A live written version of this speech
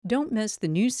Don't miss the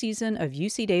new season of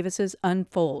UC Davis's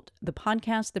Unfold, the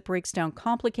podcast that breaks down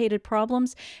complicated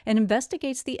problems and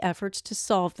investigates the efforts to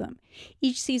solve them.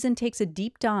 Each season takes a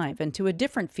deep dive into a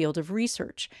different field of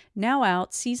research. Now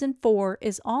out, Season 4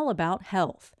 is all about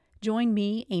health. Join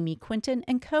me, Amy Quinton,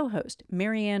 and co-host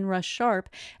Marianne Rush Sharp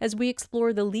as we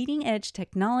explore the leading-edge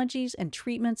technologies and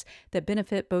treatments that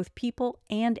benefit both people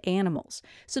and animals.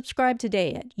 Subscribe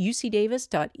today at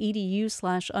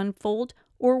ucdavis.edu/unfold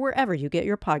or wherever you get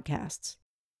your podcasts.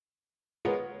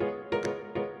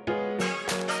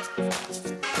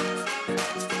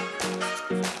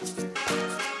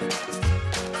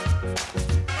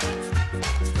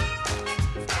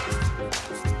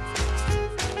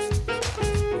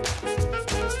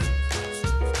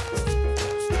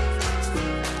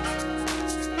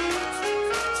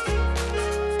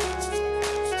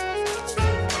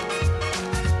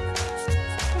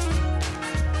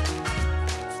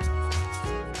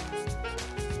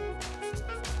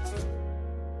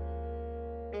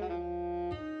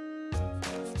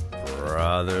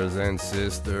 Brothers and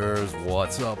sisters,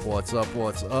 what's up, what's up,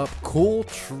 what's up? Cool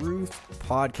Truth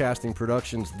Podcasting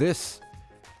Productions. This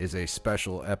is a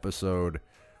special episode.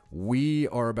 We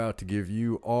are about to give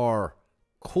you our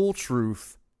Cool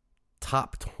Truth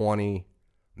Top 20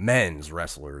 Men's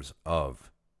Wrestlers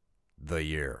of the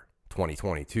Year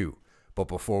 2022. But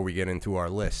before we get into our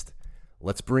list,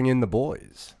 let's bring in the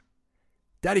boys.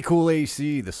 Daddy Cool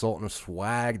AC, the Sultan of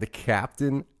Swag, the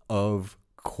Captain of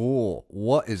Cool.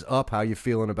 What is up? How you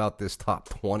feeling about this top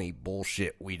 20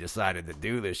 bullshit we decided to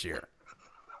do this year?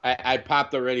 I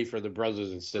popped already for the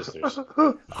brothers and sisters.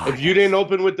 If you didn't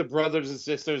open with the brothers and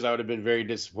sisters, I would have been very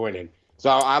disappointed. So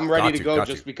I'm ready to go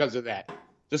just because of that.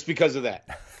 Just because of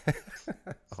that.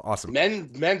 Awesome.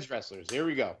 Men's wrestlers. Here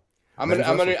we go.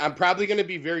 I'm probably gonna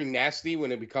be very nasty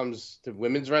when it comes to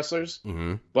women's wrestlers.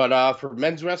 Mm-hmm. But for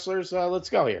men's wrestlers,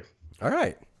 let's go here. All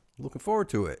right. Looking forward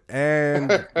to it.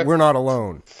 And we're not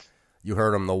alone. You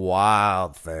heard him, the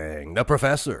wild thing, the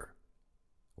Professor.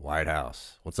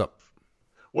 Whitehouse. What's up?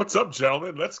 What's up,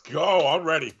 gentlemen? Let's go. I'm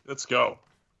ready. Let's go.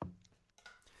 All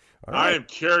right. I am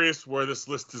curious where this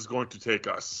list is going to take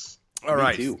us. All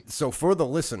right. So for the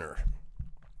listener,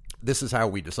 this is how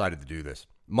we decided to do this.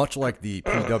 Much like the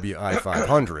PWI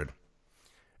 500,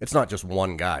 it's not just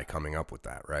one guy coming up with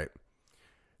that, right?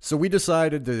 So we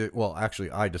decided to, well, actually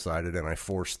I decided, and I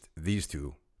forced these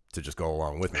two to just go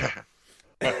along with me,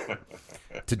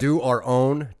 to do our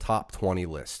own top 20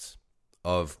 lists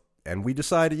of, and we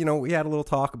decided, we had a little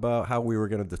talk about how we were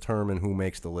going to determine who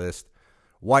makes the list.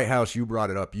 Whitehouse, you brought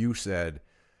it up. You said,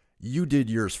 you did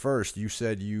yours first. You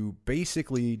said you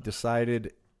basically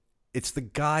decided it's the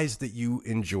guys that you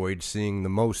enjoyed seeing the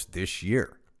most this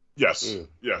year. Yes,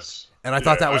 yes. And I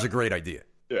thought that was a great idea.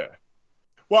 Yeah.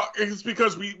 Well, it's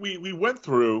because we went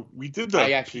through, we did the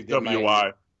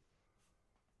PWI.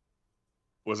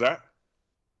 Was that?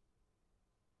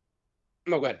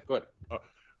 No, go ahead.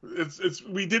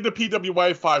 We did the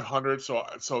PWI 500, so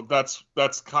that's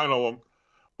kind of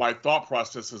my thought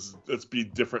process is it's be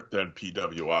different than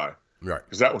PWI, right?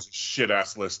 Because that was a shit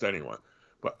ass list anyway.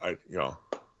 But yeah,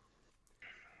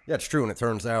 it's true, and it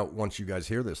turns out once you guys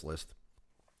hear this list.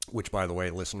 Which, by the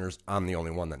way, listeners, I'm the only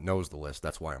one that knows the list.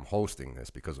 That's why I'm hosting this,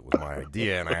 because it was my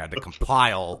idea, and I had to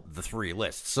compile the three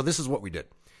lists. So this is what we did.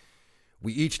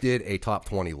 We each did a top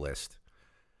 20 list.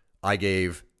 I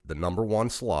gave the number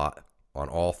one slot on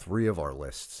all three of our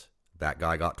lists. That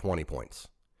guy got 20 points.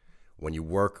 When you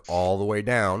work all the way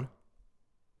down,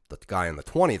 the guy in the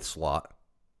 20th slot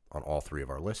on all three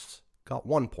of our lists got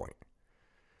 1 point.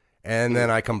 And then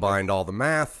I combined all the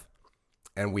math,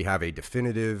 and we have a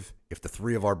definitive, if the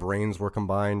three of our brains were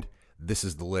combined, this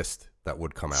is the list that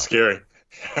would come out. Scary.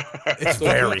 It's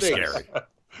very scary.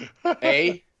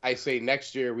 I say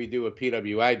next year we do what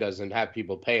PWI does and have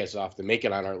people pay us off to make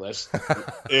it on our list.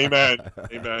 Amen.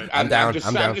 I'm down.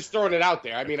 I'm just throwing it out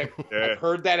there. I mean, I've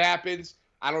heard that happens.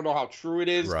 I don't know how true it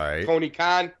is. Right. Tony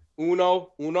Khan,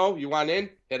 Uno, you want in?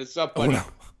 Hit us up, buddy.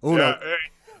 Uno. Yeah, hey,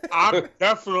 I'm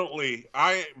definitely,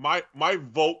 my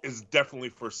vote is definitely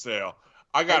for sale.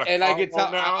 I got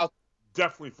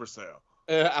definitely for sale.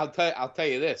 I'll tell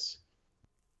you this.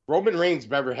 Roman Reigns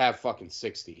better have fucking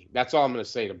 60. That's all I'm going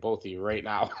to say to both of you right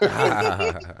now.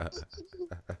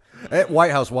 At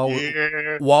Whitehouse, while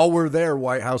we're there,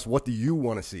 Whitehouse, what do you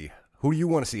want to see? Who do you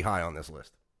want to see high on this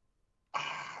list?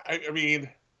 I mean,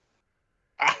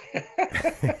 I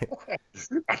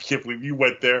can't believe you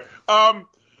went there. Who I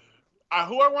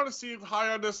want to see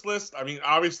high on this list? I mean,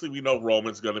 obviously we know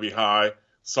Roman's going to be high.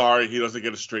 Sorry, he doesn't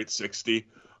get a straight 60.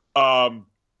 But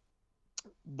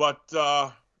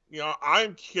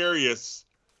I'm curious.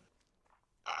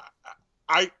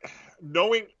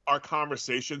 knowing our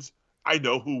conversations, I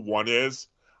know who 1 is.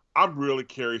 I'm really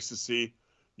curious to see,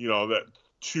 that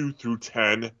 2 through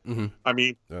 10. Mm-hmm. I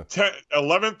mean,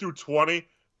 11 through 20,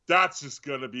 that's just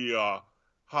going to be a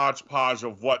hodgepodge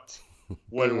of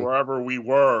wherever we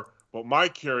were. But my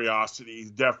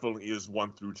curiosity definitely is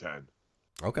 1 through 10.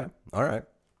 Okay. All right.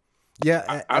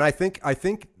 Yeah. And I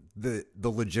think the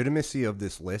legitimacy of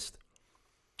this list,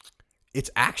 it's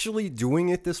actually doing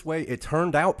it this way. It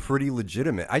turned out pretty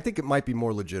legitimate. I think it might be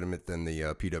more legitimate than the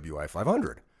PWI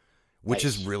 500, which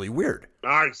is really weird.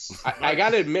 Nice. I got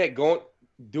to admit,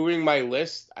 doing my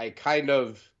list, I'm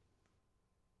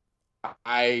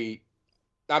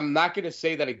not going to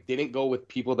say that I didn't go with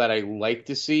people that I like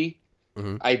to see.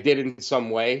 Mm-hmm. I did in some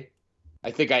way.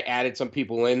 I think I added some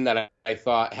people in that I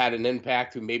thought had an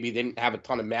impact who maybe didn't have a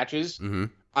ton of matches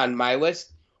on my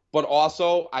list. But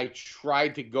also, I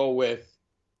tried to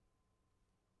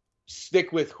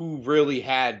stick with who really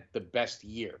had the best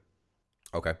year.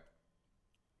 Okay.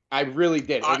 I really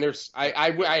did. And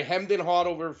I hemmed and hawed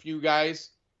over a few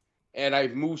guys, and I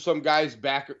moved some guys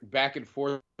back and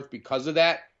forth because of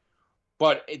that.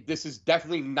 But this is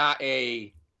definitely not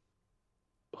a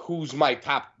who's my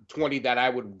top 20 that I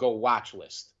would go watch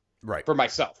list. Right. For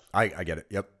myself. I get it.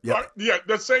 Yep. Yeah,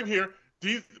 the same here.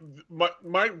 My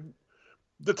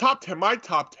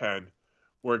top 10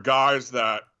 were guys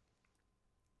that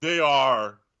they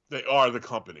are the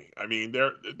company. I mean,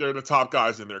 they're the top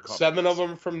guys in their company. 7 of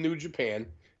them from New Japan.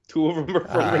 2 of them are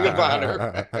from Ring of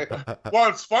Honor. Well,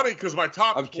 it's funny because my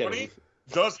top 20 kidding.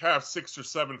 does have 6 or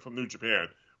 7 from New Japan,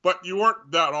 but you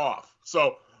weren't that off.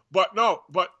 So, but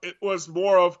it was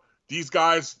more of these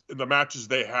guys in the matches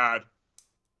they had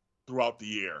throughout the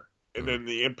year, and then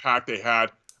the impact they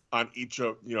had on each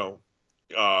of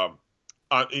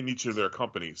in each of their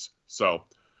companies. So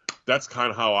that's kind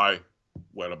of how I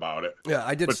went about it. Yeah,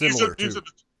 I did similar too.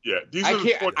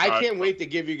 I can't wait to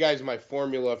give you guys my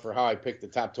formula for how I picked the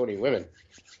top 20 women.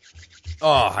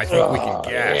 Oh, I think we can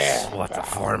guess what the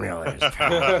formula is.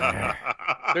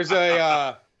 There's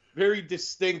a very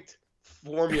distinct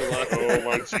formula. Oh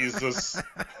my Jesus.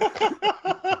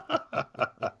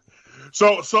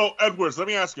 So Edwards, let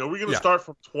me ask you, are we going to start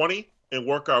from 20 and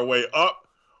work our way up,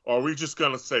 or are we just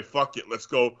going to say, fuck it, let's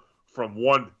go from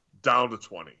 1 down to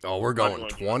 20? Oh, we're going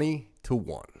 20 to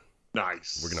 1.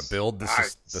 Nice. We're going to build the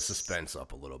suspense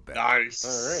up a little bit.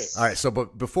 Nice. All right. So,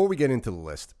 but before we get into the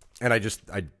list, and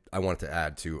I wanted to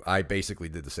add to, I basically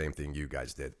did the same thing you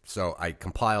guys did. So I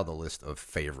compiled a list of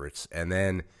favorites, and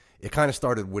then it kind of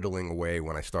started whittling away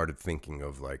when I started thinking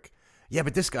of like, yeah,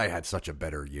 but this guy had such a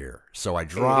better year. So I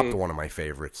dropped one of my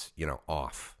favorites,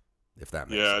 off, if that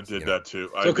makes sense. Yeah, I did that too.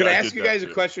 So can I ask you guys a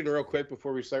question real quick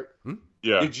before we start?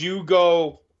 Yeah. Did you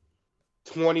go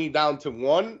 20 down to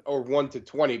 1 or 1 to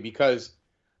 20? Because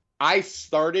I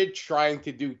started trying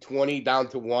to do 20 down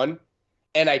to 1,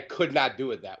 and I could not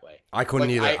do it that way. I couldn't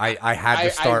either. I had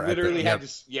to start. I literally had to.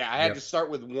 Yeah, I had to start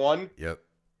with 1. Yep.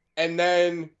 And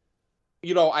then,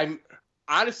 I'm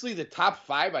honestly the top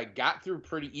 5 I got through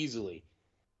pretty easily.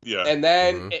 Yeah. And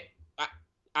then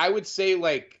I would say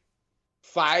like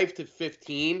 5 to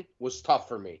 15 was tough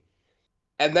for me.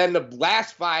 And then the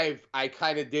last 5 I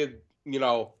kind of did,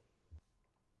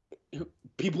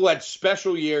 people had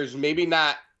special years, maybe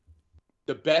not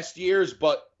the best years,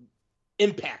 but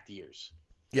impact years.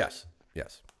 Yes.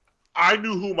 I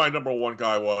knew who my number 1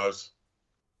 guy was,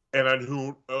 and I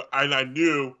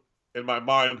knew in my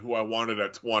mind who I wanted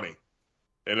at 20.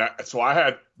 And so I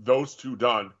had those 2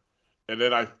 done, and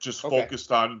then I just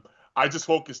focused on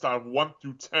 1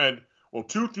 through 10, well,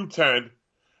 2 through 10,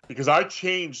 because I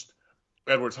changed,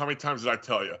 Edwards, how many times did I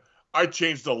tell you? I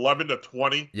changed 11 to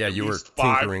 20. Yeah, you were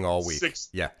tinkering all week. 6.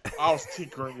 Yeah. I was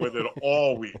tinkering with it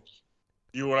all week.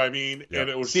 You know what I mean? Yeah. And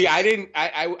it was. See, I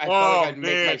felt like I'd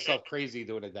make myself crazy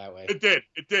doing it that way. It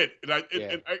did. And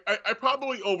I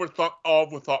probably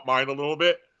overthought mine a little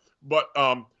bit, but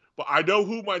I know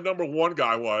who my number 1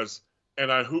 guy was, and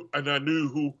I knew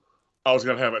who I was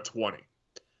gonna have at 20.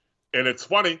 And it's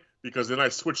funny because then I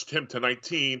switched him to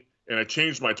 19 and I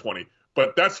changed my 20.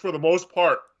 But that's for the most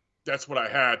part, that's what I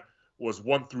had was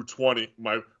 1 through 20,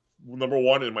 my number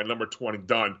 1 and my number 20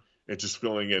 done, and just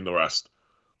filling in the rest.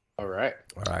 All right.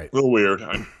 A little weird.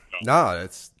 No,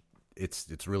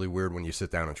 it's really weird when you sit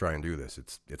down and try and do this.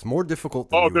 It's more difficult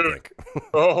than you would think.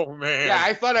 Oh man. Yeah,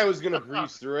 I thought I was gonna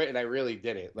breeze through it, and I really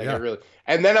didn't.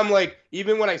 And then I'm like,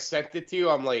 even when I sent it to you,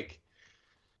 I'm like,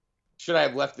 should I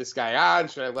have left this guy on?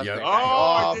 Should I have left that guy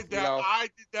off? I did that. I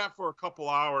did that for a couple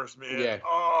hours, man. Yeah.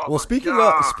 Oh, well,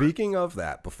 speaking of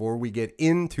that, before we get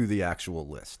into the actual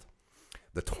list,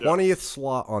 the 20th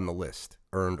slot on the list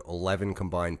earned 11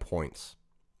 combined points.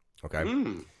 Okay.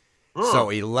 So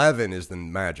 11 is the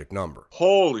magic number.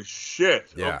 Holy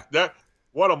shit! Yeah.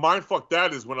 What a mindfuck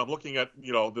that is when I'm looking at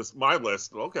my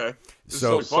list. Okay.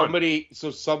 Somebody.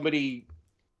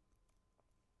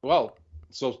 Well,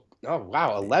 oh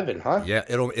wow, 11, huh? Yeah,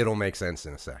 it'll make sense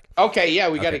in a sec. Okay, yeah,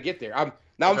 we got to get there. I'm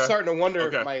starting to wonder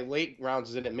if my late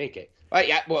rounds didn't make it.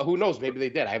 Yeah, well, who knows? Maybe they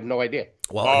did. I have no idea.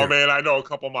 Well, man, I know a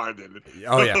couple of mine didn't.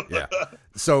 Oh yeah.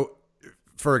 So,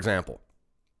 for example,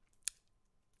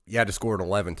 you had to score an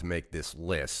 11 to make this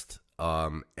list.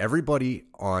 Everybody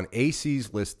on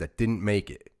AC's list that didn't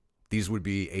make it, these would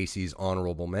be AC's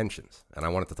honorable mentions, and I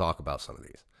wanted to talk about some of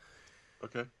these.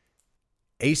 Okay.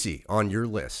 AC, on your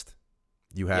list,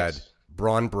 you had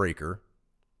Braun Breaker.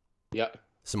 Yep.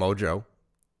 Samoa Joe.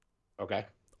 Okay.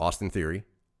 Austin Theory.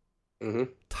 Mm-hmm.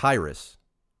 Tyrus.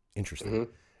 Interesting.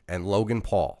 Mm-hmm. And Logan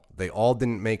Paul. They all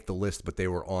didn't make the list, but they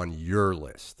were on your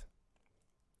list.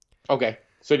 Okay.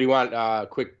 So do you want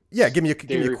quick? Yeah, give me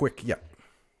a quick. Yeah.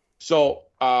 So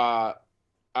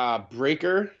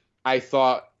Breaker, I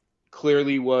thought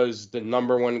clearly was the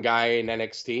number one guy in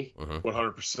NXT.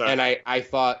 100%. And I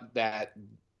thought that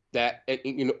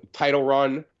title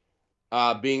run,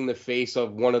 being the face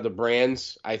of one of the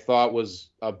brands, I thought was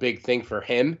a big thing for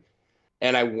him.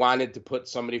 And I wanted to put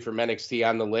somebody from NXT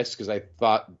on the list because I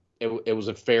thought it was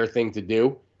a fair thing to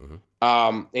do.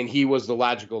 Mm-hmm. And he was the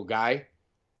logical guy.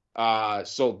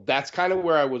 So that's kind of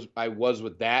where I was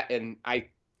with that. And I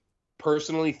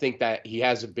personally think that he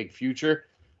has a big future.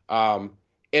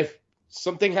 If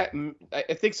something,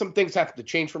 I think some things have to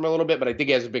change for him a little bit, but I think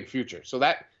he has a big future. So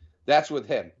that's with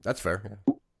him. That's fair.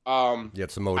 Yeah. You had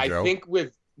Samoa Joe. I think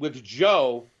with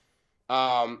Joe,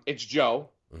 it's Joe.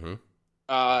 Mm-hmm.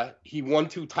 He won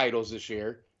 2 titles this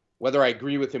year. Whether I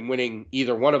agree with him winning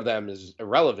either one of them is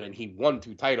irrelevant. He won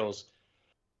 2 titles.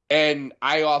 And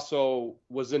I also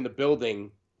was in the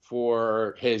building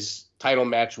for his title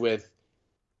match with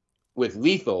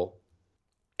Lethal.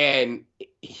 And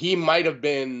he might have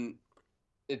been,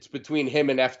 it's between him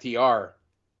and FTR,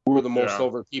 who were the most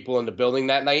over people in the building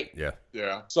that night. Yeah.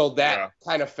 Yeah. So that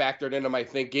kind of factored into my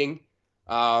thinking.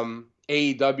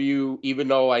 AEW, even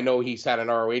though I know he's had an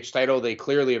ROH title, they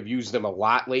clearly have used him a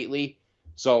lot lately.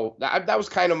 So that was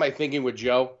kind of my thinking with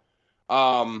Joe.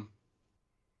 Who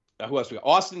else we got?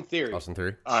 Austin Theory.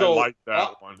 I like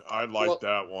that one.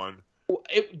 That one.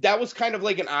 That was kind of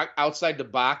like an outside the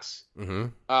box.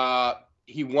 Mm-hmm.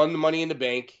 He won the Money in the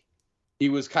Bank. He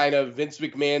was kind of Vince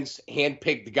McMahon's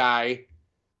handpicked guy.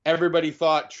 Everybody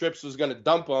thought Trips was going to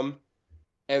dump him.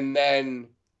 And then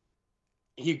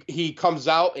he comes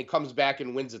out and comes back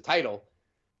and wins the title.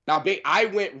 Now, I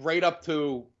went right up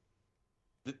to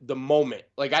the moment.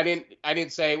 Like, I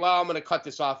didn't say, well, I'm going to cut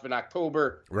this off in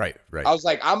October. Right. I was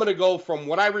like, I'm going to go from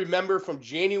what I remember from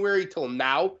January till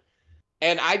now.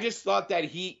 And I just thought that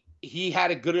he had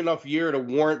a good enough year to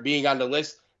warrant being on the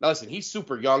list. Now, listen, he's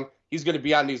super young. He's going to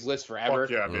be on these lists forever.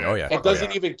 Fuck yeah, man. Oh, yeah. It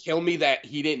doesn't even kill me that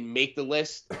he didn't make the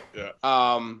list. Yeah.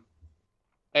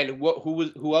 And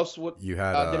who else you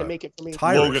had didn't make it for me?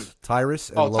 Tyrus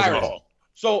and Logan. Tyrus.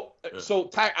 So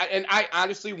I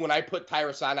honestly, when I put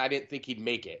Tyrus on, I didn't think he'd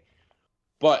make it,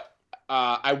 but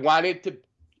I wanted to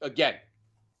again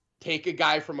take a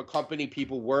guy from a company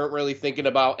people weren't really thinking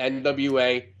about,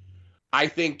 NWA. I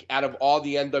think out of all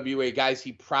the NWA guys,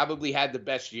 he probably had the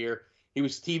best year. He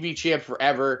was TV champ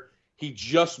forever. He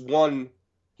just won.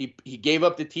 He gave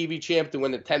up the TV champ to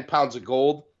win the 10 pounds of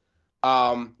gold,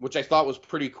 which I thought was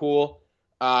pretty cool.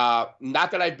 Not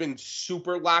that I've been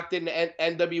super locked into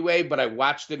NWA, but I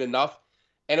watched it enough.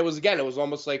 And it was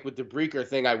almost like with the Breaker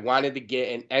thing. I wanted to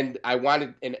get I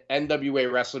wanted an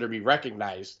NWA wrestler to be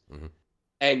recognized. Mm-hmm.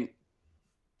 And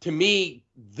to me,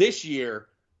 this year,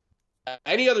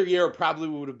 any other year, it probably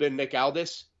would have been Nick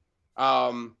Aldis.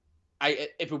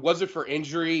 If it wasn't for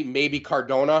injury, maybe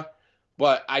Cardona.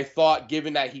 But I thought,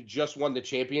 given that he just won the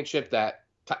championship,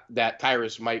 that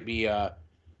Tyrus might be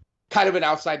kind of an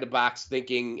outside the box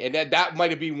thinking, and that might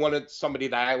have been somebody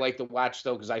that I like to watch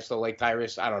still because I still like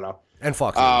Tyrus. I don't know. And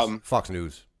Fox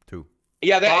News too.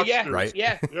 Yeah, right.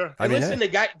 Yeah. I mean, listen, the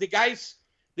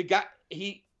guy,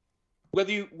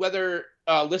 whether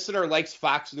listener likes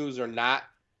Fox News or not,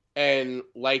 and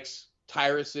likes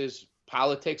Tyrus's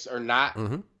politics or not,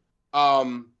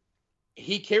 mm-hmm.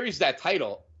 He carries that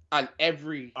title on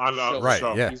every show. Right,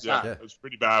 yeah. It's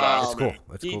pretty badass. It's cool.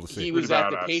 It's cool to see. He was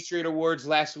at the Patriot Awards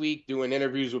last week doing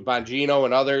interviews with Bongino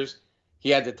and others. He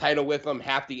had the title with him.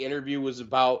 Half the interview was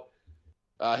about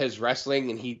his wrestling,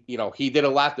 and he did a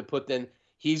lot to put in.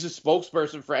 He's a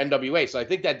spokesperson for NWA, so I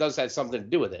think that does have something to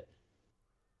do with it.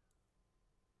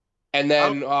 And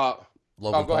then, Logan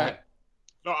go Paul. ahead.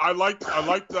 No, I like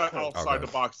that outside the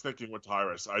box thinking with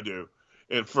Tyrus. I do.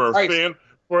 And for a fan,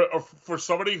 for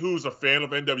somebody who's a fan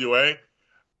of NWA,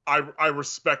 I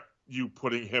respect you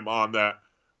putting him on that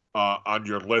on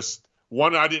your list.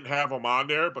 One, I didn't have him on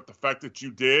there, but the fact that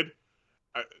you did,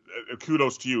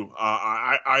 kudos to you.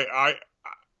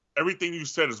 Everything you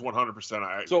said is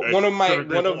 100%. So one of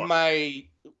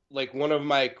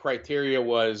my criteria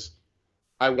was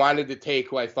I wanted to take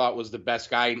who I thought was the best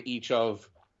guy in each of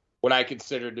what I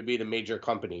considered to be the major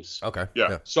companies. Okay.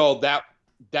 Yeah. So that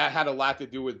had a lot to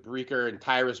do with Breaker and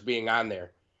Tyrus being on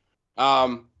there.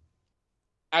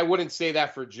 I wouldn't say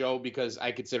that for Joe because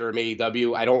I consider him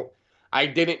AEW. I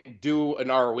didn't do an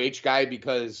ROH guy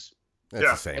because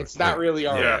it's not really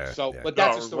ROH. Yeah, so, but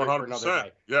that's a story for another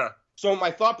guy. Yeah. So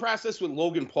my thought process with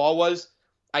Logan Paul was,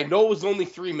 I know it was only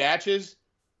 3 matches,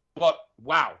 but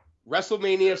wow,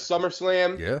 WrestleMania,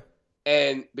 SummerSlam,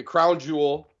 and the Crown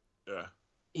Jewel. Yeah.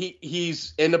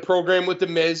 He's in the program with The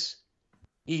Miz.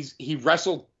 He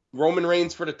wrestled Roman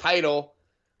Reigns for the title.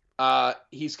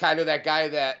 He's kind of that guy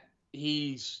that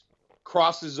he's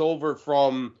crosses over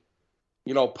from,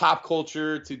 pop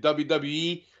culture to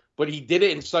WWE, but he did it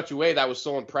in such a way that was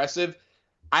so impressive.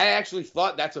 I actually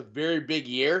thought that's a very big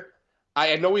year.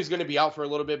 I know he's going to be out for a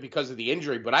little bit because of the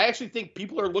injury, but I actually think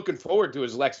people are looking forward to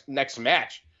his next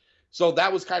match. So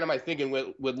that was kind of my thinking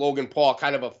with Logan Paul,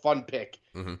 kind of a fun pick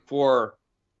for,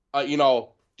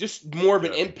 just more of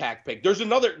an impact pick. There's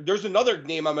another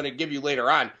name I'm going to give you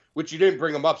later on, which you didn't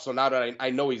bring him up. So now that I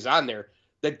know he's on there,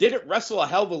 that didn't wrestle a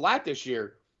hell of a lot this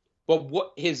year, but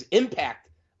what his impact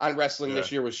on wrestling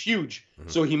this year was huge.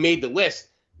 So he made the list.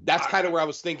 That's kind of where I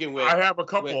was thinking with. I have a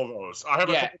couple of those. I have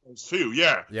a couple of those too.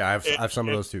 Yeah. Yeah, I have some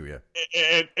of those too. Yeah.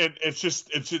 And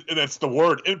it's the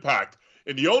word impact.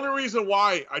 And the only reason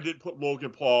why I didn't put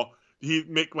Logan Paul, he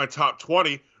make my top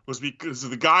 20, was because of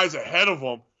the guys ahead of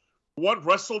him. One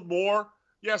wrestled more.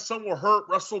 Yeah, some were hurt,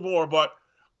 wrestled more, but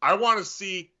I want to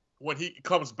see when he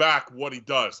comes back what he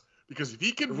does. Because if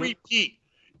he can repeat,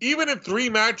 even in 3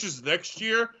 matches next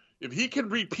year, if he can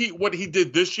repeat what he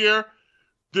did this year,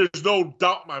 there's no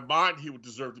doubt in my mind he would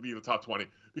deserve to be in the top 20.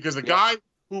 Because the guy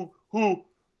who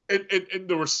and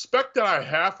the respect that I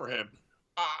have for him,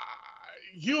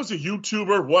 he was a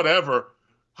YouTuber, whatever.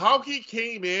 How he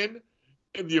came in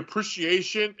and the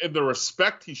appreciation and the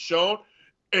respect he shown,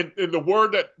 and the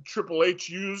word that Triple H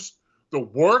used, the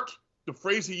work, the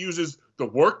phrase he uses, the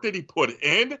work that he put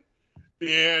in,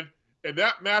 and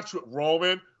that match with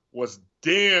Roman was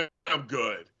damn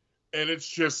good. And it's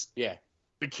just the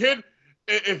kid.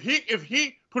 If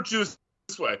he puts you this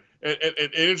way, and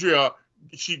Andrea,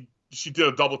 she did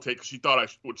a double take because she thought I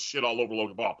would shit all over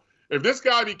Logan Paul. If this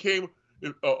guy became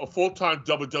a full-time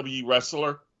WWE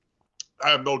wrestler,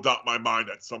 I have no doubt in my mind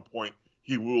at some point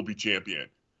he will be champion.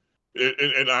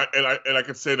 And I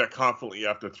can say that confidently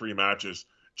after 3 matches.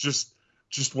 Just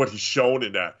what he's shown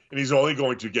in that, and he's only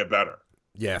going to get better.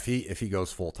 Yeah, if he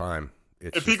goes full time,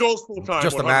 he goes full time,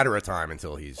 just a matter of time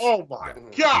until he's. Oh my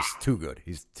God, he's too good.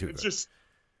 He's too good. Just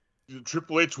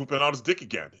Triple H whooping out his dick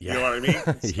again. You know what I mean?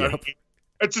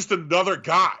 It's just another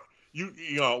guy. You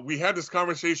know, we had this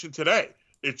conversation today.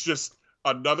 It's just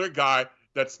another guy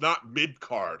that's not mid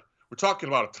card. We're talking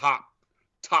about a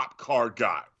top card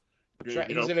guy. He's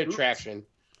an attraction.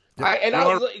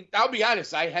 I'll be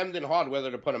honest. I hemmed and hawed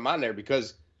whether to put him on there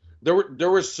because there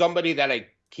was somebody that I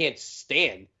can't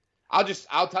stand.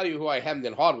 I'll tell you who I hemmed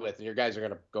and hawed with, and your guys are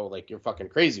gonna go like you're fucking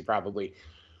crazy probably.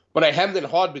 But I hemmed and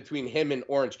hawed between him and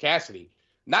Orange Cassidy.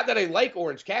 Not that I like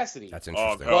Orange Cassidy. That's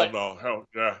interesting. Hell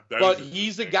yeah. But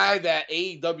he's the guy that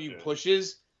AEW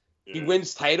pushes. Yeah. He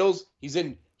wins titles. He's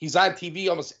on TV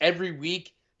almost every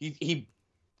week. He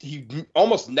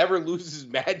almost never loses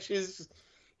matches.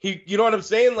 You know what I'm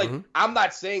saying? Like, I'm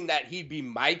not saying that he'd be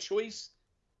my choice.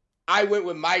 I went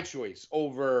with my choice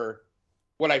over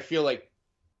what I feel like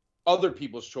other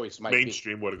people's choice might be.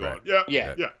 Mainstream would have gone. Right.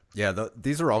 Yeah.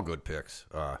 These are all good picks.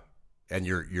 And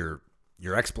your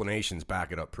explanations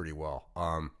back it up pretty well.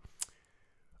 I'm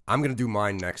going to do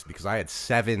mine next because I had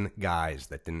 7 guys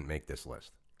that didn't make this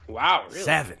list. Wow, really?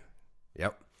 7.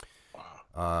 Yep.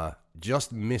 Wow.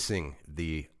 Just missing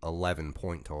the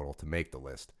 11-point total to make the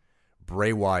list.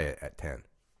 Bray Wyatt at 10.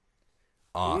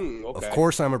 Okay. Of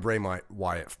course, I'm a Bray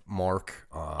Wyatt mark.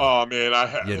 Oh man,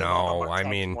 had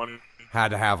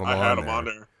to have him on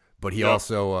there. But he Yep.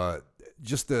 also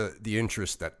just the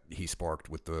interest that he sparked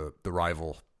with the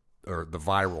rival or the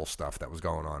viral stuff that was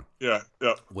going on. Yeah.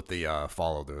 With the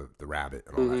follow the rabbit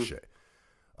and all that shit.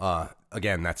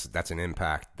 Again, that's an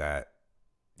impact that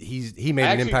he made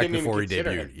an impact before he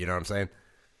debuted. You know what I'm saying?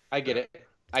 I get it.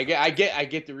 I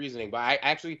get the reasoning, but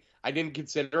I didn't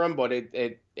consider him, but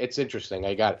it's interesting.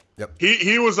 I got it. Yep.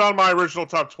 He was on my original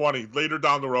top 20. Later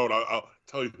down the road, I'll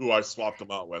tell you who I swapped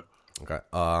him out with. Okay.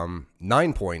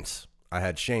 9 points. I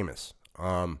had Sheamus.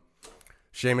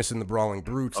 Sheamus and the Brawling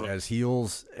Brutes as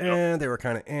heels, they were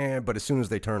kind of but as soon as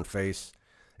they turned face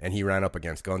and he ran up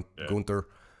against Gunther,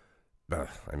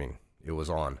 I mean, it was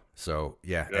on. So,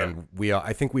 yeah. And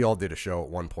I think we all did a show at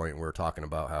one point. We were talking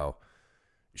about how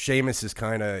Sheamus is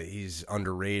he's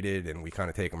underrated and we kind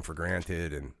of take him for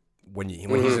granted. And when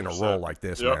he's in a role like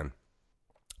this, man,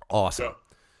 awesome.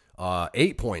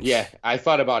 8 points. Yeah, I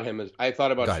thought about him. I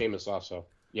thought about Sheamus also.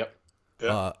 Yep.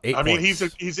 Yeah. 8 I mean,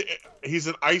 points. he's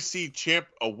an IC champ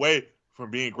away from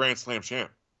being Grand Slam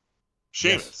champ.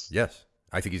 Sheamus. Yes.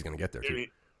 I think he's going to get there, too.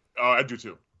 I do,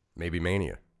 too. Maybe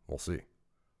Mania. We'll see.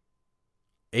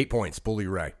 8 points, Bully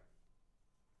Ray.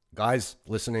 Guys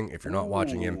listening, if you're not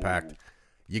watching Impact,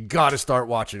 you got to start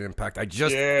watching Impact. I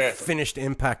just finished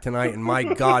Impact tonight, and my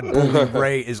God, Bully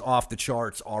Ray is off the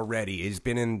charts already. He's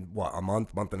been in, a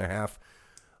month and a half?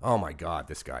 Oh, my God,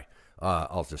 this guy.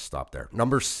 I'll just stop there. No,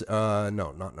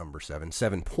 not number 7.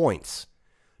 7 points.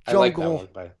 I like that one.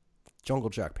 Jungle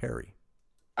Jack Perry.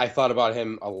 I thought about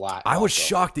him a lot. I was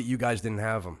shocked that you guys didn't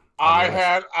have him.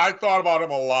 I thought about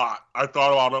him a lot.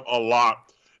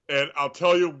 And I'll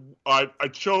tell you, I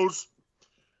chose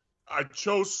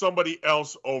somebody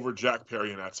else over Jack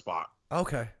Perry in that spot.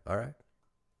 Okay. All right.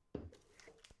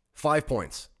 5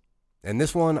 points. And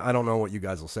this one, I don't know what you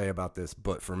guys will say about this,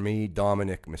 but for me,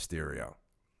 Dominic Mysterio.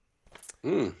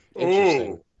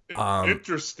 Interesting.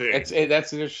 Interesting.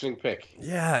 That's an interesting pick.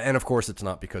 Yeah, and of course it's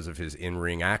not because of his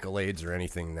in-ring accolades or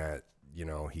anything that,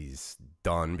 he's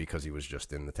done, because he was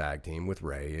just in the tag team with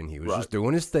Ray and he was just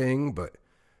doing his thing, but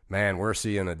man, we're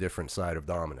seeing a different side of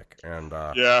Dominic. And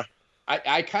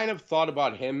I kind of thought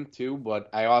about him too, but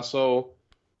I also,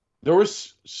 there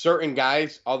was certain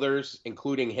guys, others,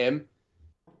 including him,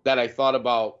 that I thought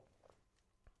about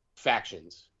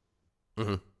factions.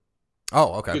 Mm-hmm.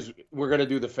 Oh, okay. Because we're going to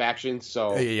do the factions,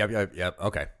 so... Yeah,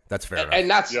 okay. That's fair enough. And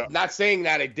not saying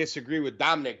that I disagree with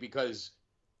Dominic, because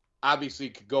obviously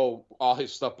he could go all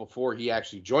his stuff before he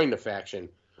actually joined the faction.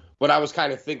 But I was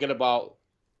kind of thinking about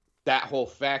that whole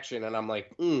faction, and I'm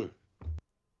like,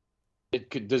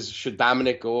 should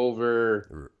Dominic go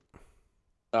over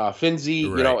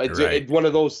Finzi? Right, it's one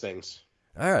of those things.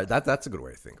 All right, that's a good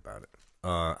way to think about it.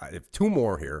 I have 2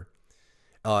 more here.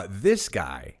 This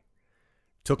guy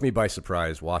took me by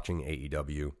surprise watching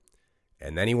AEW,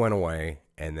 and then he went away,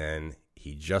 and then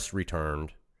he just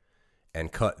returned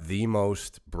and cut the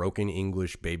most broken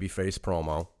English babyface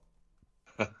promo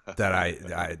that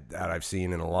I've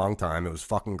seen in a long time. It was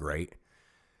fucking great.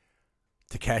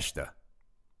 Takeshita.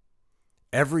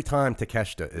 Every time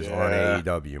Takeshita is on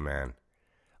AEW, man,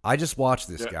 I just watch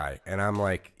this guy, and I'm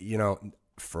like,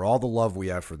 for all the love we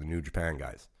have for the New Japan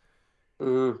guys,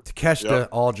 Takeshita,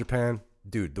 All Japan,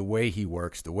 dude, the way he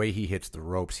works, the way he hits the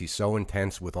ropes, he's so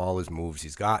intense with all his moves.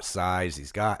 He's got size.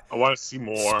 He's got I want to see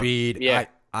more speed. Yeah.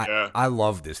 I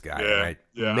love this guy.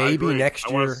 Yeah. Maybe next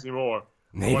year. I want to see more.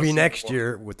 Maybe next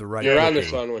year with the right You're on booking,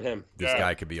 this one with him. this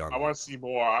guy could be on. I want to see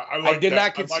more. I did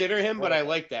not consider him, but I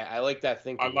like that. I like that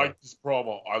thinking. I like this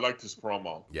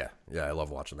promo. Yeah, I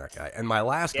love watching that guy. And my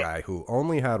last guy, who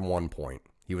only had 1 point,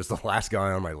 he was the last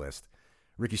guy on my list,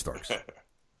 Ricky Starks.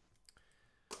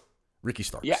 Ricky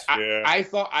Starks. Yeah, I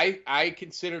thought I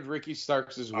considered Ricky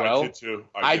Starks as well. I did too.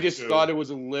 I just thought it was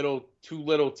a little too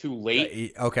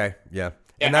late. Okay, yeah.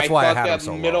 And that's why I had him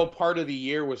so low. That middle part of the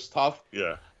year was tough.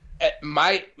 Yeah.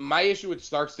 My issue with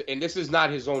Starks, and this is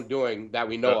not his own doing that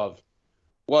we know of,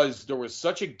 was there was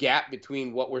such a gap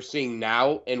between what we're seeing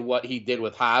now and what he did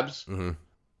with Hobbs,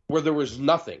 where there was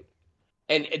nothing.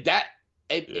 And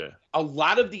a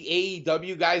lot of the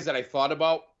AEW guys that I thought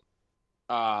about,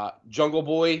 Jungle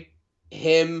Boy,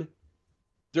 him,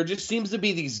 there just seems to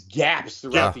be these gaps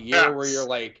throughout the year where you're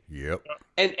like, yep.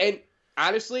 And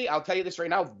honestly, I'll tell you this right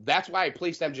now, that's why I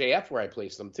placed MJF where I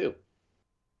placed him too.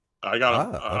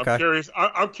 I'm curious.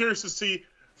 I'm curious to see.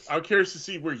 I'm curious to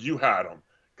see where you had him,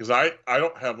 because I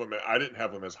don't have him. I didn't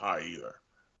have him as high either.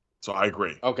 So I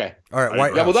agree. Okay. All right.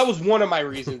 White House. Well, that was one of my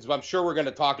reasons, but I'm sure we're going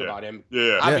to talk about him.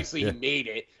 Yeah. Obviously, he made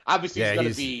it. Obviously, he's going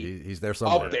to be. He's there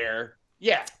somewhere. Up there.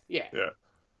 Yeah.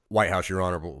 White House, your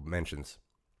honorable mentions.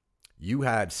 You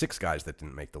had 6 guys that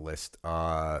didn't make the list.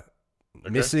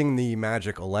 Missing the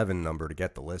magic 11 number to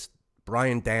get the list.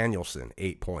 Bryan Danielson,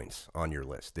 8 points on your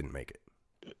list, didn't make it.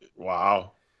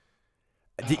 Wow.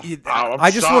 I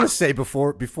just want to say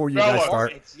before you guys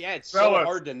start. It's so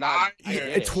hard to not.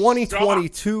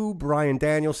 2022, Bryan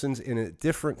Danielson's in a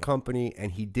different company,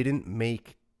 and he didn't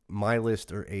make my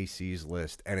list or AC's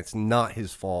list, and it's not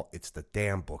his fault. It's the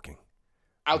damn booking.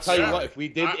 I'll tell you what. If we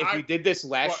did this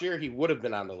last year, he would have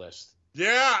been on the list.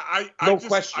 Yeah, No I just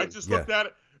question. looked at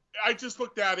it. I just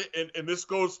looked at it, and this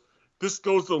goes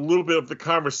to a little bit of the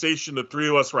conversation the three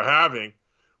of us were having.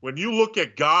 When you look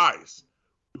at guys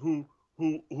who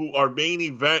are main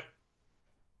event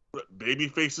baby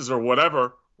faces or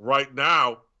whatever right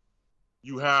now,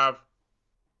 you have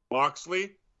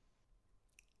Moxley,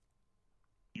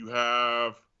 you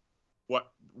have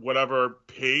whatever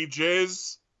Page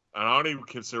is. I don't even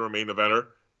consider a main eventer.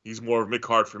 He's more of a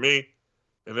mid-card for me.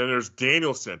 And then there's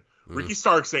Danielson. Ricky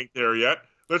Starks ain't there yet.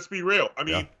 Let's be real. I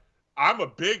mean, I'm a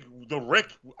big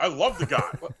Rick. I love the guy.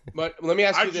 But let me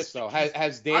ask you this though: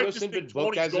 Has Danielson been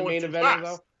booked as a main eventer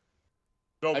though?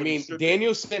 No, I mean,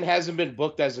 Danielson hasn't been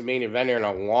booked as a main eventer in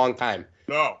a long time.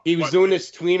 No, he was doing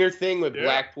this tweener thing with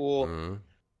Blackpool. Mm-hmm.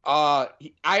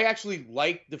 I actually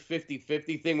like the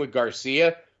 50-50 thing with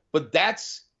Garcia, but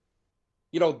that's,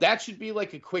 that should be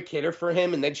like a quick hitter for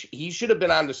him, and then he should have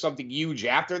been on to something huge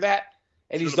after that,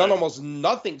 and he's done almost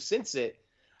nothing since it.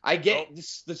 I get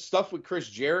the stuff with Chris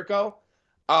Jericho.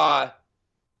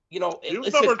 He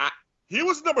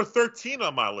was number 13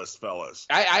 on my list, fellas.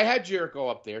 I had Jericho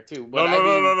up there too. But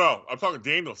No. I'm talking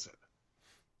Danielson.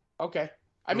 Okay.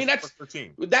 I mean, I'm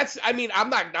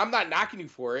not knocking you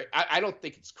for it. I don't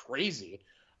think it's crazy.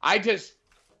 I just,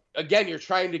 again, you're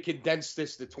trying to condense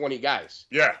this to 20 guys.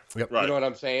 Yeah. Yep. Right. You know what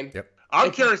I'm saying? Yep. I'm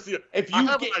curious.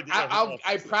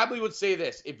 I probably would say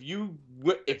this. If you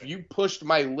pushed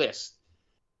my list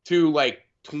to like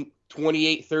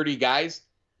 28, 30 guys,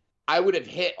 I would have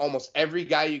hit almost every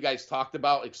guy you guys talked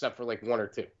about except for like one or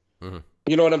two. Mm-hmm.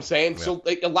 You know what I'm saying? Yeah. So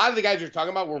like, a lot of the guys you're talking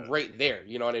about were right there.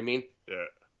 You know what I mean? Yeah.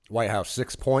 White House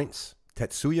 6 points.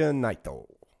 Tetsuya Naito.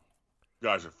 You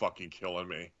guys are fucking killing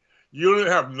me. You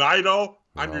didn't have Naito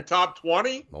on your top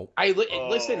 20? Nope.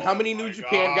 Listen, how many New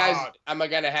Japan guys am I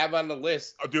going to have on the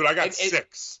list? Oh, dude, I got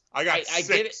six. I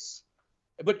get it.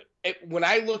 But when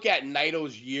I look at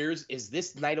Naito's years, is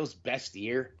this Naito's best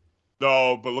year?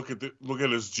 No, but look at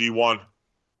his G1.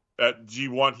 That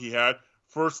G1 he had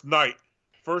first night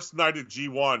at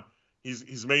G1.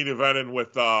 He's main eventing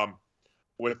with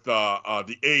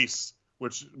the Ace,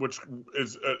 which was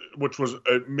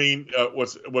a main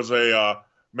was a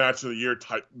match of the year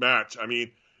type match. I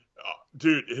mean,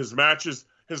 dude, his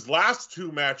last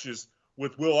two matches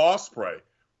with Will Ospreay,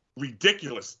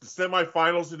 ridiculous. The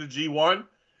semifinals in the G1,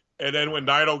 and then when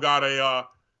Naito got a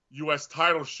U.S.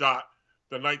 title shot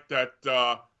the night that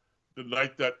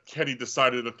Kenny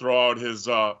decided to throw out his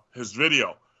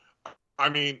video. I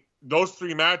mean, those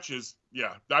three matches,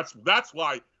 yeah, that's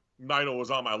why Naito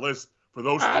was on my list for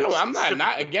those. I'm not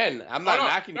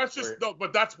knocking. That's just no,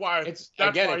 but that's why it's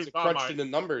a crunch in the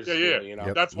numbers. Yeah. You know,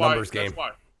 Yep. That's why. Numbers game. That's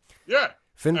why. Yeah.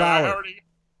 Finn Balor.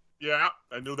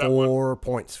 I knew that 4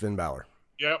 points, Finn Balor.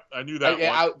 Yep, I knew that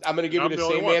one. I'm going to give you the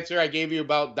same answer I gave you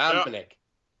about Dominic.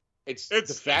 Yep. It's the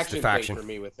faction thing for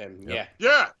me with him. Yep.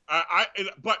 Yeah.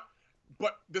 But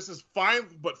this is fine.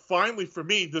 But finally, for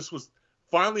me, this was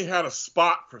finally had a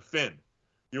spot for Finn.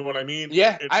 You know what I mean?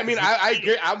 Yeah, I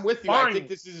agree. I'm with you. I think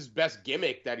this is his best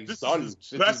gimmick that he's done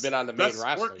since he's been on the main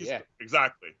roster. Yeah,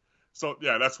 exactly. So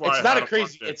yeah, that's why it's not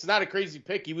a crazy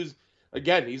pick. He's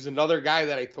another guy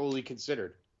that I totally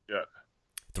considered. Yeah.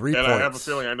 3 points. And I have a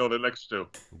feeling I know the next two.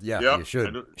 Yeah, you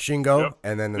should. Shingo,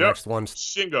 and then the next one's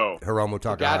Shingo. Hiromu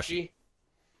Takahashi.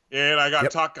 And I got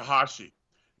Takahashi.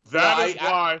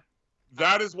 That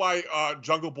is why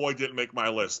Jungle Boy didn't make my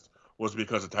list, was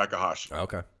because of Takahashi.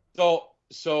 Okay.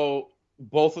 So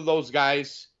both of those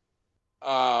guys,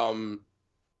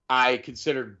 I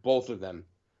considered both of them.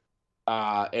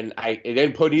 And I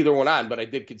didn't put either one on, but I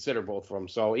did consider both of them.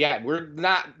 So yeah, we're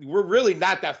really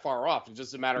not that far off. It's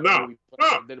just a matter of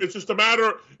it's just a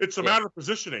matter of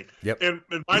positioning. Yep. And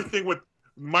my thing with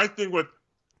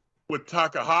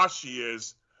Takahashi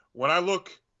is when I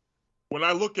look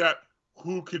at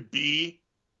who could be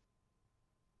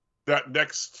that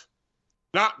next,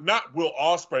 not Will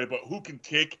Ospreay, but who can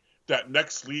take that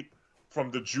next leap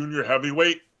from the junior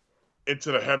heavyweight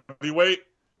into the heavyweight,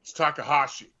 it's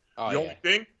Takahashi. The only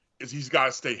thing is he's got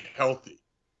to stay healthy.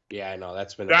 Yeah, I know.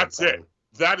 That's it.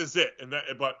 That is it.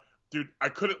 But dude, I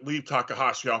couldn't leave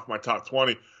Takahashi off my top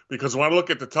 20 because when I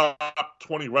look at the top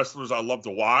 20 wrestlers I love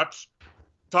to watch,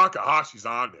 Takahashi's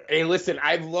on there. Hey, listen,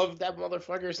 I've loved that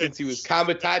motherfucker since he was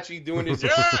Kamitachi doing his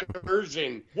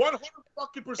version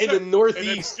 100% in the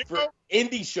Northeast for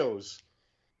indie shows.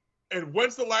 And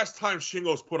when's the last time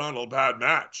Shingo's put on a bad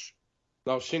match?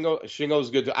 No,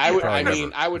 Shingo's good too. I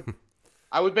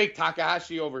would make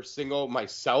Takahashi over Shingo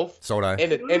myself. So would I.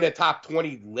 In the top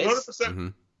 20 list. 100%. Mm-hmm.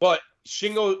 But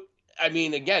Shingo, I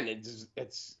mean, again,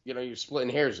 it's you're splitting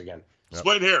hairs again. Yep.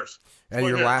 Splitting hairs. And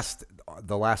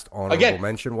the last honorable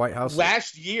mention, White House.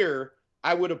 Last year,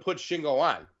 I would have put Shingo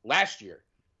on last year.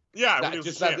 Yeah, Not, it was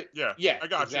just a not champ. the, Yeah, I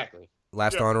got exactly.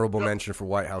 Last Yeah, honorable yeah. mention for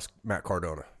White House, Matt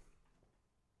Cardona.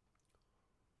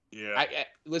 you. Yeah.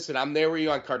 Listen, I'm there with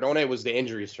you on Cardona. It was the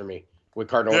injuries for me with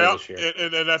Cardona this year.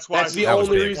 And that's why That's the that was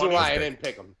only big. reason That was why I big. didn't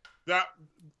pick him.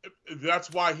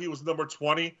 That's why he was number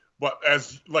 20. But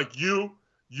as like you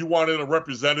wanted a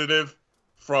representative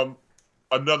from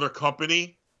another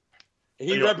company.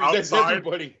 He You know, represents outside-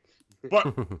 everybody.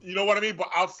 But you know what I mean? But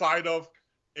outside of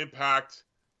Impact,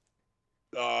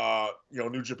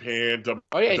 New Japan,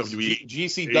 Oh yeah, WWE,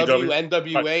 GCW,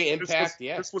 NWA, right. Impact.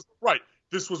 This was right.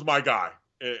 This was my guy.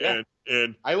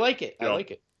 And I like it. You know. I like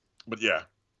it. but yeah.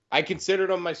 I considered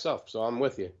him myself, so I'm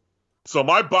with you. So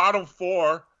my bottom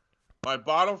four,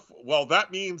 well,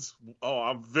 that means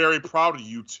I'm very proud of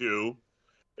you two.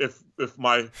 If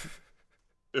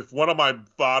one of my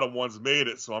bottom ones made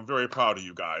it, so I'm very proud of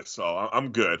you guys. So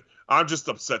I'm good. I'm just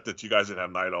upset that you guys didn't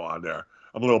have Naito on there.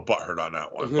 I'm a little butthurt on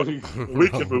that one, but we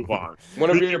can move on. One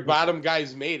of your bottom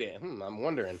guys made it. I'm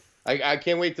wondering. I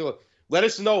can't wait to let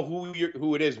us know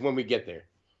who it is when we get there.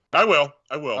 I will.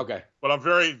 Okay. But I'm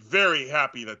very, very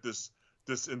happy that this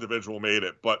individual made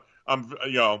it. But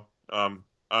Naito. I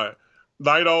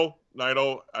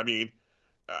mean,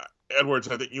 Edwards.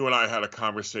 I think you and I had a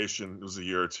conversation. It was a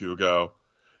year or two ago,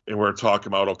 and we were talking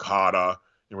about Okada, and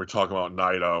we were talking about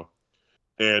Naito,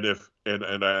 and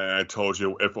I told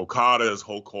you if Okada is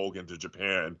Hulk Hogan to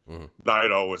Japan,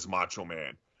 Naito is Macho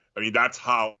Man. I mean, that's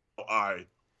how I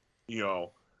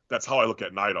look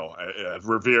at Naito. I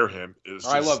revere him.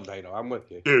 I love Naito. I'm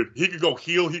with you. Dude, he could go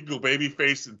heel, he could go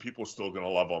babyface, and people are still going to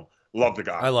love him. Love the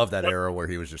guy. I love that era where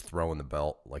he was just throwing the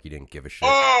belt like he didn't give a shit.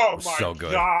 Oh, It was my so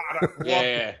good. God.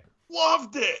 I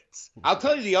loved it. I'll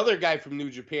tell you the other guy from New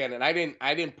Japan, and I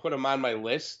didn't put him on my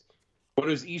list, but it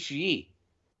was Ishii.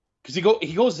 Because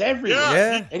he goes everywhere.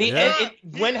 Yeah.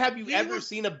 And when have you ever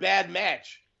seen a bad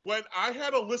match? When I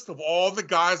had a list of all the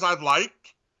guys I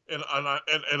like and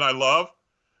I love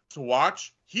to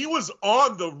watch, he was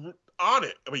on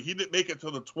it. I mean, he didn't make it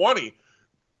to the 20,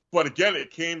 but again,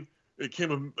 it came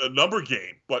a number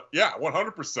game. But yeah,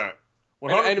 100%. 100%.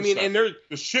 And I mean, and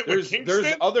the shit with Kingston.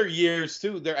 There's other years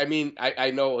too. There, I mean,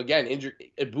 I know again, injured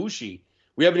Ibushi.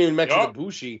 We haven't even mentioned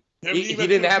Ibushi. He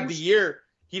didn't have the year.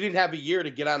 He didn't have a year to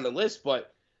get on the list,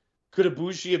 but could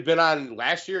Ibushi have been on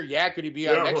last year? Yeah. Could he be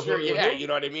on next year? Yeah. You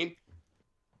know what I mean?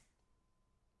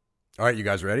 All right, you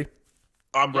guys ready?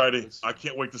 I'm ready. I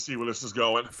can't wait to see where this is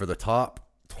going. For the top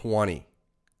 20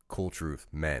 Cool Truth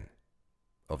men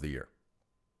of the year.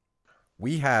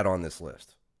 We had on this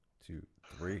list 2,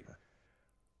 3,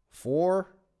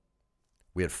 4.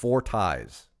 We had 4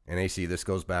 ties. And AC, this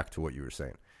goes back to what you were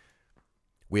saying.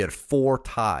 We had 4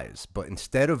 ties, but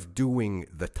instead of doing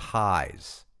the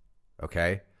ties,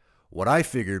 okay, what I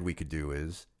figured we could do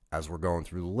is, as we're going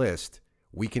through the list,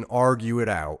 we can argue it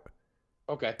out.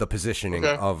 Okay. The positioning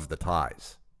of the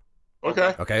ties.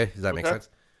 Okay. Okay? Does that make sense?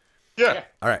 Yeah.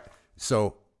 All right.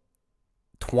 So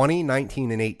 20,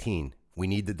 19, and 18, we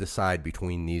need to decide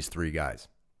between these 3 guys.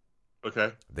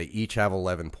 Okay. They each have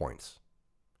 11 points.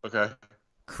 Okay.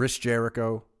 Chris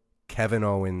Jericho, Kevin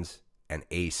Owens, and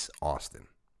Ace Austin.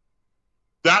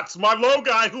 That's my low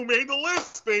guy who made the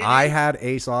list, baby. I had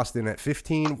Ace Austin at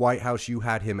 15. White House, you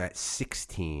had him at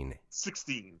 16.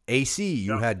 16. AC,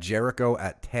 you had Jericho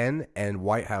at 10, and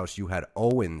White House, you had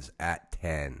Owens at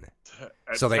 10.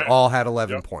 So they all had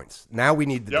 11 points. Now we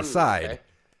need to decide,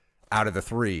 out of the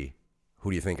 3,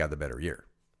 who do you think had the better year?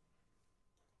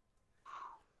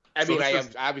 I mean,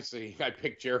 I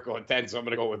picked Jericho at 10, so I'm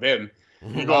going to go with him.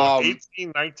 You go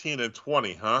 18, 19, and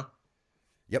 20, huh?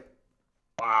 Yep.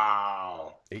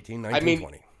 Wow. 18, 19,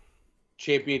 20.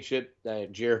 Championship,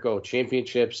 Jericho,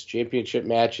 championship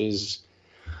matches.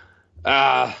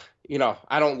 I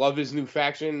don't love his new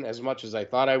faction as much as I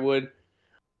thought I would.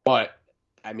 But,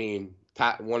 I mean,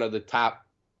 one of the top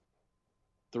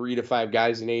 3 to 5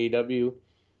 guys in AEW.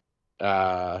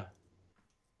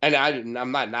 And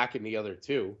I'm not knocking the other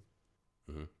 2.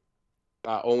 Mm-hmm.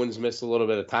 Owens missed a little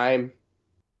bit of time.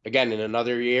 Again, in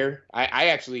another year. I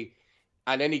actually,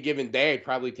 on any given day, I'd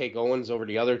probably take Owens over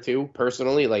the other 2,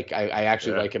 personally. Like, I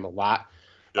actually like him a lot.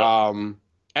 Yep.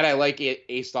 And I like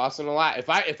Ace Austin a lot.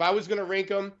 If I was going to rank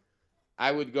them,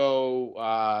 I would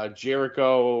go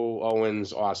Jericho,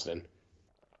 Owens, Austin.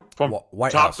 From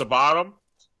White top House. to bottom?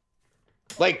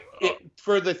 Like,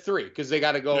 for the 3, because they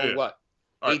got to go, what?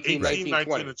 18, 19,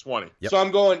 20. and 20. Yep. So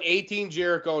I'm going 18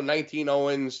 Jericho, 19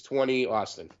 Owens, 20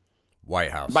 Austin.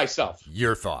 White House. Myself.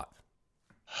 Your thought.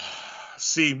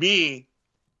 See, me,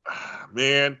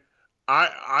 man,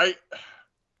 I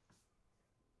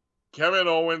Kevin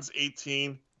Owens,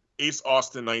 18, Ace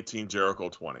Austin, 19, Jericho,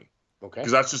 20. Okay.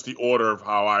 Because that's just the order of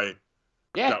how I.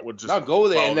 Yeah. That would just I'll go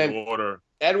there, follow and then the order.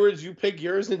 Edwards, you pick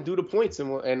yours and do the points,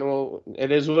 and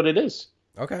it is what it is.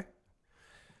 Okay.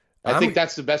 I think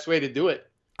that's the best way to do it.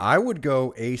 I would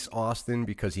go Ace Austin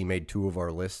because he made 2 of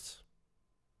our lists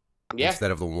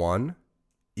instead of the 1,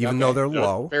 even though they're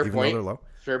low. Fair even point. though they're low.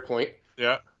 Fair point.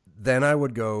 Yeah. Then I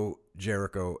would go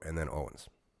Jericho and then Owens.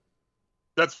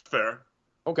 That's fair.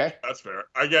 Okay. That's fair.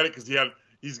 I get it because he had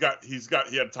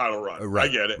a title run. Right,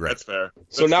 I get it. right. That's fair.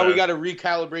 So now we got to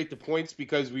recalibrate the points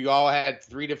because we all had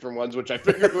 3 different ones, which I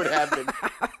figured would happen.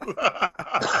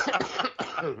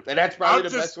 And that's probably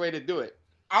the best way to do it.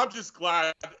 I'm just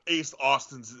glad Ace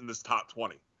Austin's in this top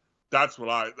 20. That's what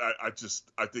I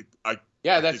think.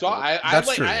 Yeah, that's all. I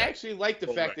actually like the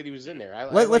fact that he was in there.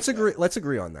 Let's agree. Let's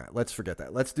agree on that. Let's forget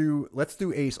that. Let's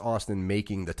do Ace Austin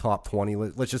making the top 20.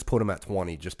 Let's just put him at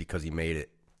 20 just because he made it.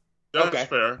 That's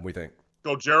fair. We think.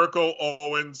 Go Jericho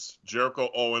Owens,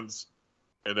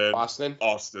 and then Austin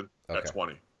at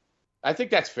 20. I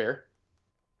think that's fair.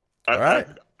 All right.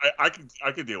 I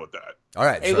can deal with that. All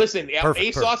right. Hey, listen,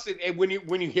 Ace Austin. And when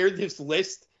you hear this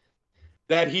list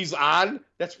that he's on,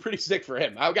 that's pretty sick for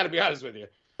him. I've got to be honest with you.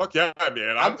 Fuck yeah,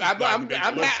 man!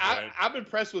 I'm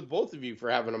impressed with both of you for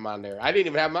having him on there. I didn't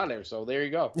even have him on there, so there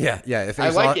you go. Yeah. If I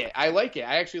like it.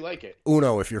 I actually like it.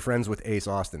 Uno, if you're friends with Ace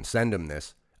Austin, send him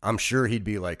this. I'm sure he'd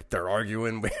be like, they're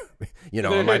arguing.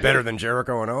 Am I better than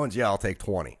Jericho and Owens? Yeah, I'll take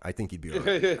 20. I think he'd be all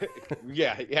right.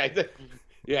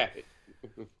 Yeah.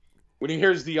 When he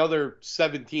hears the other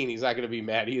 17, he's not going to be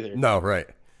mad either. No, right.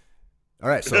 All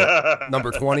right, so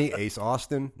number 20, Ace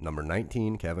Austin. Number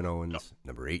 19, Kevin Owens. Yep.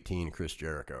 Number 18, Chris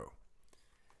Jericho.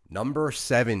 Number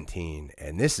 17,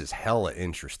 and this is hella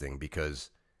interesting because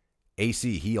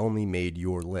AC, he only made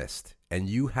your list, and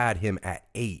you had him at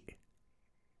 8,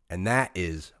 and that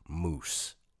is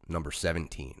Moose, number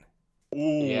 17. Ooh,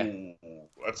 yeah.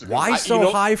 That's a good Why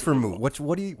so high for Moose?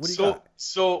 What do you got?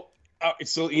 So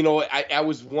I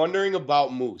was wondering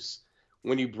about Moose.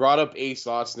 When you brought up Ace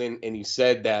Austin and you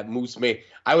said that Moose made,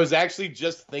 I was actually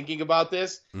just thinking about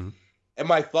this, and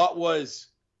my thought was,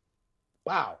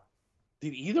 wow,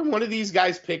 did either one of these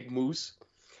guys pick Moose?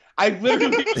 I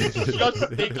literally was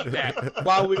just thinking that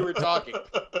while we were talking,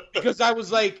 because I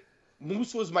was like,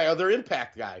 Moose was my other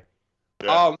Impact guy.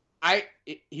 Yeah.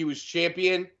 He was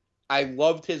champion. I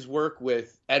loved his work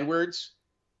with Edwards,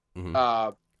 with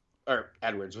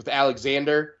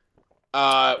Alexander.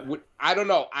 I don't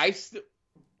know.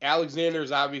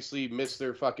 Alexander's obviously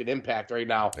Mr. fucking Impact right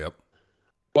now. Yep.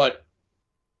 But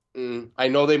I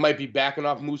know they might be backing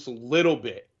off Moose a little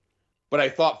bit. But I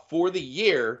thought for the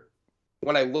year,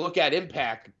 when I look at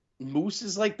Impact, Moose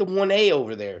is like the 1A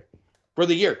over there for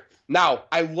the year. Now,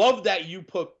 I love that you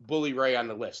put Bully Ray on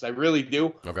the list. I really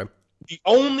do. Okay. The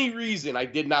only reason I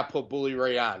did not put Bully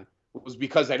Ray on was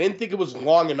because I didn't think it was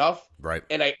long enough. Right.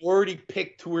 And I already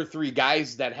picked 2 or 3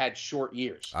 guys that had short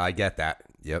years. I get that.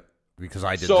 Yep. Because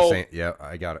I did the same. Yeah,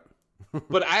 I got it.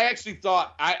 But I actually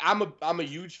thought I'm a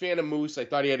huge fan of Moose. I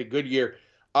thought he had a good year.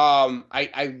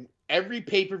 I every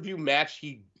pay-per-view match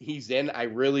he's in, I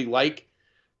really like.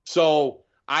 So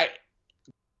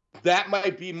that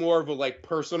might be more of a like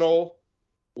personal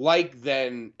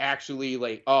than actually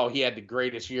like, oh, he had the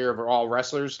greatest year of all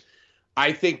wrestlers.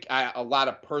 I think a lot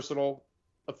of personal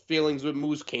feelings with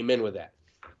Moose came in with that.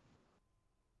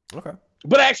 Okay.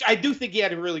 But actually, I do think he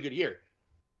had a really good year.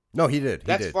 No, he did.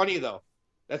 That's funny though.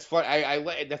 That's fun.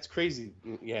 That's crazy.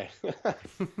 Yeah.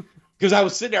 Because I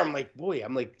was sitting there, I'm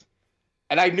like,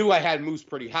 and I knew I had Moose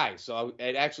pretty high, so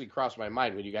it actually crossed my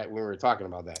mind when we were talking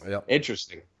about that. Yep.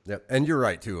 Interesting. Yep. And you're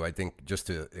right too. I think just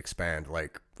to expand,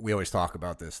 like we always talk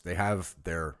about this, they have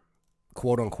their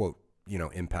quote unquote,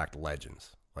 Impact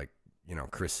legends, like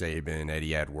Chris Sabin,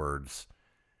 Eddie Edwards,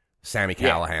 Sammy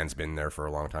Callahan's been there for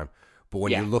a long time. But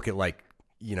when you look at like,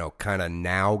 kind of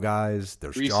now guys,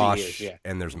 there's Josh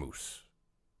and there's Moose.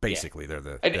 Basically, they're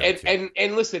the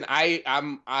and listen,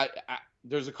 I'm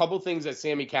there's a couple things that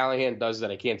Sammy Callahan does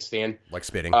that I can't stand, like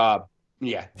spitting.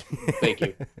 Yeah, thank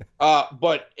you.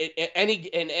 But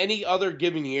in any other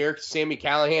given year, Sammy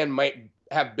Callahan might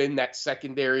have been that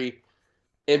secondary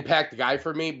Impact guy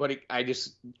for me, but I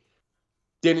just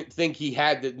didn't think he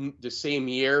had the same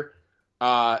year.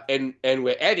 And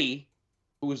with Eddie,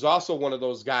 who was also one of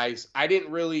those guys, I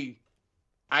didn't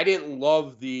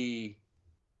love the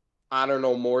Honor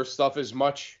No More stuff as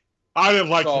much. I didn't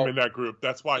like him in that group.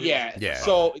 That's why.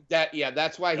 So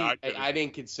that's why I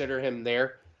didn't consider him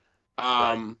there.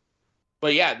 Right.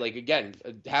 But yeah, like again,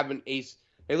 having Ace.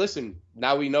 Hey, listen.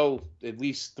 Now we know at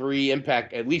least three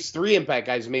Impact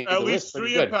guys made the list. At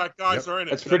least 3 Impact guys are in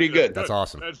it. That's pretty good. That's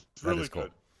awesome. That's really cool.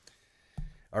 good.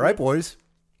 All right, boys.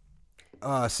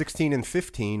 16 and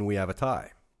 15, we have a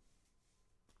tie.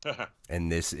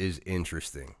 And this is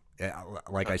interesting.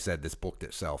 Like I said, this booked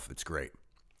itself. It's great.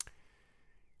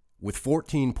 With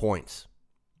 14 points,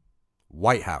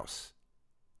 White House,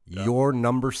 your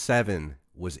number 7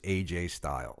 was AJ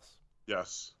Styles.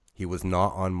 Yes. He was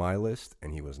not on my list,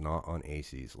 and he was not on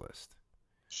AC's list.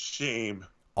 Shame.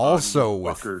 Also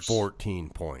with 14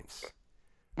 points,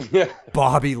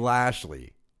 Bobby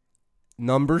Lashley,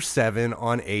 number 7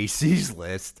 on AC's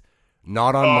list,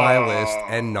 not on my list,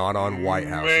 and not on White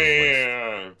House's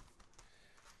list.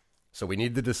 So we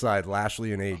need to decide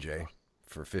Lashley and AJ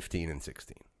for 15 and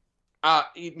 16.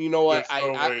 You know what?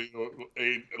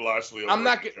 Lashley. I'm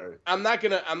not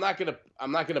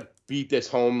gonna beat this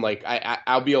home. Like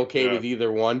I'll be okay with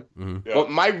either one. Mm-hmm. Yeah. But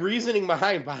my reasoning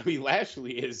behind Bobby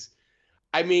Lashley is,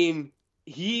 I mean,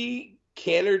 he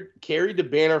carried the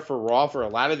banner for Raw for a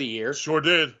lot of the year. Sure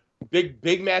did.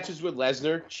 Big matches with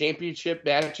Lesnar, championship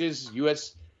matches,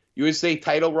 USA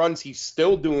title runs. He's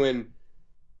still doing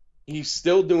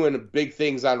big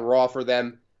things on Raw for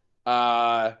them.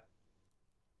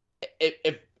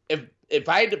 If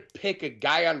I had to pick a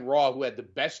guy on Raw who had the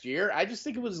best year, I just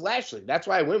think it was Lashley. That's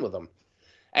why I went with him.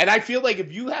 And I feel like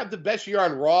if you have the best year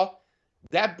on Raw,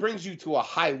 that brings you to a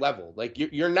high level. Like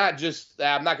you're not just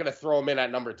I'm not going to throw him in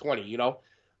at number 20, you know?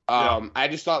 I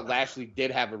just thought Lashley did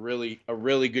have a really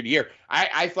good year.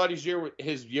 I thought his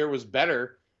year was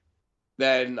better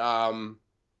than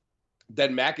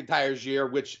McIntyre's year,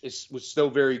 which was still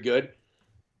very good.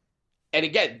 And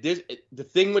again, the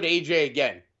thing with AJ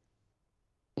again,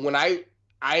 when I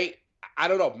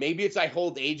don't know, maybe it's I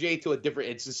hold AJ to a different.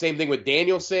 It's the same thing with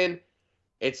Danielson.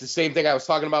 It's the same thing I was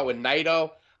talking about with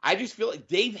Naito. I just feel like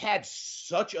they've had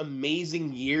such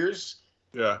amazing years.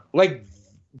 Yeah. Like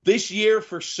this year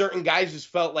for certain guys just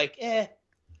felt like,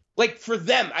 like for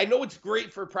them, I know it's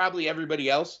great for probably everybody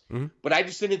else, but I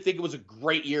just didn't think it was a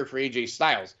great year for AJ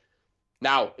Styles.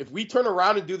 Now, if we turn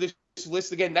around and do this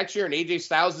list again next year and AJ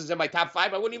Styles is in my top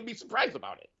 5, I wouldn't even be surprised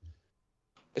about it.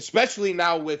 Especially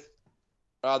now with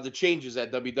the changes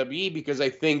at WWE, because I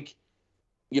think,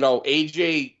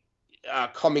 AJ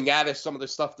coming at us, some of the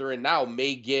stuff they're in now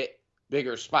may get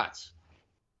bigger spots.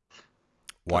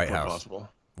 White House,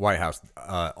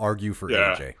 argue for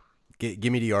AJ.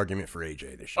 Give me the argument for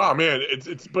AJ this year. Oh man,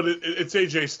 it's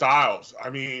AJ Styles. I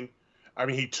mean,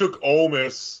 he took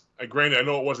Omos. Granted, I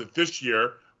know it wasn't this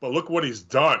year, but look what he's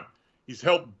done. He's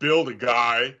helped build a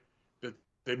guy that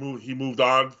he moved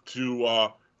on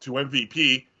to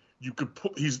MVP. You could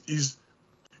put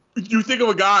you think of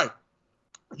a guy,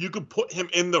 you could put him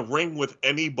in the ring with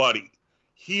anybody,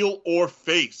 heel or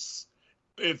face.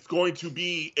 It's going to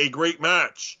be a great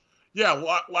match.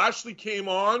 Yeah, Lashley came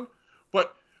on,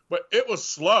 but it was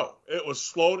slow. It was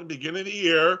slow at the beginning of the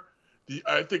year.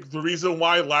 I think the reason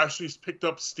why Lashley's picked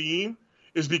up steam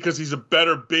is because he's a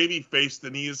better baby face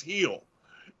than he is heel.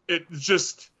 It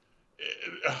just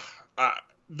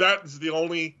that's the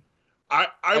only. I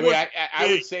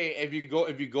would say if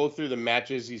you go through the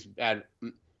matches, he's had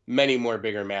many more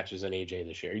bigger matches than AJ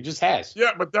this year. He just has.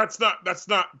 Yeah, but that's not.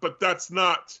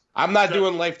 I'm not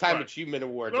doing Lifetime Achievement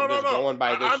Awards. No, I'm just going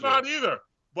by this. I'm not either.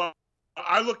 But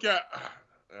I look at.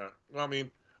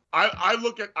 I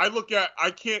look at.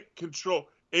 I can't control.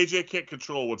 AJ can't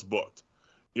control what's booked.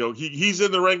 He's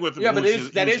in the ring with him. Yeah, but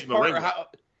that is part of how.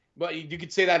 But you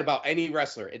could say that about any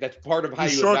wrestler. That's part of how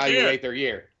you evaluate their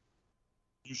year.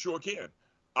 You sure can.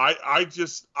 I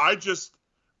just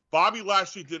Bobby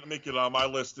Lashley didn't make it on my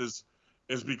list is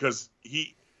because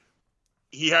he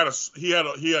had a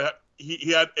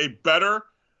better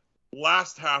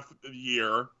last half of the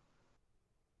year,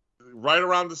 right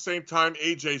around the same time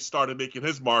AJ started making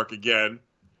his mark again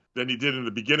than he did in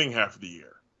the beginning half of the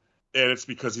year. And it's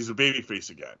because he's a babyface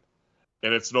again.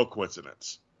 And it's no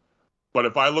coincidence. But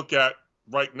if I look at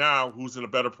right now who's in a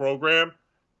better program,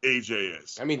 AJ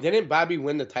is. I mean, didn't Bobby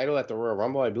win the title at the Royal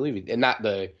Rumble? I believe he did. Not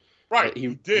the right. He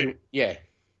did. Yeah.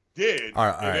 Did. All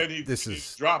right. And then he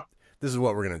dropped. This is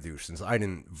what we're gonna do. Since I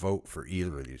didn't vote for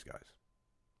either of these guys,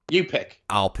 you pick.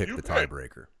 I'll pick the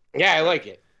tiebreaker. Yeah, I like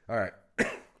it. All right.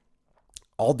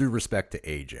 All due respect to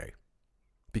AJ,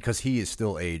 because he is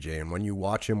still AJ, and when you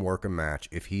watch him work a match,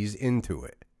 if he's into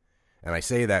it, and I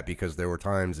say that because there were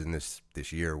times in this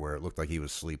year where it looked like he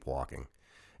was sleepwalking,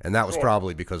 and that was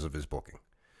probably because of his booking.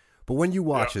 But when you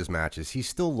watch his matches, he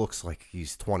still looks like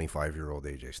he's 25-year-old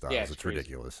AJ Styles. Yeah, it's crazy.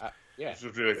 ridiculous. It's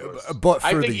ridiculous. But for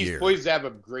I think the he's year, poised to have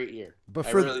a great year. But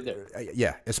I really do.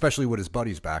 Yeah, especially with his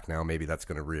buddies back now, maybe that's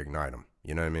going to reignite him.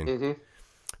 You know what I mean? Mm-hmm.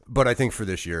 But I think for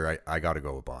this year, I got to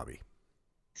go with Bobby.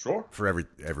 Sure. For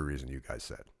every reason you guys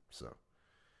said. So,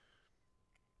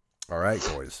 all right,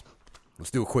 boys. let's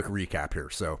do a quick recap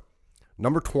here. So,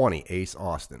 number 20, Ace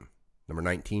Austin. Number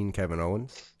 19, Kevin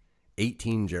Owens.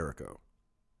 18, Jericho.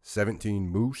 17,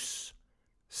 Moose.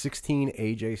 16,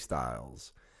 AJ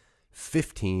Styles.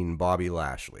 15, Bobby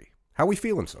Lashley. How we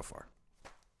feeling so far?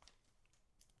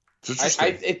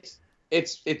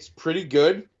 It's pretty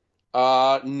good.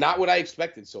 Not what I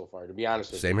expected so far, to be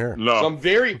honest with you. Same here. No. So I'm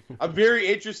very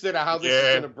interested in how this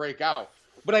is going to break out.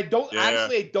 But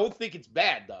honestly, I don't think it's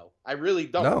bad though. I really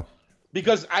don't. No.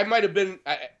 Because I might have been,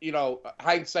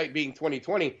 hindsight being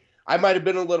 2020, I might have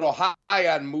been a little high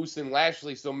on Moose and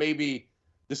Lashley. So maybe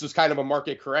this was kind of a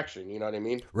market correction. You know what I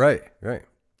mean? Right.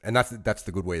 And that's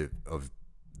the good way of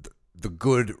the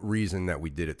good reason that we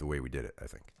did it the way we did it, I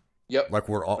think. Yep. Like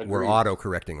we're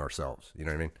auto-correcting ourselves. You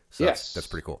know what I mean? So yes. That's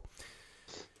pretty cool.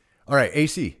 All right,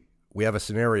 AC, we have a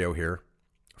scenario here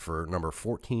for number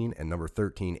 14 and number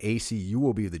 13. AC, you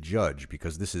will be the judge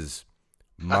because this is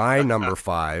my number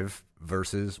 5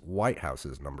 versus White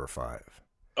House's number 5.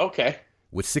 Okay.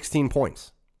 With 16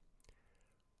 points.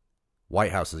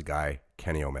 White House's guy,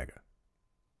 Kenny Omega.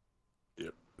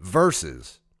 Yep.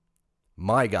 Versus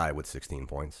my guy with 16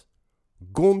 points,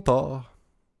 Gunther.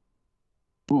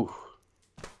 Ooh.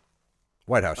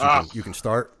 White House, you can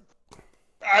start.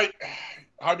 I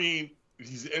mean,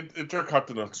 he's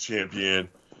Intercontinental Champion.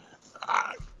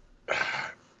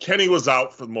 Kenny was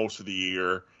out for most of the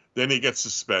year. Then he gets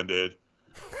suspended.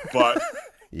 But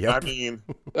yep. I mean,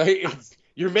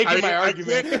 you're making my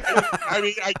argument.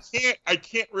 I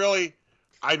can't really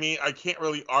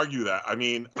argue that. I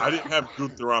mean, I didn't have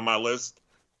Gunther on my list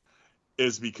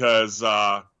is because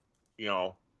I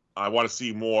want to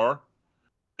see more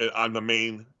on the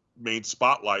main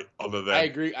spotlight other than I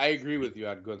agree with you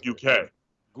on Gunther. UK.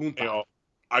 Gunther.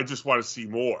 I just want to see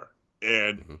more.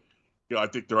 And I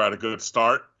think they're at a good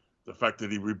start. The fact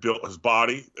that he rebuilt his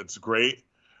body, it's great.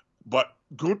 But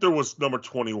Gunther was number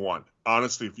 21.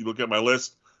 Honestly, if you look at my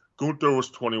list, Gunther was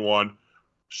 21,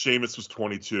 Sheamus was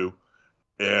 22.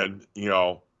 And,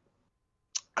 I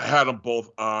had them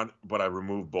both on, but I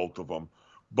removed both of them.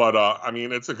 But,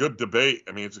 it's a good debate.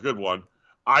 I mean, it's a good one.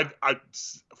 I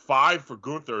 5 for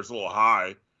Gunther is a little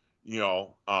high.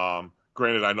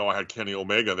 Granted, I know I had Kenny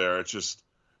Omega there. It's just,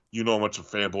 how much a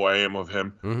fanboy I am of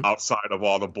him outside of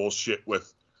all the bullshit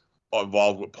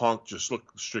involved with Punk. Just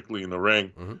look strictly in the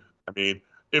ring. Mm-hmm. I mean,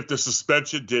 if the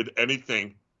suspension did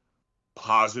anything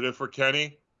positive for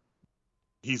Kenny,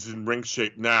 he's in ring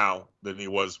shape now than he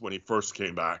was when he first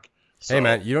came back. So, hey,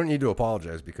 man, you don't need to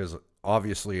apologize because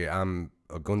obviously I'm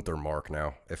a Gunther mark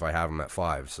now if I have him at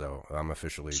 5. So I'm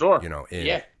officially, in.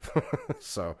 Yeah.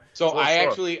 so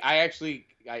I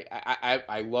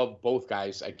love both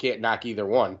guys. I can't knock either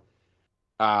one.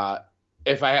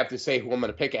 If I have to say who I'm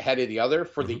going to pick ahead of the other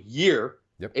for the year,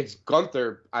 it's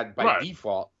Gunther by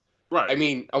default. Right. I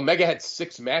mean, Omega had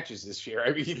 6 matches this year.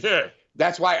 I mean,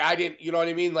 that's why I didn't, you know what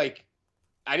I mean? Like,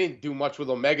 I didn't do much with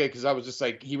Omega because I was just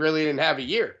like, he really didn't have a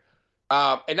year.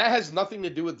 And that has nothing to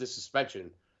do with the suspension.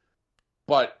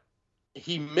 But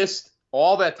he missed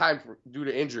all that time due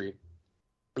to injury.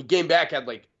 He came back, had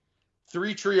like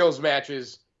 3 trios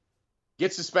matches,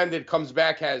 gets suspended, comes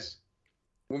back, has,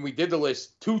 when we did the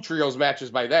list, 2 trios matches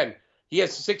by then. He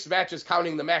has 6 matches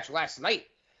counting the match last night.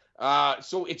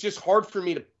 So it's just hard for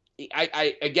me to,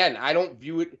 I don't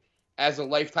view it as a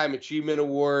lifetime achievement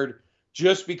award.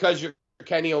 Just because you're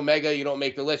Kenny Omega, you don't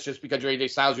make the list. Just because you're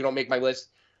AJ Styles, you don't make my list.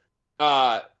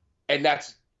 And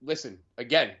that's, listen,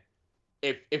 again,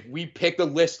 if we picked a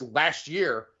list last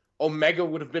year, Omega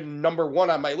would have been number 1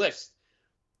 on my list.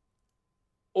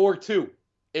 Or 2.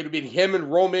 It would have been him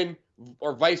and Roman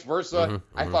or vice versa.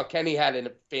 I thought Kenny had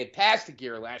a fantastic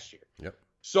year last year. Yep.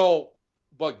 So,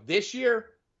 but this year,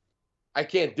 I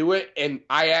can't do it. And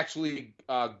I actually,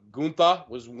 Gunther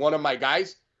was one of my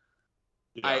guys.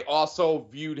 Yeah. I also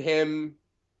viewed him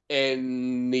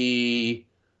in the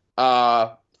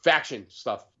faction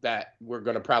stuff that we're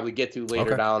going to probably get to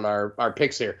later down our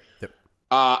picks here. Yep.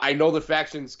 I know the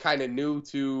faction's kind of new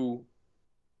to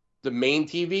the main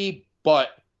TV, but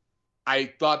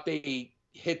I thought they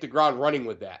hit the ground running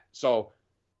with that. So,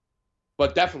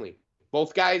 but definitely,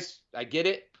 both guys, I get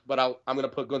it, but I'm going to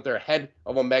put Gunther ahead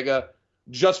of Omega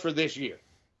just for this year.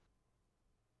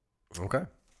 Okay.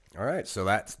 All right, so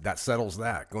that settles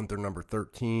that. Gunther number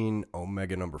 13,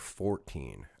 Omega number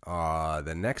 14.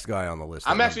 The next guy on the list.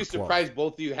 I'm actually surprised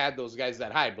both of you had those guys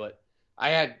that high, but I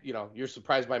had, you're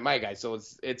surprised by my guy, so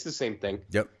it's the same thing.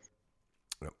 Yep.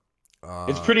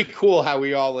 It's pretty cool how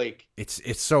we all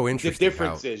It's so interesting. The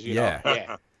differences, you know.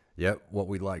 Yeah. Yep. What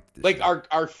we like.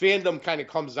 Our fandom kind of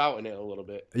comes out in it a little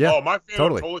bit. Yeah. Oh, my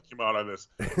fandom totally came out on this.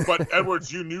 But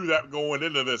Edwards, you knew that going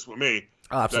into this with me.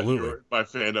 Absolutely. My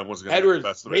fandom was going to Edwards, get the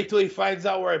best of wait me. till he finds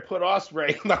out where I put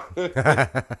Osprey. Where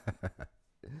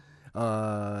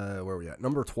are we at?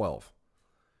 Number 12.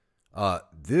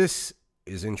 This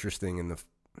is interesting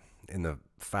in the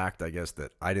fact, I guess,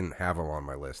 that I didn't have him on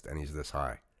my list, and he's this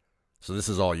high. So this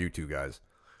is all you two guys.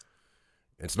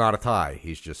 It's not a tie.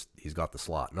 He's got the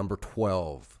slot. Number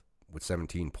 12 with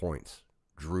 17 points,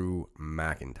 Drew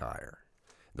McIntyre.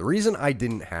 The reason I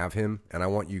didn't have him, and I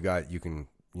want you guys, you can,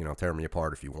 tear me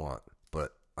apart if you want,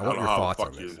 but I want your thoughts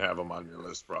on this. You didn't have him on your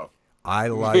list, bro. I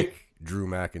like Drew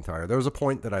McIntyre. There was a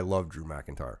point that I loved Drew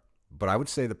McIntyre, but I would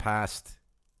say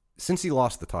since he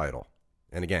lost the title,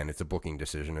 and again, it's a booking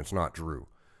decision, it's not Drew,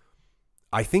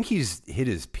 I think he's hit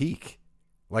his peak.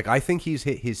 Like, I think he's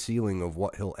hit his ceiling of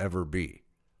what he'll ever be.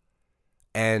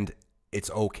 And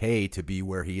it's okay to be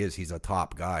where he is. He's a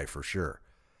top guy for sure.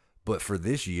 But for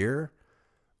this year,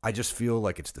 I just feel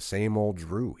like it's the same old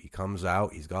Drew. He comes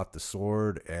out, he's got the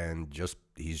sword, and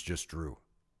he's just Drew.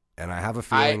 And I have a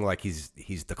feeling like he's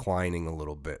declining a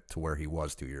little bit to where he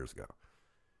was 2 years ago.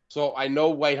 So I know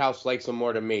White House likes him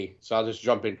more than me, so I'll just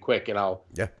jump in quick and I'll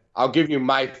give you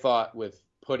my thought with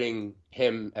putting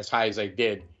him as high as I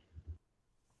did.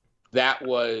 That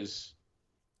was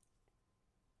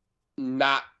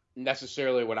not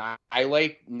necessarily what I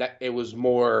like. It was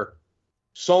more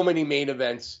so many main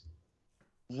events,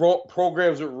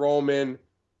 programs with Roman,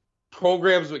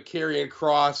 programs with Karrion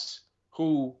Kross,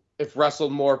 who, if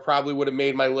wrestled more, probably would have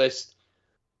made my list.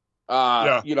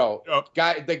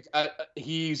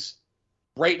 He's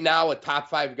right now a top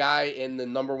 5 guy in the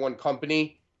number 1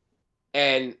 company.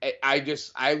 And I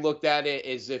looked at it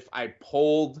as if I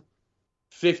polled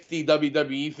 50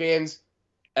 WWE fans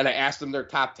and I asked them their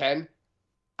top 10.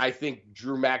 I think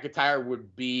Drew McIntyre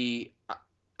would be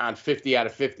on 50 out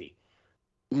of 50.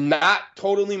 Not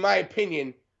totally my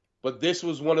opinion, but this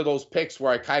was one of those picks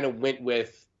where I kind of went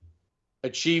with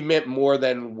achievement more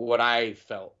than what I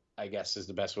felt, I guess is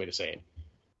the best way to say it.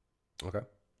 Okay.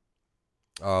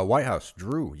 White House,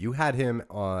 Drew, you had him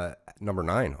number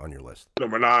 9 on your list.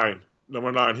 Number 9.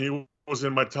 He was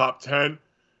in my top 10.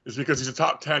 It's because he's a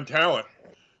top 10 talent.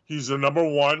 He's the number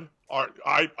 1.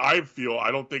 I feel,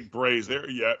 I don't think Bray's there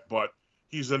yet, but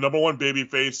he's the number 1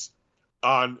 babyface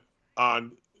on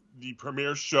the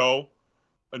premier show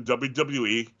on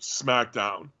WWE,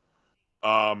 SmackDown.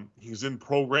 He's in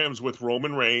programs with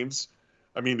Roman Reigns.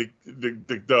 I mean,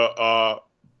 the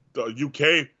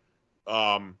UK.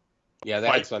 That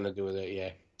had something to do with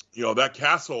it. Yeah. That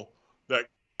Castle, that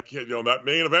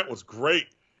main event was great.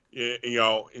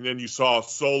 And then you saw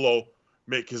Solo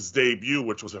make his debut,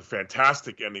 which was a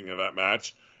fantastic ending of that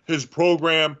match. His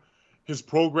program with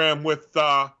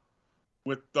Karrion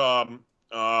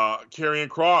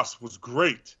Kross was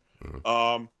great.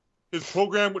 His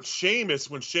program with Sheamus,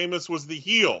 when Sheamus was the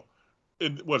heel,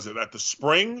 was it at the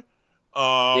Spring?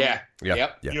 Yep.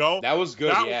 That was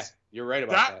good. You're right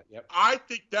about that. Yep. I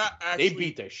think that actually they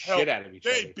beat the shit out of each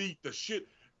other. They beat the shit,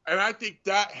 and I think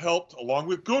that helped, along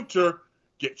with Gunther,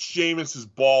 get Sheamus's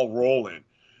ball rolling.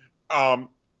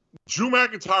 Drew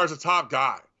McIntyre is a top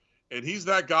guy, and he's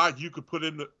that guy you could put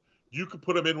him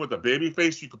in with a baby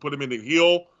face, you could put him in the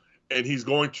heel, and he's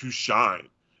going to shine.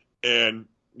 And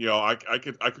I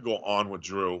could go on with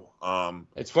Drew.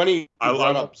 It's funny I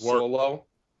brought love up Solo.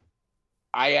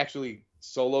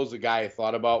 Solo's the guy I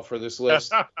thought about for this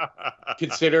list,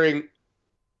 considering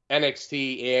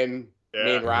NXT and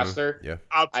main roster. Yeah,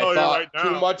 I'll tell you right now,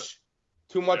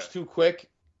 too much, too quick.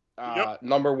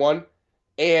 Number 1,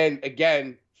 and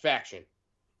again, faction.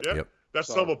 Yep. That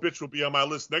son of a bitch will be on my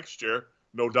list next year,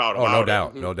 no doubt. No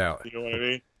doubt. You know what I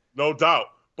mean? No doubt.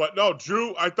 But no,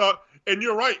 Drew, I thought, and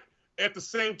you're right. At the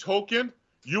same token,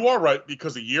 you are right,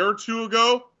 because a year or two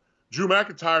ago, Drew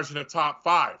McIntyre's in the top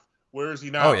 5. Where is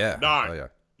he now? 9. Oh, yeah.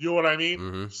 You know what I mean?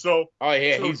 Mm-hmm. So,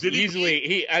 he's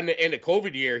easily in the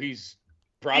COVID year, he's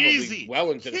probably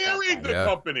well into the top 5. Carrying the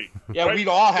company. Yeah, right? We'd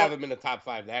all have him in the top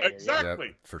 5 that year. Exactly.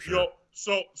 Yeah, for sure.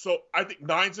 So I think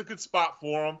 9's a good spot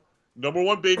for him. Number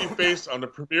 1 babyface on the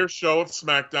premier show of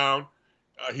SmackDown.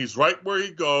 He's right where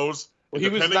he goes. Well, he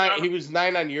was 9. He was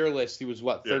 9 on your list. He was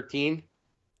what, 13?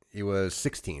 He was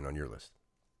 16 on your list.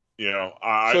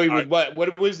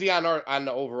 What was he on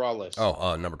the overall list?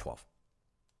 Number 12.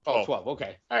 12.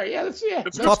 Okay. All right. Yeah,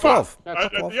 it's top 12.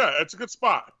 Yeah, it's a good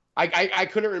spot. I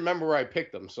couldn't remember where I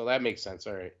picked him, so that makes sense.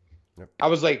 All right. Yep. I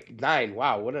was like 9.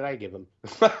 Wow, what did I give him?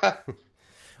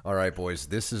 All right, boys.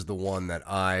 This is the one that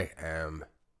I am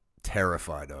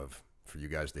terrified of for you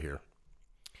guys to hear.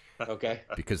 Okay.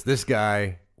 Because this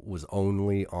guy was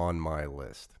only on my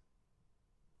list.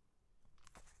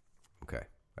 Okay,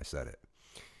 I said it.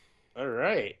 All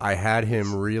right. I had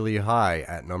him really high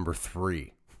at number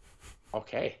 3.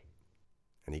 Okay.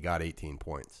 And he got 18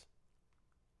 points.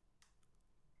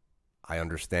 I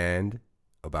understand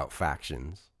about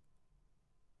factions.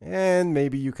 And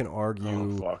maybe you can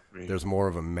argue there's more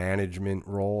of a management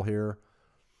role here.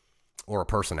 Or a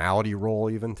personality role,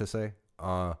 even, to say.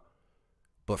 But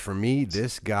for me,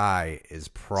 this guy is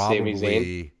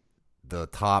probably the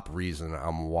top reason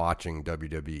I'm watching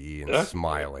WWE and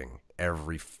smiling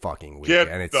every fucking week.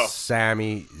 And it's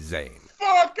Sami Zayn.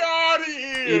 Fuck out of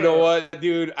here! You know what,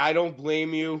 dude? I don't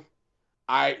blame you.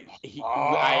 I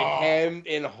hemmed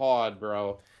and hawed,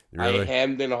 bro. Really? I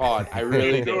hemmed and hawed. I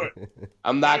really did.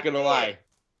 I'm not gonna lie.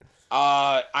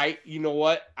 You know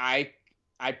what?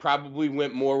 I probably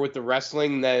went more with the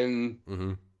wrestling than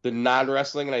the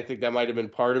non-wrestling, and I think that might have been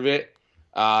part of it.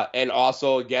 And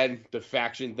also, again, the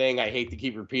faction thing. I hate to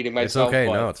keep repeating myself. It's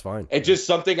okay. No, it's fine. It's just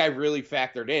something I really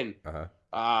factored in.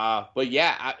 But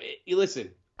yeah, listen,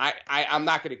 I'm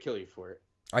not going to kill you for it.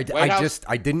 I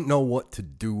didn't know what to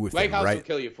do with White him, House right? will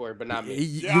kill you for it, but not me.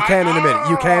 You can in a minute.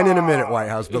 You can in a minute, White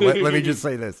House. But let me just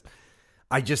say this.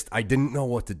 I didn't know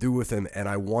what to do with him, and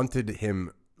I wanted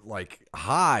him like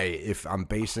high if I'm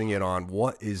basing it on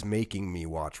what is making me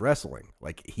watch wrestling.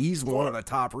 Like, he's one of the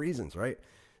top reasons, right?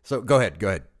 So go ahead.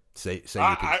 Say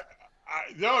your piece.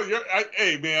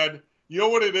 Hey man, you know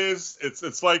what it is?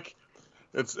 It's like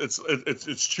it's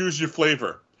choose your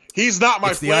flavor. He's not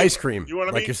my it's flavor. The ice cream. You know what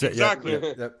I mean? You said, exactly.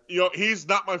 Yep. You know, he's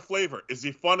not my flavor. Is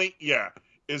he funny? Yeah.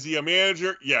 Is he a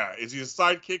manager? Yeah. Is he a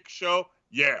sidekick show?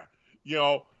 Yeah. You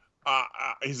know,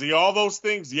 is he all those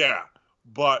things? Yeah.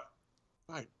 But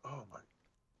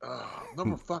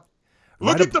number fuck.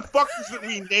 Look at the fuckers that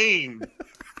we named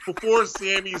before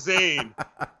Sami Zayn,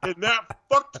 and that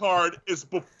fucktard is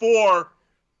before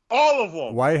all of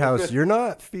them. White House, you're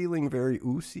not feeling very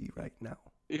oozy right now.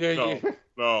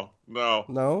 No. No?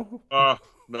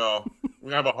 No.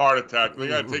 We have a heart attack. We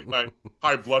gotta take my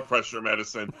high blood pressure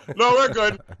medicine. No, we're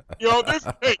good. You know,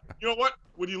 hey, you know what?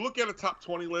 When you look at a top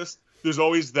 20 list, there's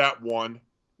always that one.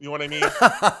 You know what I mean?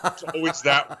 There's always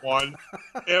that one.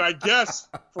 And I guess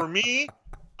for me,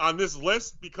 on this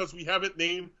list, because we haven't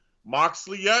named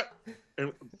Moxley yet,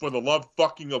 and for the love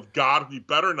fucking of God, we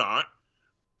better not.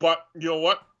 But you know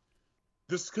what?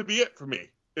 This could be it for me.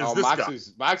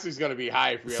 Moxley's going to be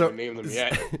high if we haven't named them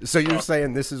yet. So you're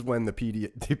saying this is when the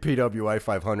PWI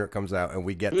 500 comes out and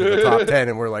we get to the top 10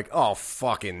 and we're like, oh,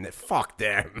 fuck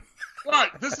them.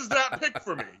 Right. This is that pick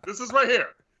for me. This is right here.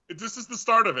 This is the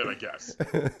start of it, I guess.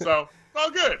 So, all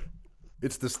good.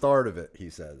 It's the start of it, he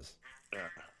says. Yeah.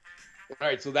 All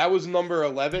right, so that was number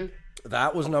 11.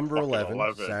 That was number 11.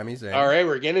 Sami Zayn. All right,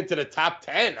 we're getting to the top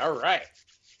 10. All right.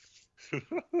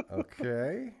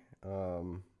 Okay.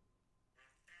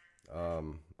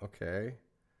 Okay.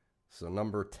 So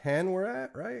number 10 we're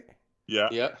at, right? Yeah.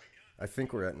 Yeah. I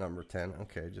think we're at number 10.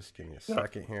 Okay, just give me a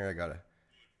second here. I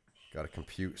gotta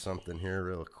compute something here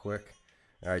real quick.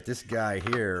 All right, this guy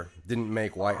here didn't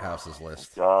make White House's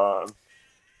list. God.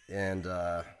 And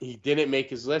he didn't make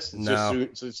his list. It's no.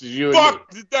 just you and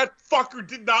me. That fucker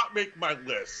did not make my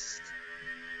list.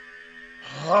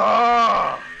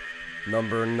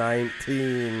 Number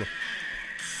 19.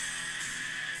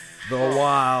 The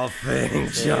Wild Thing,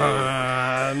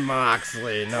 Jon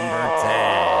Moxley, number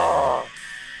 10.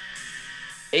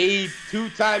 A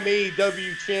two-time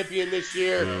AEW champion this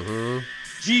year. Mm-hmm.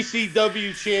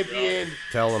 GCW champion.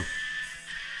 Tell him.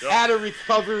 Had a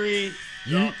recovery.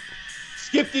 Yeet.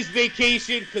 Skipped his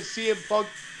vacation because CM Punk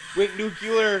went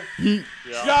nuclear. Yeet.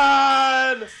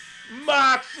 Jon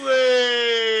Moxley!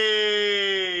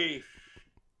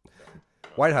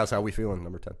 White House, how we feeling,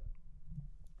 number 10?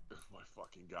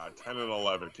 God, 10 and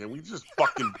 11. Can we just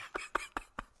fucking...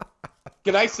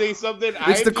 Can I say something?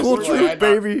 It's the cool truth,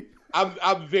 baby.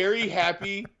 I'm very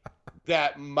happy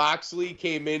that Moxley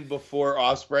came in before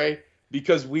Ospreay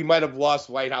because we might have lost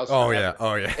White House. Oh yeah.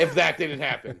 If that didn't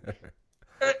happen.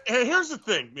 And here's the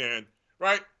thing, man.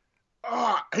 Right?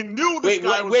 I knew this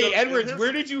guy was... Wait, Edwards,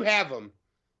 where did you have him?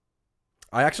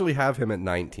 I actually have him at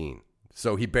 19.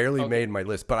 So he barely made my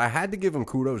list, but I had to give him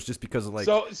kudos just because of like.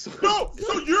 So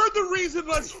you're the reason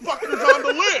this fucker's on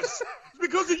the list. It's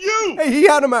because of you. Hey, he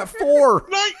had him at 4.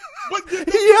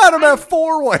 He had him at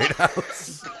 4. White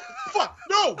House. Fuck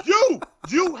no,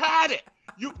 you had it.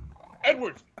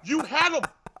 Edwards, you had him.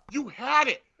 You had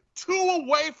it. 2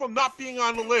 away from not being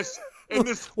on the list, and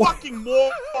this fucking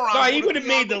moron. No, he would have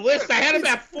made the list. I had him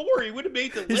at 4. He would have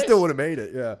made the list. He still would have made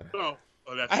it. Yeah. No,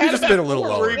 I had him at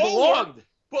 4 where he belonged.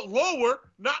 But lower,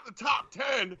 not the top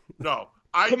 10. No,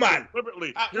 come on.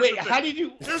 Deliberately. Wait, how did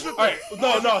you? Here's the thing.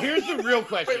 Right, no. Here's the real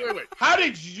question. Wait. How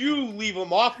did you leave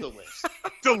him off the list?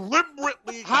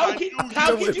 Deliberately. How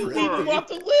could you leave him off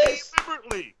the list?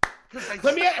 Deliberately.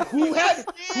 Let me ask, who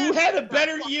had a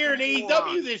better year in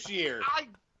AEW this year?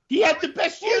 He had the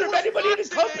best year of anybody in his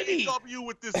company. AEW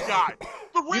with this guy.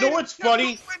 You know what's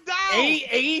funny?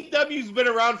 AEW's been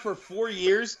around for 4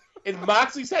 years, and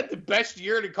Moxley's had the best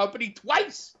year in the company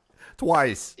twice.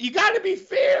 You got to be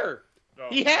fair. No.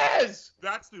 He has.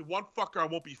 That's the one fucker I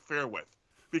won't be fair with,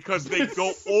 because they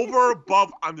go over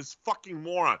above on this fucking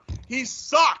moron. He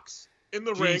sucks in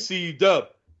the ring. GC Dub.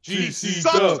 GC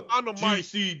Dub on the mic.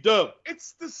 GC Dub.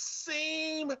 It's the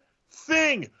same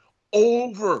thing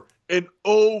over and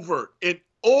over and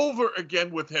over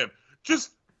again with him.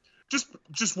 Just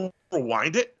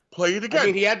rewind it, play it again. I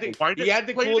mean, he had the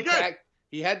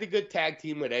good tag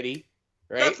team with Eddie,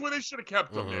 right? That's where they should have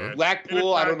kept him, man.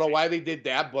 Blackpool, I don't know why they did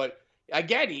that, but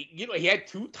again, he had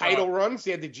 2 title runs.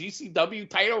 He had the GCW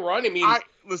title run. I mean,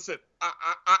 listen,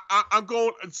 I'm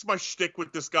going. It's my shtick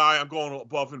with this guy. I'm going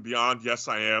above and beyond. Yes,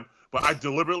 I am. But I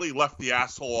deliberately left the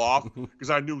asshole off because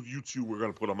I knew you two were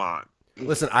going to put him on.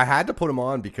 Listen, I had to put him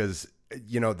on because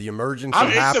the emergency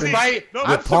happens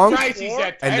with Punk,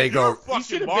 and they go. He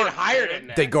should have been higher than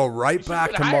that. They go right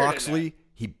back to Moxley.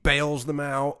 He bails them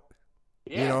out.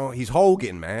 Yeah. He's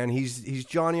Hogan, man. He's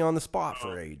Johnny on the spot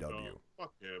for AEW. No,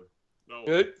 fuck him. No,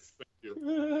 good. Thank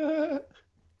you.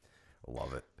 I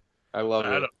love it. I love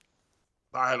it.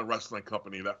 I had a wrestling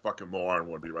company. That fucking moron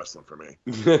would be wrestling for me.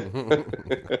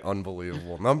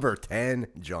 Unbelievable. Number 10,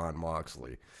 Jon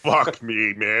Moxley. Fuck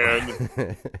me,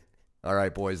 man. All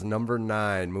right, boys. Number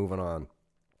 9. Moving on.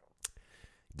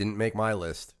 Didn't make my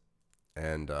list,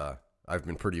 and I've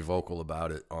been pretty vocal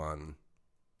about it on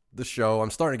the show.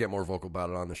 I'm starting to get more vocal about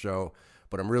it on the show,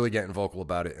 but I'm really getting vocal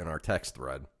about it in our text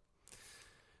thread.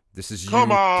 This is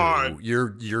Come on.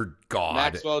 You're God.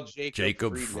 Maxwell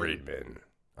Jacob Friedman.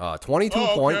 22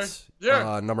 points.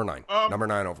 Yeah. Number 9. Number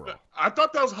 9 overall. I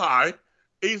thought that was high.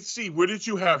 AC, where did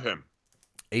you have him?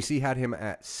 AC had him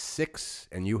at 6,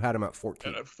 and you had him at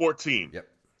 14. At 14. Yep.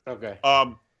 Okay.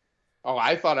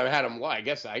 I thought I had him low. I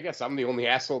guess I'm the only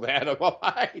asshole that had him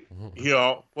high.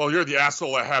 Well, you're the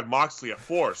asshole that had Moxley at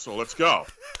 4, so let's go.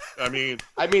 I mean,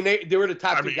 they were the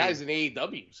top 2 guys in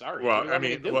AEW. Sorry.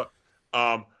 Well,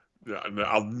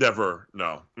 I'll never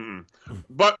no.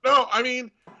 But no, I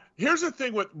mean, here's the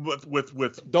thing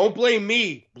with don't blame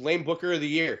me. Blame Booker of the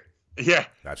Year. Yeah,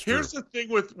 that's true. Here's the thing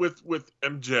with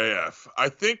MJF. I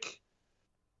think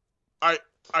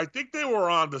they were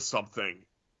onto something,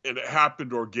 and it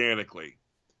happened organically.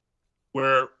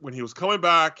 Where when he was coming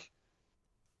back,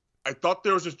 I thought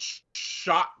there was a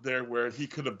shot there where he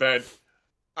could have been.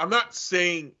 I'm not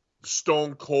saying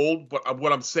Stone Cold, but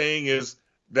what I'm saying is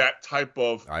that type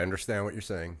of. I understand what you're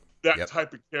saying. That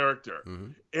type of character,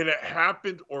 and it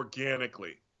happened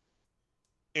organically.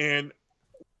 And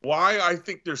why I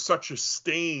think there's such a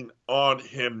stain on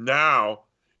him now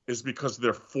is because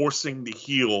they're forcing the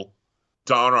heel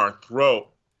down our throat,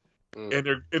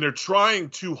 and they're trying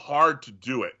too hard to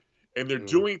do it, and they're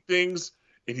doing things,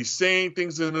 and he's saying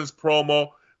things in his promo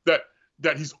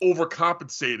that he's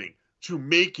overcompensating to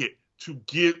make it to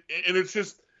get, and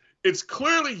it's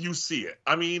clearly you see it.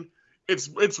 I mean,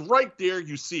 it's right there,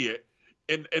 you see it,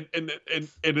 and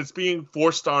it's being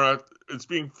forced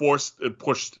and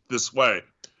pushed this way.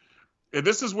 And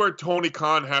this is where Tony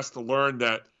Khan has to learn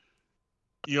that,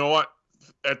 you know what,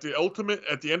 at the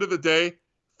end of the day,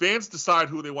 fans decide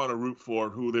who they want to root for,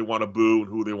 who they want to boo, and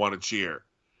who they want to cheer.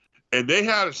 And they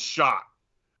had a shot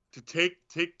to take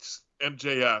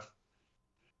MJF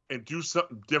and do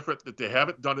something different that they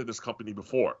haven't done in this company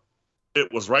before.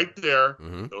 It was right there.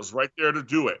 It was right there to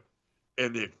do it.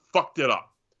 And they fucked it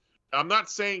up. I'm not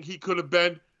saying he could have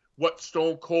been what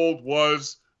Stone Cold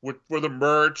was for the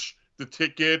merch, the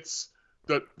tickets,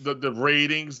 the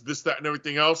ratings, this, that, and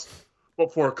everything else.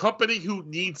 But for a company who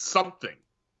needs something,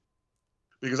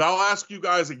 because I'll ask you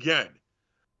guys again,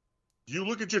 you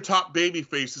look at your top baby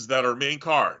faces that are main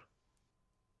card.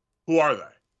 Who are they?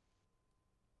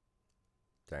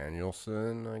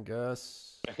 Danielson, I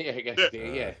guess. Yeah, I guess.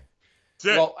 Yeah.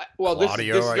 Well,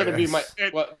 Claudio, this is going to be my.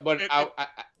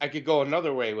 I could go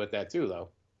another way with that too, though.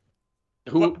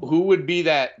 Who would be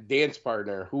that dance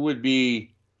partner? Who would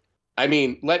be? I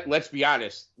mean, let's be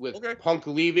honest. With Punk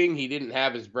leaving, he didn't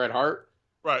have his Bret Hart,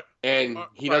 right? And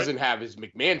he doesn't have his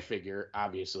McMahon figure,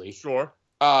 obviously. Sure.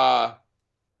 But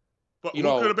who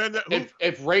could have been that?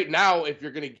 If right now, if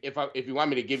you want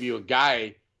me to give you a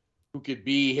guy who could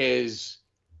be his,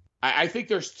 I think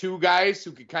there's 2 guys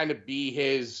who could kind of be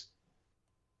his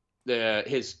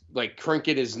like crink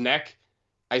in his neck.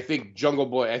 I think Jungle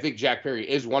Boy. I think Jack Perry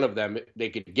is one of them. They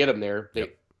could get him there.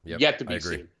 Yet to be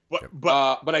seen.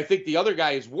 But I think the other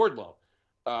guy is Wardlow.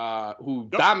 who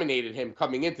dominated him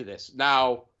coming into this.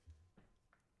 Now,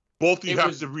 both you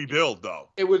have to rebuild, though.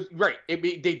 It was right. They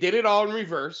did it all in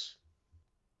reverse.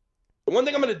 The one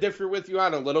thing I'm going to differ with you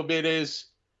on a little bit is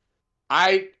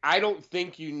I don't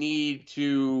think you need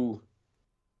to.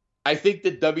 I think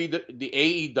the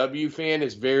AEW fan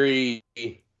is very,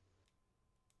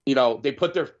 they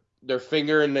put their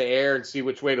finger in the air and see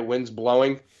which way the wind's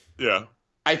blowing. Yeah.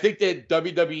 I think that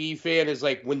WWE fan is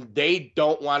like, when they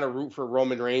don't want to root for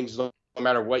Roman Reigns, no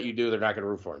matter what you do, they're not going to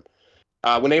root for him.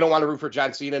 When they don't want to root for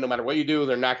John Cena, no matter what you do,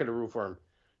 they're not going to root for him.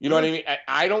 You know what I mean?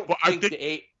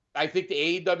 I think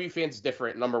the AEW fan's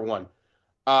different, number one.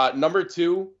 Number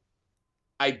two,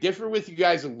 I differ with you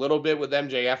guys a little bit with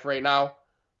MJF right now.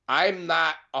 I'm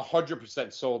not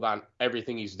 100% sold on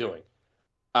everything he's doing.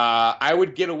 I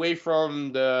would get away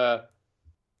from the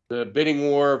bidding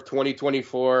war of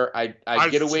 2024. I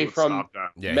get away from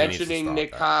mentioning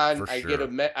Nick Khan.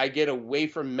 I get away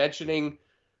from mentioning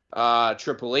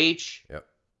Triple H. Yep.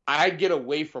 I get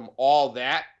away from all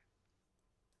that.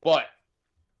 But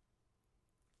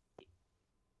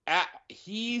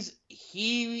he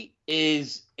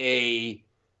is a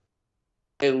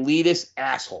elitist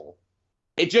asshole.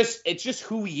 It's just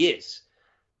who he is.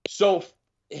 So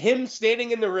him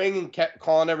standing in the ring and kept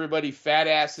calling everybody fat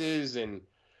asses and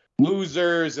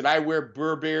losers, and I wear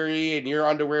Burberry and your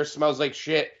underwear smells like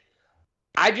shit.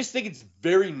 I just think it's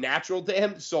very natural to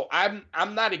him. So I'm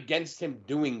not against him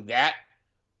doing that.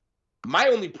 My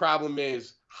only problem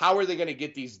is, how are they going to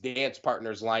get these dance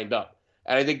partners lined up?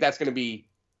 And I think that's going to be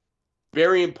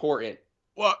very important.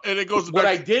 Well, and it goes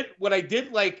back. What I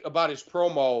did like about his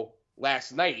promo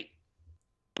last night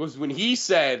was when he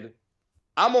said,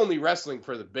 "I'm only wrestling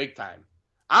for the big time.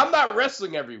 I'm not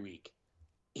wrestling every week."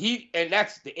 And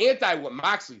that's the anti what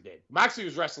Moxley did. Moxley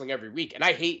was wrestling every week, and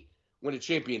I hate when a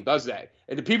champion does that.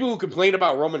 And the people who complain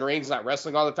about Roman Reigns not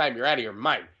wrestling all the time, you're out of your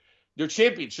mind. Their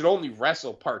champion should only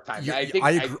wrestle part-time.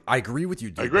 I agree with you,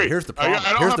 dude. I agree. Here's the problem.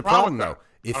 Here's the problem, though.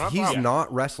 If he's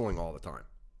not wrestling all the time,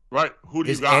 right? Who do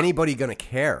you is got? Anybody going to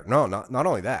care? No, not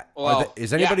only that.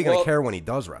 Is anybody going to care when he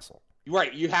does wrestle?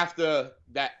 Right. You have to.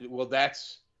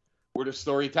 That's where the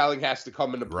storytelling has to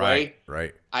come into play.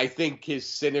 Right. I think his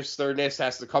sinisterness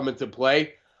has to come into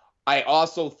play. I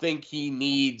also think he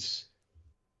needs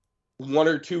one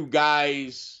or two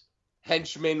guys,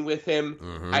 henchmen with him.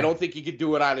 Mm-hmm. I don't think he could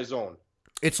do it on his own.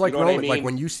 It's like Roman, I mean? Like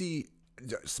when you see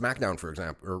SmackDown, for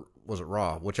example, or was it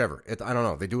Raw? Whichever. I don't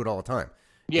know. They do it all the time.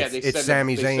 Yeah, it's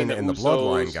Sami Zayn and the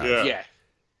Bloodline guys. Yeah.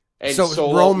 And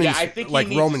so Roman's, I think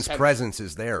Roman's presence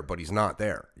is there, but he's not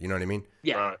there. You know what I mean?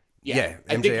 Yeah. Right. Yeah.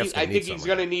 I think he's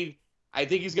going to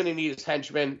need his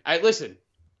henchmen. Listen.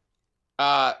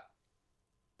 But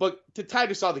to tie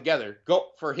this all together, go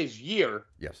for his year.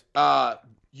 Yes.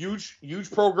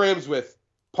 Huge programs with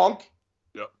Punk.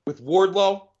 Yep. With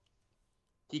Wardlow.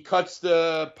 He cuts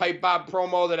the pipe bomb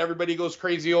promo that everybody goes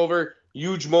crazy over.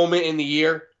 Huge moment in the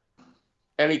year.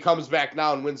 And he comes back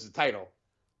now and wins the title.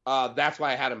 That's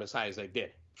why I had him as high as I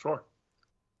did. Sure.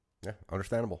 Yeah,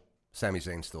 understandable. Sami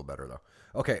Zayn's still better, though.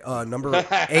 Okay, number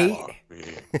 8.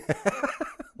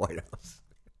 White House.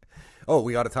 Oh,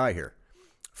 we got a tie here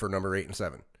for number 8 and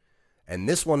 7. And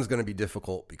this one's going to be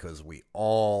difficult because we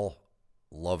all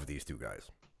love these two guys.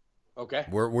 Okay.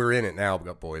 We're in it now,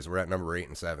 boys. We're at number 8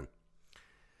 and 7.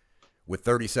 With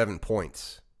 37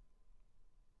 points,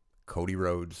 Cody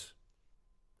Rhodes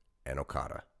and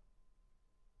Okada.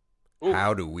 Ooh.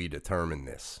 How do we determine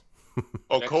this?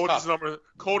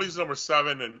 Cody's number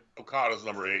 7 and Okada's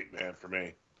number 8, man, for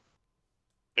me.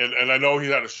 And I know he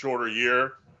had a shorter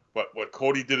year, but what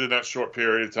Cody did in that short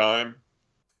period of time,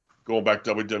 going back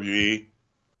to WWE,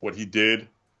 what he did,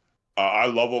 I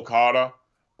love Okada,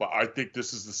 but I think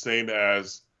this is the same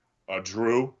as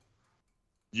Drew.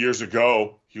 Years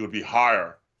ago, he would be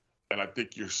higher, and I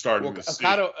think you're starting to see.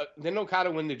 Didn't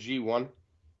Okada win the G1?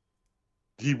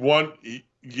 He won.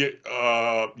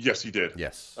 Yes, he did.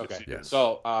 Yes. Okay. Yes.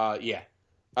 So, yeah.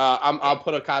 I'll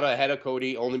put Okada ahead of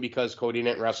Cody only because Cody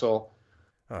didn't wrestle.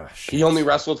 Oh, he only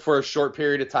wrestled for a short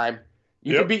period of time.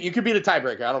 You could be the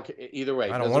tiebreaker. I don't care either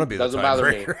way. I don't want to be the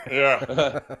tiebreaker.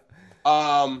 Yeah.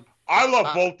 I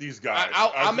love both these guys.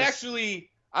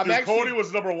 Cody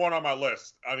was number 1 on my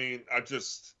list. I mean,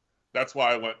 that's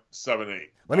why I went 7-8.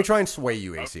 Let me try and sway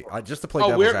you, AC, just to play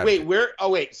devil's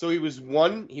advocate. So he was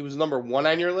number 1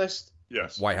 on your list?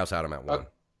 Yes. White House had him at 1.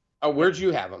 Where'd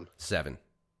you have him? 7.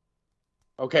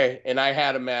 Okay, and I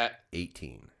had him at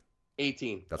 18.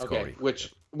 18. That's okay. Cody.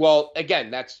 Well,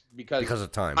 again, that's because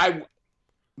of time.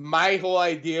 My whole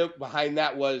idea behind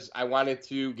that was I wanted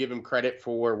to give him credit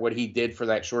for what he did for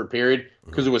that short period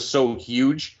because it was so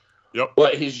huge. Yep.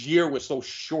 But his year was so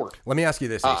short. Let me ask you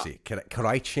this, AC. Could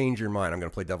I change your mind? I'm going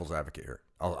to play devil's advocate here.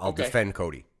 I'll Okay. defend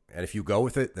Cody. And if you go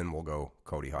with it, then we'll go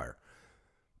Cody higher.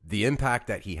 The impact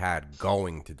that he had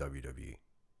going to WWE,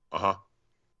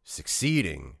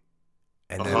 succeeding,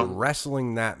 and then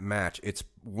wrestling that match. It's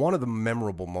one of the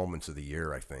memorable moments of the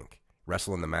year, I think.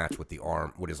 Wrestling the match with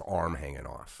his arm hanging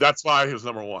off. That's why he was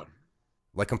number one.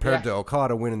 Like compared to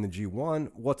Okada winning the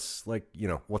G1, what's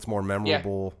more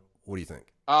memorable? Yeah. What do you think?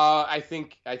 I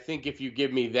think if you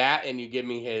give me that and you give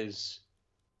me his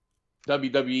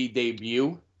WWE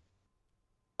debut,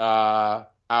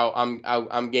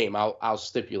 I'm game. I'll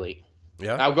stipulate.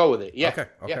 Yeah, I'll go with it. Yeah. Okay.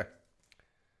 Yeah.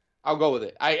 I'll go with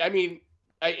it. I mean,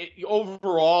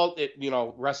 overall,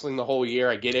 wrestling the whole year,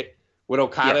 I get it. With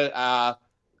Okada,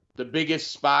 the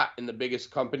biggest spot in the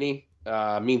biggest company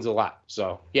means a lot.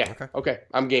 So yeah, okay,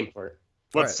 I'm game for it.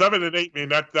 But 7 and 8, man,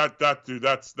 that dude,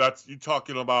 that's you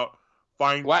talking about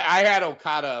fine. Well, I had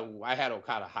Okada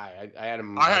high. I had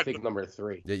him. I think number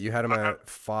 3. Yeah, you had him at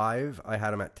 5. I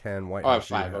had him at 10. White House,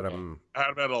 5. Had okay. him I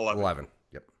had him at 11.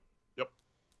 Yep.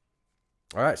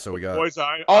 All right, so we got. Boys,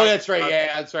 that's right.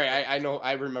 Yeah, that's right. I know.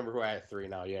 I remember who I had 3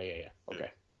 now. Yeah.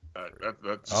 Okay.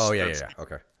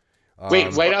 Okay.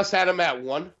 Wait, White House had him at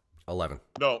 1. 11.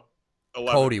 No,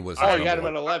 11. Cody was. Oh, you had him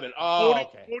at 11. Oh,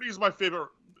 okay. Cody's my favorite.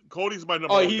 Cody's my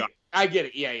number one guy. I get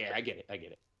it. Yeah, I get it.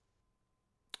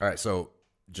 All right, so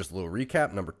just a little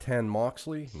recap. Number 10,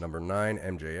 Moxley. Number 9,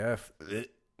 MJF.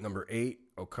 Number 8,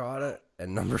 Okada.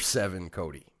 And number 7,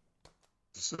 Cody.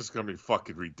 This is going to be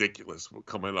fucking ridiculous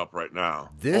coming up right now.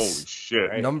 Holy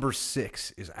shit. Number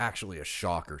 6 is actually a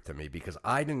shocker to me because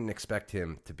I didn't expect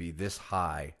him to be this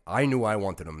high. I knew I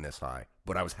wanted him this high,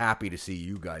 but I was happy to see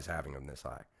you guys having him this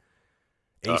high.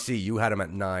 AC, you had him at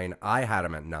 9. I had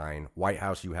him at 9. White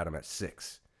House, you had him at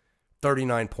 6.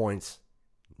 39 points.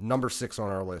 Number 6 on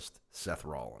our list, Seth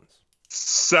Rollins.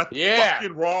 Seth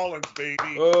fucking Rollins,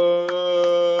 baby.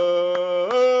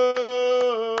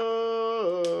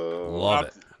 Love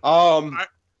it. I'm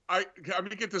going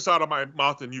to get this out of my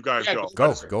mouth and you guys go.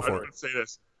 Go for it. Say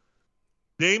this.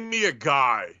 Name me a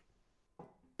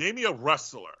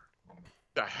wrestler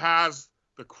that has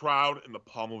the crowd in the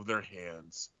palm of their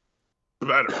hands.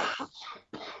 Better.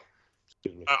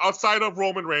 Outside of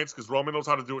Roman Reigns, because Roman knows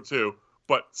how to do it too,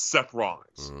 but Seth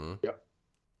Rollins. Mm-hmm. Yep.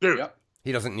 Dude. Yep.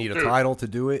 He doesn't need a title to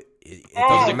do it. It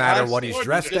doesn't matter what he's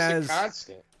dressed as.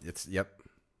 Constant.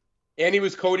 And he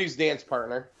was Cody's dance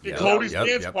partner. Cody's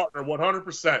dance partner,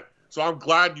 100%. So I'm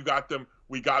glad you got them.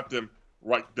 We got them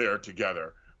right there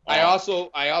together. I also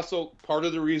part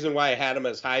of the reason why I had him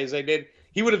as high as I did,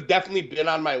 he would have definitely been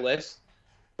on my list,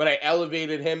 but I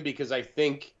elevated him because I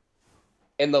think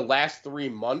in the last 3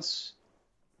 months,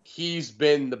 he's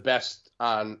been the best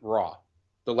on Raw.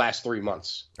 The last 3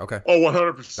 months. Okay. Oh,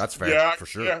 100%. That's fair, for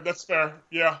sure. Yeah, that's fair.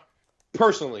 Yeah.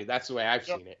 Personally, that's the way I've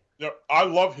seen it. Yeah, I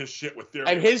love his shit with Theory.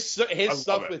 And his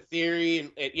stuff with Theory,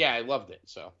 and I loved it.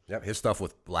 So. Yep, his stuff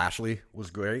with Lashley was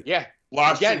great. Yeah.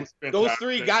 Lashley Again, those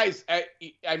 3 guys. I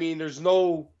mean, there's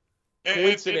no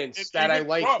coincidence that I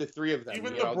like the 3 of them.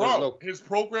 Even his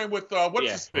program with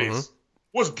what's his face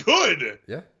was good.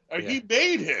 Yeah. He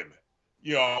made him.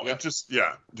 It just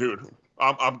dude.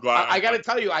 I'm glad. I got to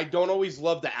tell you, I don't always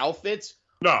love the outfits.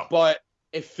 No. But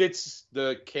it fits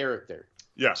the character.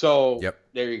 Yeah. So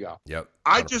there you go. Yep. 100%.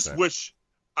 I just wish.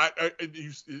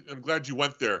 I'm glad you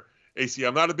went there, AC.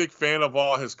 I'm not a big fan of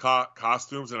all his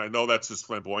costumes, and I know that's his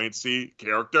flamboyancy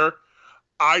character.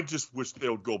 I just wish they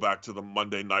would go back to the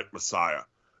Monday Night Messiah.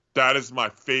 That is my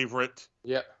favorite.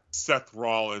 Yeah. Seth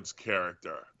Rollins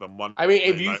character. The Monday. I mean,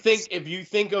 if you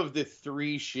think of the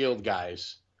 3 Shield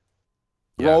guys.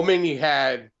 Roman, you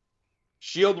had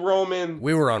Shield Roman.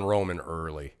 We were on Roman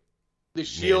early. The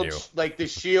Shield,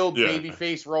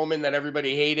 babyface Roman that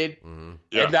everybody hated. Mm-hmm.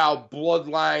 Yeah. And now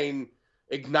Bloodline,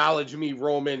 acknowledge me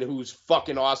Roman, who's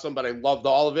fucking awesome, but I loved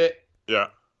all of it. Yeah.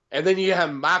 And then you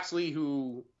have Moxley,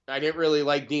 who I didn't really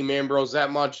like Dean Ambrose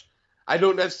that much. I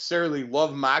don't necessarily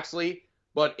love Moxley,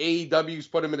 but AEW's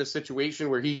put him in a situation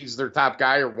where he's their top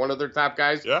guy or one of their top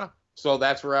guys. Yeah. So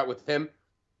that's where we're at with him.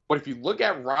 But if you look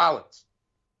at Rollins,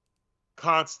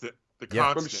 constant.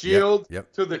 From Shield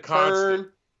to the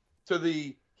turn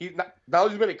to not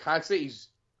only been a constant,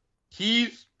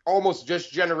 he's almost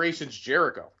just Generations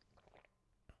Jericho.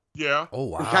 Yeah. Oh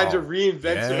wow. He kind of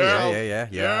reinvents himself. Yeah.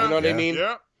 You know what I mean?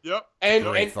 Yeah. Yep. And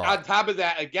on top of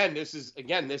that, this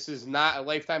is not a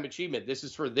lifetime achievement. This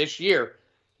is for this year.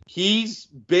 He's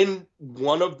been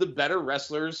one of the better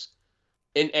wrestlers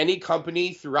in any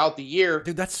company throughout the year.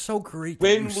 Dude, that's so great.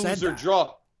 Win, lose, or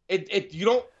draw.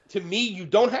 You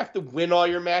don't have to win all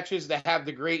your matches to have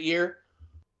the great year.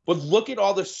 but look at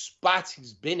all the spots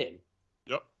he's been in.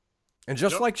 Yep. And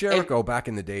just like Jericho back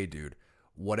in the day, dude,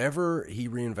 whatever he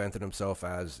reinvented himself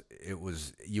as,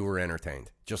 you were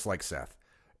entertained, just like Seth.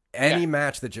 Any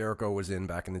match that Jericho was in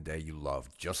back in the day, you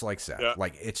loved, just like Seth. Yeah.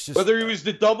 Like, it's just... Whether he was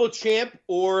the double champ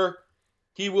or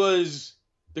he was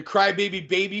the crybaby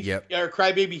baby or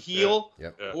crybaby heel,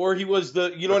 or he was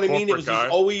the, you know what I mean? It was just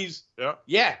always...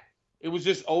 It was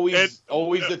just always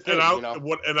the thing, you know?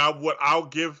 What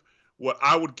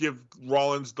I would give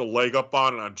Rollins the leg up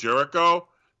on Jericho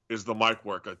is the mic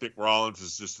work. I think Rollins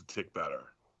is just a tick better.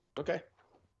 Okay.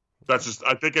 That's just,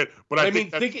 I think it, but I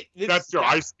think that's your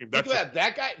ice cream. Think about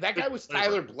that guy. That guy was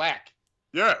Tyler Black.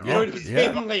 Yeah. You know what I'm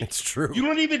saying? Like, it's true. You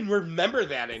don't even remember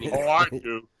that anymore. Oh, I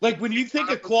do. Like, when you think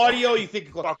of Claudio, you think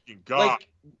of Claudio. Fucking God. Like,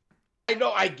 I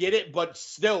know, I get it, but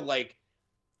still, like,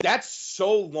 that's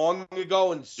so long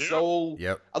ago and so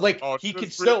like he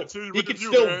could still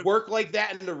work like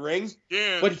that in the ring.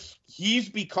 Yeah. But he's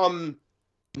become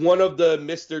one of the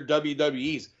Mr.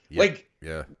 WWEs. Like,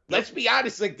 let's be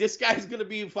honest, like, this guy's gonna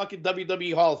be a fucking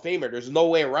WWE Hall of Famer. There's no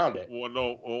way around it. Well,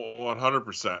 no,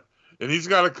 100%. And he's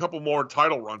got a couple more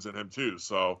title runs in him too.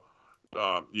 So,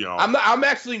 you know, I'm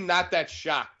actually not that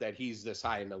shocked that he's this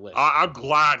high in the list. I'm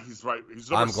glad he's right.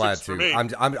 I'm glad too. I'm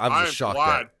just shocked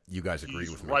that you guys agree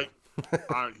with me. Right,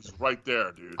 he's right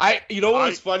there, dude. You know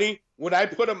what's funny? When I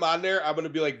put him on there, I'm gonna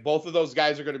be like, both of those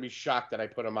guys are gonna be shocked that I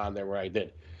put him on there where I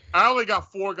did. I only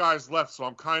got 4 guys left, so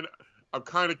I'm kind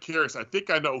of curious. I think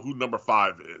I know who number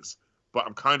 5 is, but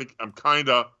I'm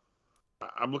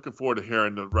looking forward to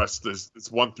hearing the rest. It's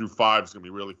 1 through 5 is gonna be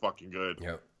really fucking good.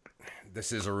 Yep.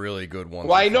 This is a really good one.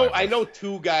 Well, I know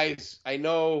 2 guys.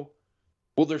 Well,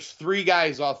 there's 3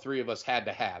 guys all 3 of us had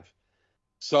to have.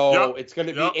 So it's going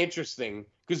to be interesting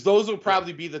because those will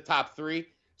probably be the top 3.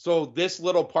 So this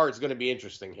little part is going to be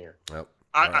interesting here. Yep.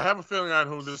 I have a feeling on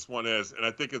who this one is, and I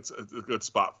think it's a good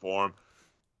spot for him.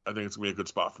 I think it's going to be a good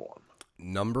spot for him.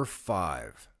 Number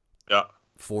 5. Yeah.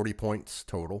 40 points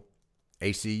total.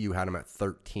 AC, you had him at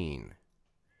 13.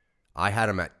 I had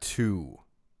him at 2.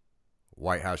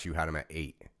 White House, you had him at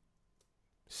 8.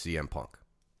 CM Punk.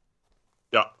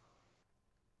 Yeah.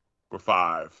 We're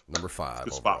 5. Number 5.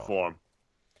 Good spot for him.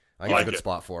 I think it's a good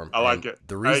spot for him. I like it.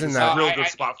 The reason that... real good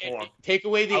spot for him. Take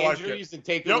away the injuries and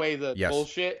take away the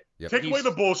bullshit. Yep. Take away the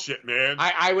bullshit, man.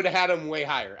 I would have had him way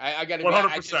higher. I got to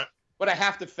 100%. But I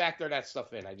have to factor that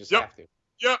stuff in. I just have to.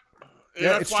 Yep. And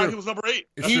that's why he was number 8.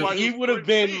 He would have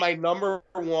been my number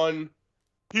 1.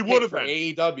 He would have been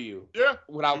AEW. Yeah,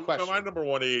 without question. My number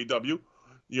 1 AEW.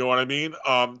 You know what I mean?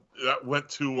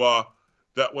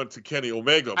 That went to Kenny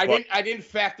Omega. I didn't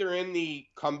factor in the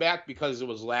comeback because it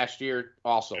was last year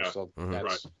also. Yeah. So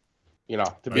that's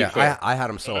to be fair. I had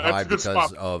him so high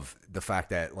because of the fact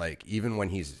that, like, even when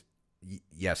he's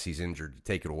injured,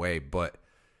 take it away, but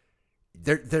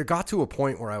there got to a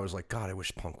point where I was like, God, I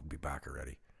wish Punk would be back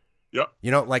already. Yep.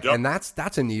 You know, like, and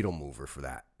that's a needle mover for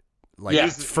that.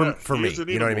 Like, for me,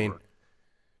 you know what I mean?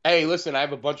 Hey, listen, I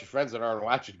have a bunch of friends that aren't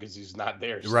watching because he's not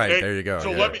there. So. Right, there you go. So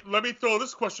let me throw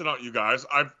this question out, you guys.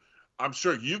 I'm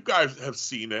sure you guys have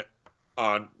seen it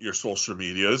on your social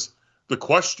medias. The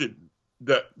question,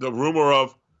 the rumor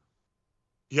of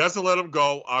he hasn't let him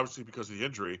go, obviously because of the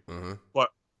injury, but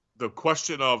the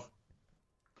question of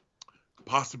the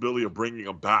possibility of bringing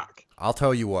him back. I'll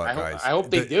tell you what, guys. I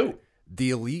hope they do. The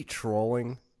elite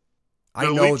trolling. I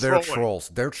know they're trolls.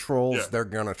 They're trolls. Yeah. They're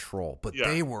going to troll. But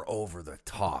they were over the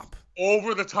top.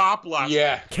 Over the top last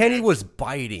week. Kenny was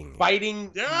biting.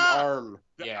 The arm.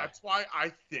 Yeah. That's why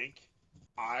I think.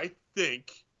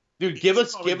 Dude, give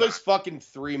us fucking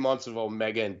 3 months of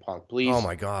Omega and Punk, please. Oh,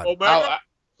 my God.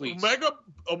 Please.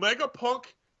 Omega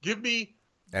Punk, give me.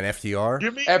 And FTR?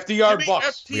 Give me FTR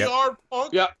Bucks. FTR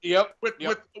Punk. Yep. With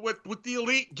the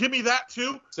elite. Give me that,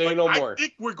 too. Say no more. I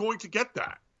think we're going to get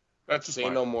that. That's just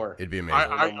no more. It'd be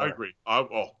amazing. I agree.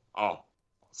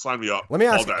 Sign me up. Let me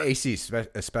ask AC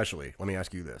especially. Let me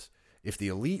ask you this: if the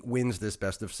Elite wins this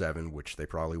best of 7, which they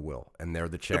probably will, and they're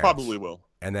the champs, they probably will,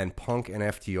 and then Punk and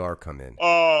FTR come in,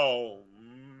 oh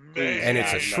man, and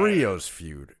it's a trios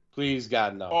feud. Please,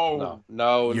 God, no. Oh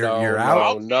no, you're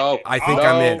out. No, I think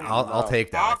I'm in. I'll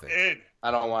take that. I'm in.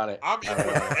 I don't want it. I'm in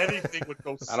with anything with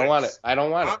those 6. I don't want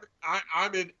it.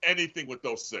 I'm in anything with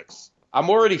those 6. I'm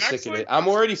already sick of it. I'm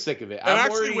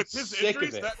actually, with his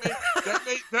injuries,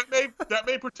 that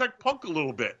may protect Punk a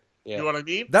little bit. Yeah. You know what I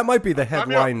mean? That might be the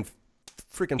headline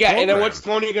freaking program. And then what's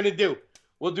Tony going to do?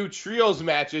 We'll do trios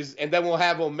matches, and then we'll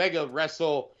have Omega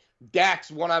wrestle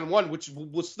Dax 1-on-1, which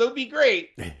will still be great,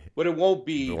 but it won't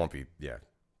be...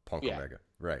 Punk Omega.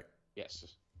 Right. Yes.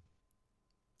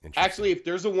 Actually, if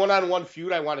there's a 1-on-1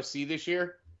 feud I want to see this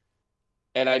year,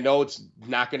 and I know it's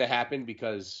not going to happen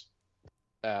because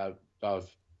of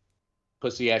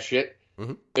pussy ass shit.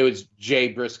 Mm-hmm. It was Jay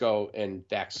Briscoe and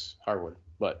Dax Harwood,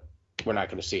 but we're not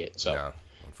going to see it. So, no,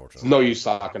 unfortunately, it's no use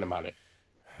talking about it.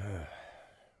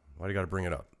 Why do you got to bring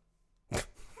it up?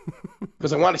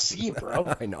 Because I want to see it,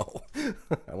 bro. I know.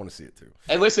 I want to see it too.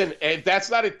 And listen, if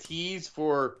that's not a tease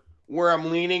for where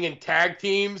I'm leaning in tag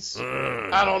teams,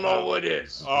 I don't know what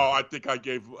is. Oh, I think I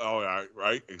gave. Oh, yeah,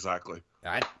 right, exactly.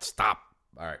 All right, stop.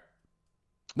 All right,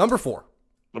 number 4.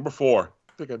 Number 4.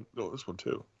 I think I know this one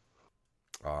too.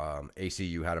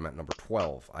 ACU had him at number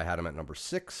 12. I had him at number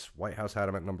 6. White House had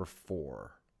him at number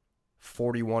 4.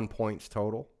 41 points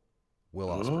total. Will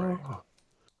Ospreay. All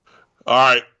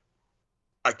right.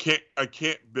 I can't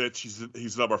bitch.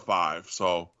 He's number 5.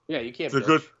 So Yeah, you can't.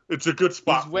 It's a good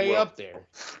spot. He's way for Will. up there.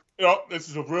 You know, this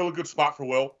is a really good spot for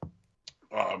Will.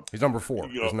 He's number 4.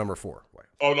 You know, He's number 4. White.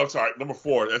 Oh no, sorry, number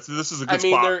 4. This is a good I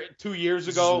mean, spot. there 2 years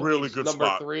ago, This is a really he's good number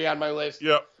spot. 3 on my list.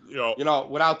 Yep. You know,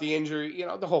 without the injury, you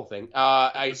know, the whole thing.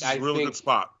 This is a really think, good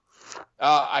spot.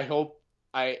 I hope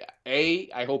I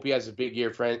hope he has a big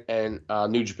year for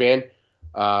New Japan.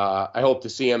 I hope to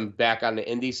see him back on the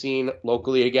indie scene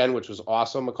locally again, which was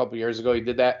awesome. A couple years ago, he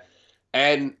did that,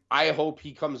 and I hope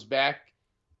he comes back,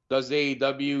 does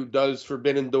AEW, does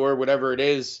Forbidden Door, whatever it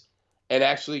is, and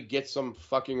actually gets some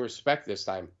fucking respect this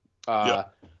time.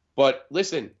 But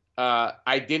listen,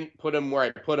 I didn't put him where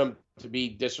I put him to be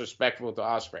disrespectful to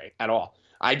Ospreay at all.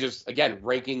 I just, again,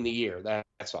 ranking the year.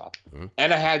 That's all. Mm-hmm.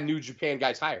 And I had New Japan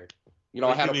guys hired. You know,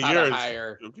 I had Okada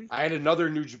hire. Okay. I had another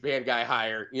New Japan guy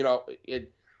hire. You know,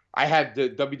 I had the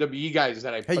WWE guys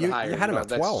that I put higher. You had him at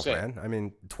 12, man. I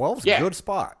mean, 12's a good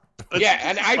spot. Yeah,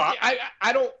 and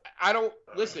I don't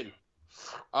listen.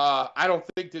 I don't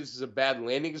think this is a bad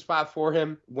landing spot for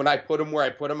him. When I put him where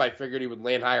I put him, I figured he would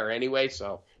land higher anyway.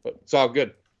 So it's all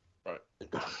good. Right.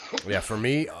 Yeah, for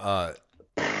me,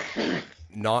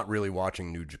 not really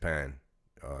watching New Japan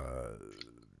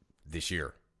this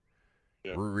year.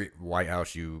 Yeah. White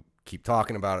House, you keep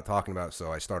talking about it,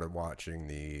 so I started watching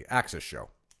the Access show.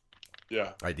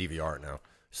 Yeah. I DVR it now.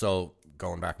 So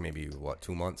going back maybe,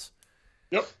 2 months?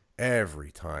 Yep.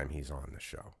 Every time he's on the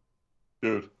show.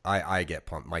 Dude. I get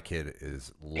pumped. My kid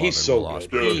is loving He's so good.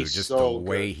 Dude. Just so the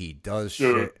way he does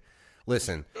shit.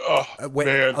 Listen. Wait,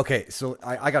 man. Okay, so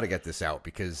I got to get this out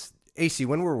because, AC,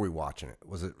 when were we watching it?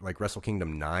 Was it like Wrestle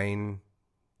Kingdom 9,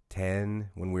 10,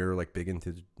 when we were like big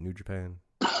into New Japan?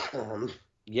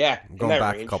 Yeah, going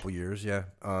back a couple years, yeah.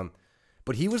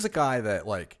 But he was a guy that,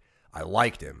 like, I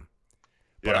liked him,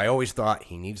 but I always thought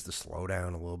he needs to slow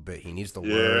down a little bit. He needs to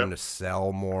learn to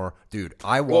sell more, dude.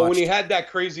 I watched. Well, when he had that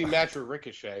crazy match with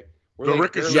Ricochet,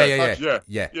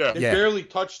 yeah, they barely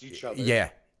touched each other. Yeah.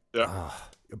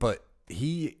 But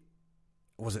he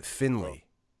was it Finlay.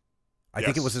 I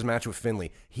think it was his match with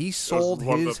Finlay. He sold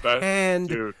his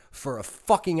hand for a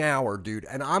fucking hour, dude.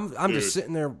 And I'm just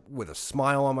sitting there with a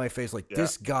smile on my face like,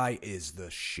 this guy is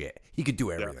the shit. He could do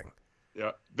everything.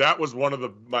 Yeah. That was one of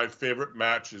my favorite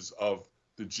matches of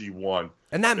the G1.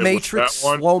 And that Matrix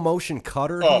slow motion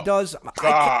cutter he does.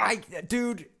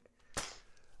 Dude.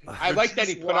 I like that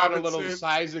he put on a little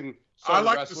size and I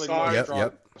like the song.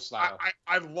 Yep. Style.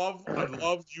 I love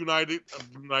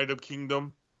United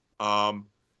Kingdom.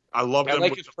 I love them. I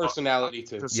like his personality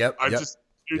too.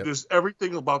 There's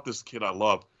everything about this kid I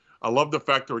love. I love the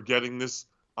fact that we're getting this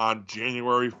on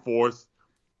January 4th.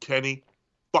 Kenny,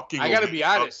 fucking. I gotta be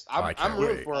honest. I'm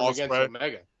rooting for him against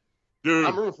Omega. Dude,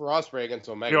 I'm rooting for Ospreay against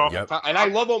Omega. And I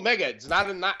love Omega. It's not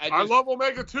a not. I love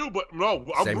Omega too, but no,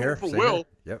 I'm rooting for Will.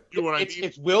 Yep. You know what I mean?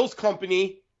 It's Will's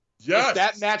company. Yes. If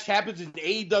that match happens in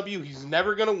AEW, he's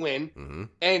never gonna win. Mm-hmm.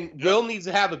 And Will needs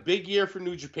to have a big year for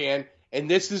New Japan. And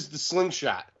this is the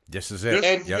slingshot. This is it.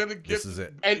 This is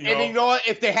it. And you know what?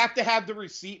 If they have to have the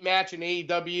receipt match in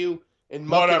AEW and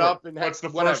muck it up and that's the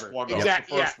whatever. First one.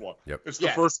 Exactly. It's the first one. Yep. It's the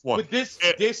first one. But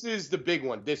this is the big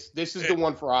one. This is the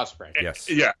one for Ospreay. Yes.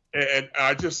 Yeah. And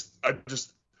I just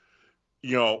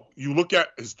you know, you look at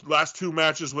his last 2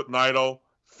 matches with Naito,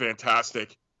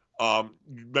 fantastic. You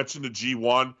mentioned the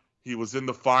G1. He was in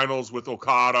the finals with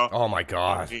Okada. Oh my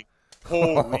God.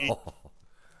 Holy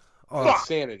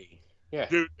insanity. Yeah.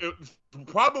 Dude,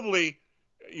 probably,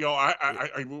 you know,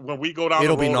 I when we go down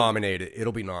It'll the road,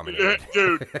 be nominated.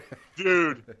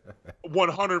 Dude,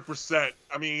 100%.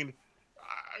 I mean,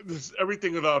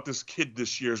 everything about this kid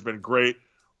this year has been great.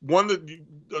 Won the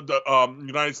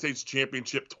United States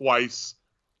Championship twice.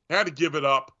 Had to give it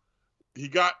up. He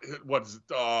got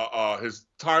his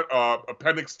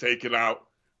appendix taken out.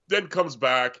 Then comes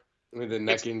back with the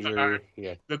neck injury.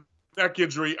 The neck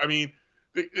injury. I mean,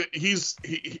 he's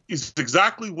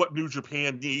exactly what New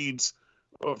Japan needs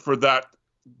for that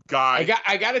guy.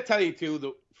 I got to tell you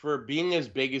too, for being as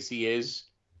big as he is,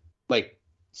 like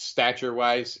stature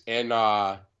wise, and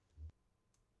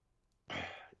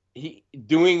he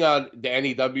doing the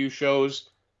NEW shows,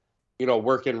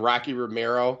 working Rocky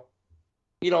Romero,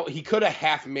 he could have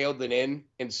half mailed it in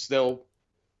and still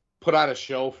put on a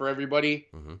show for everybody,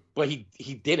 but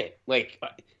he didn't. Like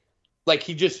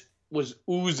he just was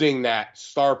oozing that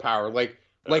star power. Like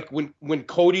when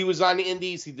Cody was on the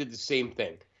Indies, he did the same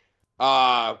thing.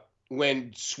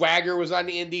 When Swagger was on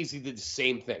the Indies, he did the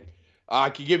same thing. I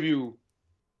could give you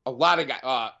a lot of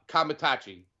guys.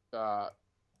 Kamitachi,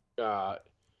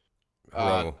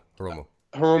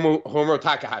 Hiromu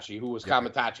Takahashi, who was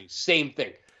Kamitachi, same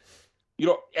thing.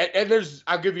 And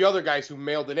I'll give you other guys who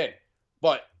mailed it in,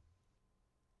 but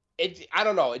I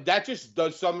don't know. That just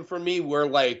does something for me where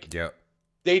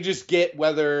they just get,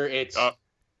 whether it's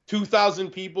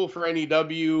 2,000 people for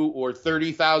NEW or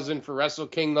 30,000 for Wrestle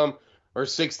Kingdom or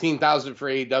 16,000 for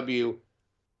AEW,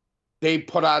 they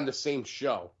put on the same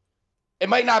show. It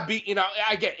might not be,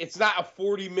 I get it's not a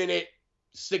 40-minute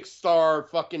 6-star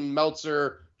fucking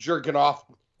Meltzer jerking off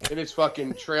in his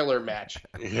fucking trailer match.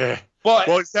 Yeah. But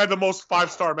he's had the most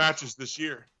 5-star matches this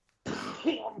year.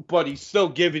 But he's still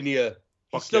giving you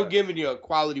a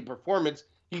quality performance.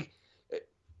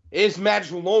 His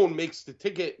match alone makes the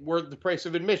ticket worth the price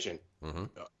of admission. Mm-hmm.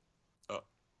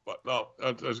 But no,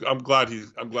 I'm glad he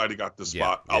got the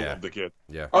spot. I love the kid.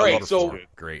 Yeah. All right, so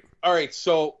great. All right,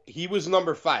 so he was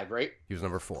number 5, right? He was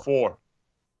number 4. 4.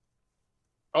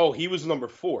 Oh, he was number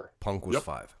 4. Punk was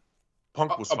 5.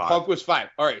 Punk was 5. Punk was 5.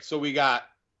 All right, so we got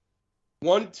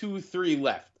 1, 2, 3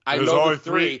 left. There's know the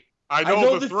 3. I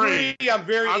know the 3. I'm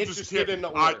very interested in the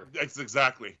order. That's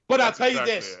exactly. But I'll tell you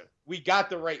this: we got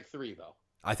the right 3 though.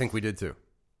 I think we did too.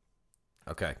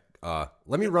 Okay,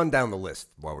 let me run down the list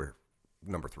while we're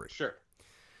number 3. Sure.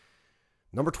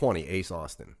 Number 20, Ace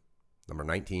Austin. Number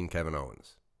 19, Kevin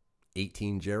Owens.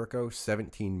 18, Jericho.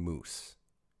 17, Moose.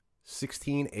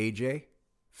 16, AJ.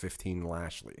 15,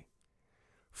 Lashley.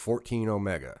 14,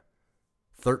 Omega.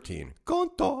 13,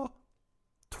 Gonta.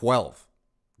 12,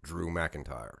 Drew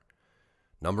McIntyre.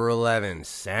 Number 11,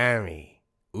 Sammy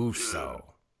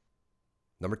Uso.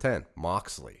 Number 10,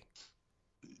 Moxley.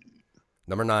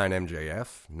 Number 9,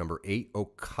 MJF. Number 8,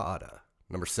 Okada.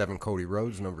 Number 7, Cody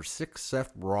Rhodes. Number 6,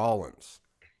 Seth Rollins.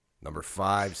 Number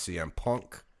 5, CM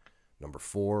Punk. Number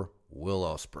 4, Will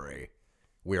Ospreay.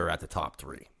 We are at the top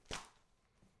 3.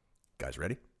 Guys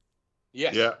ready?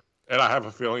 Yes. Yeah. And I have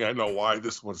a feeling I know why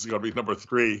this one's going to be number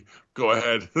 3. Go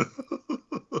ahead.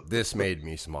 This made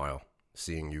me smile,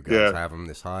 seeing you guys have him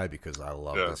this high, because I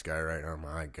love this guy right now.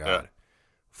 My God. Yeah.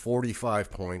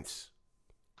 45 points.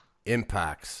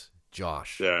 Impacts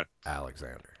Josh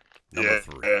Alexander. Number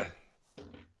 3.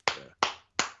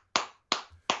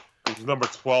 He's number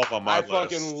 12 on my list. I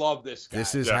fucking love this guy.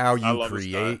 This is how you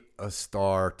create a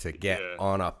star to get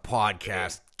on a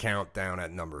podcast countdown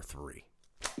at number 3.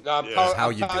 No,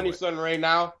 I'm telling you something right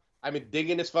now. I've been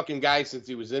digging this fucking guy since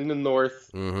he was in the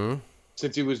North. Mm-hmm.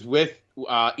 Since he was with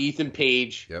Ethan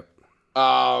Page. Yep.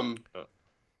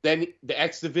 Then the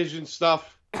X Division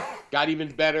stuff got even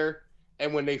better.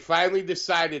 And when they finally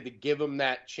decided to give him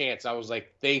that chance, I was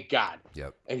like, thank God.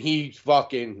 Yep. And he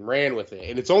fucking ran with it.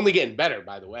 And it's only getting better,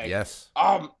 by the way. Yes.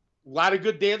 A lot of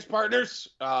good dance partners.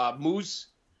 Moose.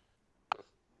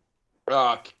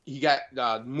 He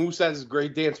got Moose as his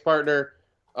great dance partner.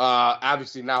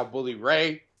 Obviously now Bully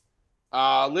Ray.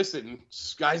 Listen,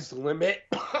 sky's the limit.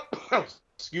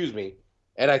 Excuse me.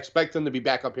 And I expect him to be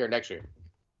back up here next year.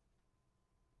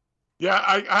 Yeah,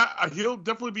 I he'll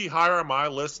definitely be higher on my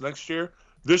list next year.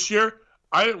 This year,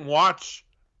 I didn't watch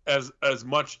as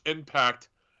much Impact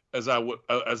as I would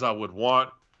want.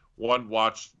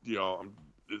 Watch, I'm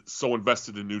so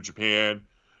invested in New Japan,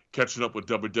 catching up with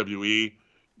WWE,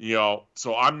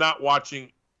 so I'm not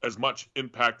watching as much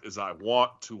Impact as I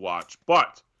want to watch.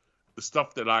 But the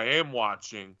stuff that I am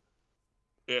watching,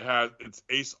 it's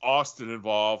Ace Austin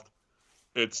involved,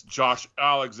 it's Josh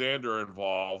Alexander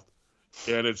involved,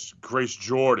 and it's Grace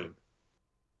Jordan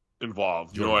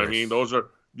involved. You know what I mean? Those are,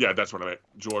 that's what I meant.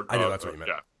 Jordan. I know that's what you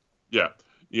meant. Yeah.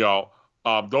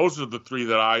 Those are the 3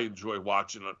 that I enjoy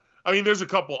watching. I mean, there's a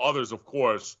couple others, of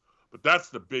course, but that's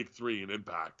the big 3 in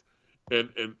Impact. And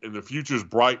the future's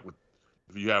bright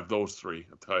if you have those 3.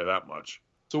 I'll tell you that much.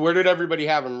 So where did everybody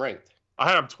have him ranked? I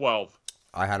had him 12.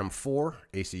 I had him 4.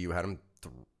 ACU had him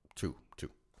 2.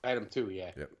 I had him 2,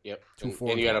 yeah. Yep. 2,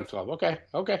 4. And you had him 12.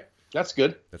 Okay. That's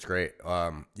good. That's great.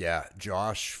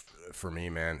 Josh, for me,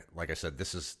 man, like I said,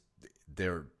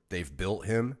 they've built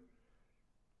him,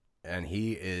 and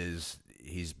he's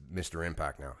Mr.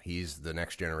 Impact now. He's the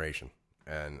next generation.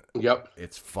 and Yep.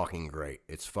 it's fucking great.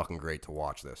 It's fucking great to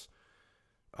watch this.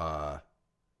 Of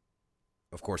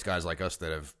course, guys like us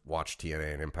that have watched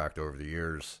TNA and Impact over the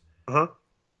years,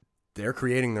 they're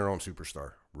creating their own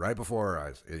superstar right before our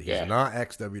eyes. He's not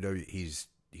ex-WWE. He's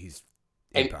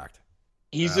Impact.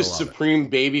 He's a supreme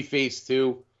babyface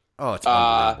too. Oh, it's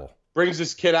unbelievable. Brings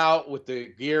this kid out with the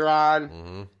gear on.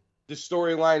 Mm-hmm. The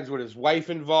storylines with his wife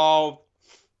involved.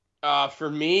 For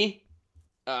me,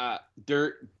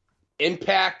 their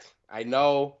Impact, I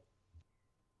know.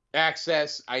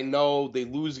 Access, I know they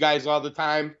lose guys all the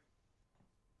time,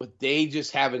 but they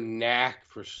just have a knack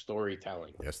for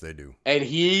storytelling. Yes, they do. And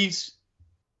he's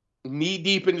knee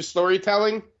deep into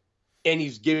storytelling, and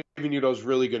he's giving you those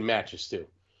really good matches too.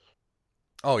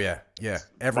 Oh yeah.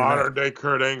 Every modern day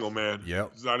Kurt Angle, man.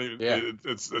 Yep. It's not even.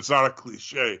 It's not a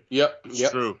cliche. Yep. It's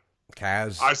true.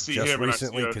 Kaz. I see just him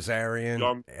recently.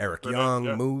 Kazarian, Eric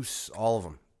Young, Moose, all of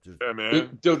them. Yeah,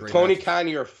 man. Dude, Tony Khan,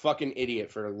 you're a fucking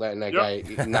idiot for letting that guy,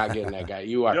 not getting that guy.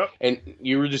 You are. And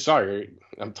you were just sorry.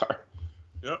 I'm sorry.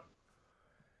 Yep.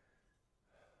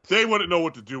 They wouldn't know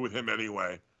what to do with him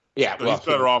anyway. Yeah, so he's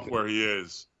better off where he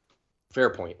is.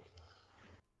 Fair point.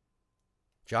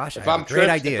 Josh, if I'm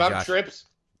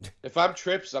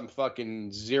Trips, I'm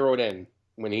fucking zeroed in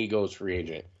when he goes free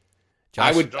agent.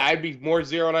 Josh, I'd be more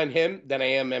zeroed on him than I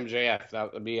am MJF.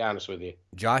 I'll be honest with you.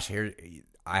 Josh, here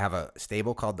I have a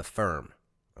stable called The Firm.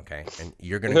 Okay, and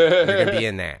you're gonna be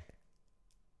in that.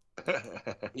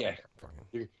 Yeah,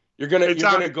 you're gonna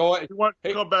go. You want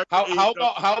to come back?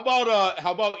 How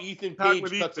about Ethan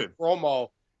Page cuts a promo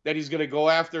that he's gonna go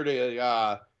after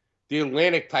the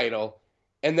Atlantic title,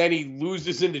 and then he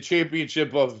loses in the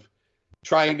championship of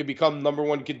trying to become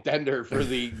 #1 contender for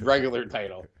the regular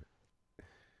title.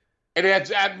 And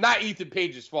it's not Ethan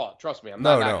Page's fault. Trust me, I'm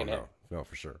not knocking him. No,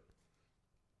 for sure.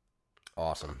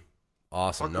 Awesome.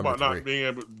 Talk about not being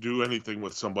able to do anything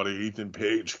with somebody, Ethan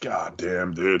Page. God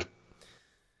damn, dude.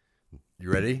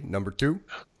 You ready? Number 2?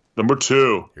 Number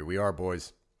 2. Here we are,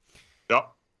 boys. Yep.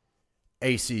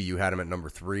 AC, you had him at number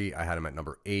 3. I had him at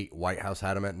number 8. White House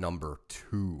had him at number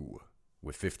 2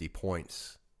 with 50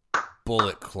 points.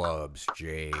 Bullet Club's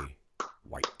Jay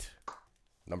White.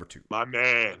 Number 2. My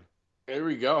man. There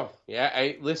we go.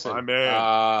 Yeah, listen. My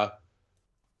man.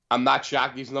 I'm not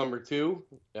shocked he's number 2.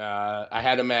 I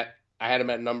had him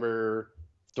at number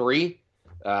 3.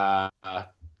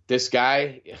 This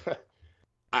guy,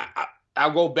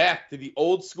 I'll go back to the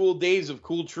old school days of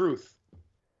Cool Truth.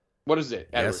 What is it?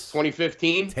 Yes.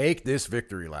 2015. Take this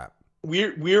victory lap.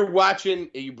 We're watching.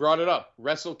 You brought it up.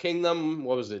 Wrestle Kingdom.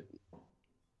 What was it?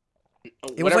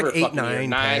 It was like 8, 9,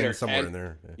 10, or somewhere 10. in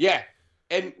there. Yeah,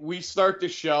 and we start the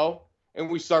show and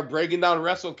we start breaking down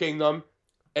Wrestle Kingdom.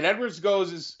 And Edwards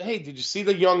goes, "Hey, did you see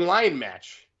the Young Lion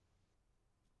match?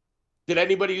 Did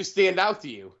anybody stand out to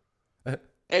you?"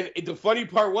 And the funny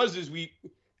part was we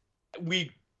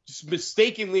just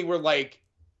mistakenly were like,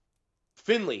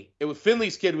 Finley.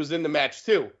 Finley's kid was in the match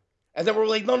too. And then we're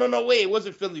like, no, wait, it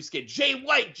wasn't Finley's kid. Jay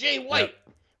White. Yep.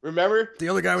 Remember? The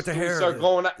other guy with the hair. We start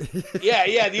going on.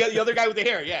 Yeah, the other guy with the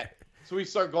hair, yeah. So we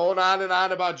start going on and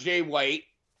on about Jay White.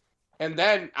 And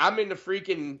then I'm in the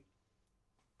freaking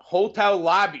hotel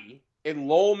lobby in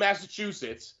Lowell,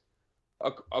 Massachusetts,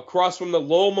 across from the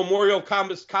Lowell Memorial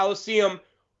Coliseum,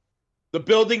 the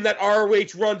building that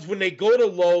ROH runs when they go to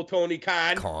Lowell, Tony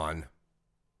Khan.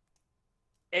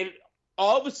 And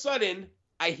all of a sudden,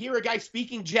 I hear a guy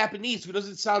speaking Japanese who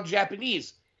doesn't sound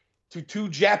Japanese to 2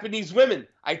 Japanese women.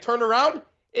 I turn around,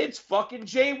 it's fucking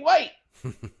Jay White.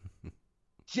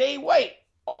 Jay White,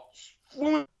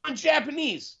 fluent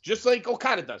Japanese, just like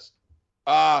Okada does.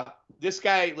 This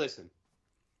guy, listen,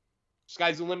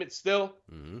 sky's the limit still.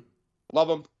 Mm-hmm. Love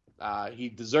him. He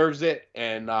deserves it,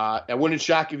 and I wouldn't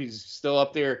shock if he's still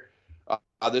up there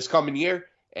this coming year.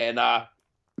 And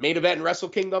main event in Wrestle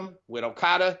Kingdom with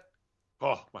Okada.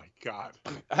 Oh my God!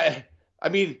 I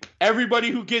mean,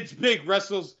 everybody who gets big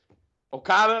wrestles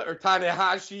Okada or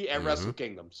Tanahashi at Wrestle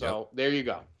Kingdom. So there you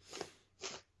go.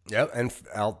 Yep, and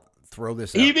I'll throw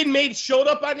this. He even showed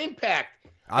up on Impact.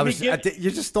 You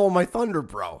just stole my thunder,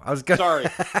 bro. I was gonna. Sorry.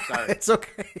 It's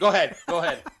okay. Go ahead.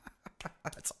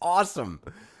 That's awesome.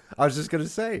 I was just gonna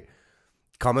say,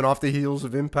 coming off the heels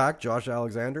of Impact, Josh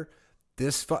Alexander,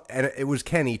 and it was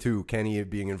Kenny too. Kenny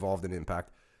being involved in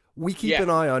Impact. We keep an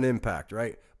eye on Impact,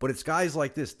 right? But it's guys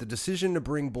like this. The decision to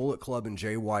bring Bullet Club and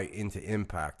Jay White into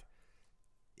Impact,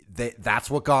 that's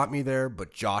what got me there.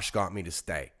 But Josh got me to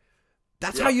stay.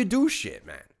 That's how you do shit,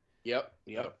 man. Yep.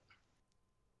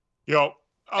 Yo.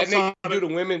 And they do the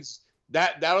women's.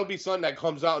 That'll be something that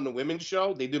comes out in the women's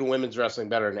show. They do the women's wrestling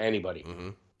better than anybody. Mm-hmm.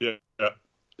 Yeah.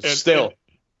 Still.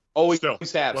 Always Still,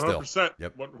 have. 100%.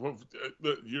 Yep.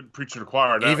 You're preaching to the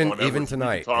choir. On that one. Even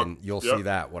tonight, and you'll see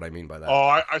that. What I mean by that.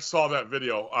 Oh, I saw that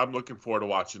video. I'm looking forward to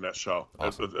watching that show.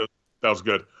 Awesome. That was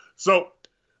good. So,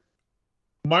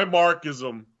 my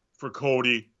markism for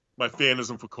Cody, my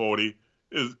fanism for Cody,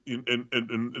 is in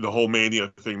the whole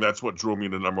Mania thing. That's what drew me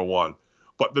to number one.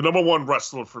 But the number one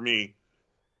wrestler for me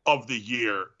of the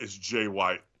year is Jay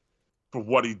White for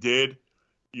what he did.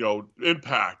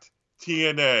 Impact,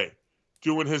 TNA,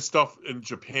 doing his stuff in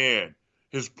Japan,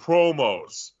 his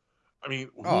promos. I mean,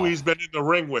 who he's been in the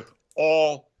ring with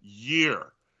all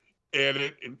year.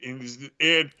 And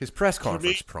his press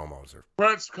conference promos are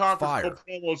press conference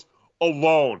promos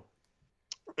alone.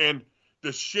 And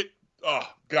the shit, oh,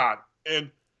 God.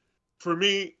 And for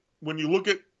me, when you look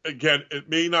at, again, it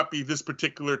may not be this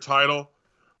particular title,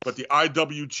 but the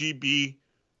IWGB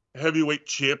Heavyweight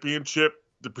Championship,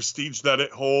 the prestige that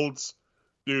it holds,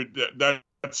 dude,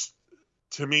 that's,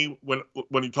 to me,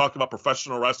 when you talk about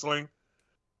professional wrestling,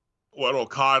 what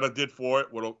Okada did for it,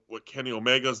 what Kenny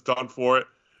Omega's done for it,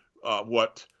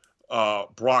 what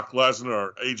Brock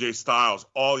Lesnar, AJ Styles,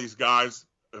 all these guys,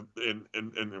 and I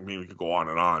mean, we could go on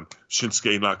and on.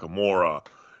 Shinsuke Nakamura,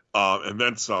 and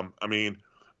then some. I mean,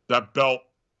 that belt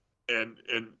and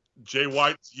Jay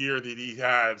White's year that he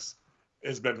has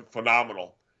been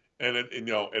phenomenal.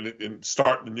 And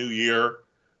starting the new year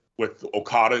with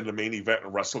Okada in the main event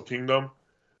in Wrestle Kingdom.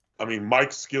 I mean,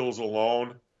 Mike's skills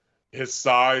alone, his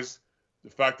size,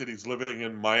 the fact that he's living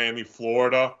in Miami,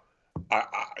 Florida.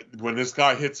 When this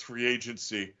guy hits free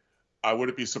agency, I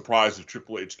wouldn't be surprised if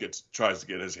Triple H tries to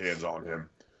get his hands on him.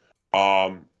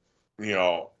 I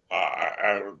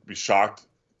would be shocked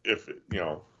if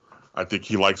I think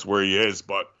he likes where he is,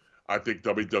 but I think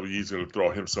WWE is going to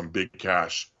throw him some big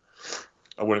cash.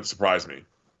 It wouldn't surprise me.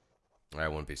 I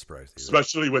wouldn't be surprised either.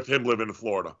 Especially with him living in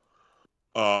Florida.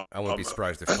 I wouldn't be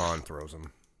surprised if Khan throws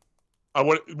him.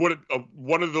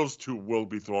 One of those two will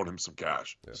be throwing him some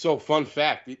cash. Yeah. So, fun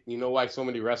fact, you know why so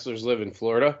many wrestlers live in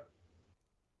Florida?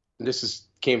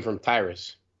 Came from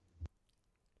Tyrus.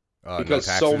 Because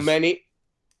so many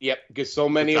of them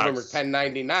are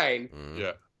 1099.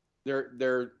 Yeah.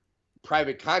 They're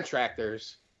private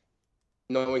contractors.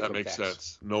 No income tax. That makes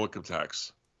sense. No income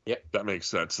tax. Yep. That makes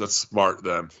sense. That's smart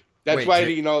then. That's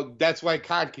why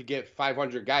Khan could get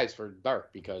 500 guys for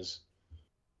Dark, because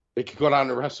they could go down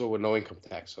to wrestle with no income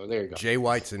tax. So there you go. Jay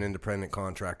White's an independent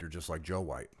contractor just like Joe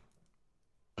White.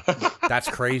 That's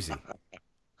crazy.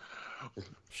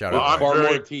 Shout out.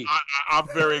 I'm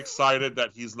very excited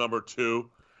that he's number two.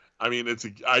 I mean,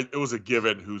 it was a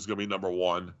given who's going to be number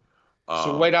one.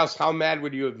 So White House, how mad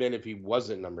would you have been if he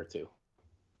wasn't number two?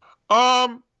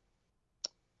 I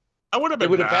would have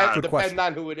been mad. Depending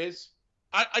on who it is.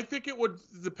 I think it would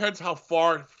depends how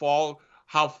far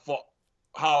down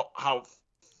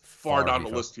the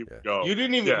list you would go. You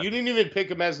didn't even pick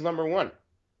him as number one.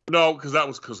 No, because that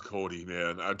was Cody,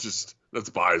 man. That's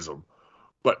buys him.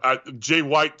 But Jay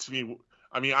White, to me,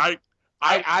 I mean, I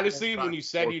honestly, when you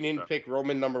said you didn't pick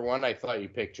Roman number one, I thought you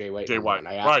picked Jay White. Jay White,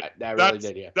 right? That really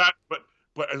did, yeah. But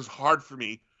it was hard for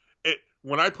me.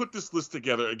 When I put this list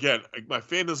together, again, my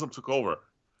fanism took over.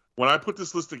 When I put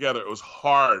this list together, it was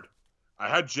hard. I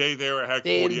had Jay there. I had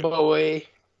Cody. Boy.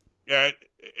 Yeah,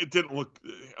 it didn't look,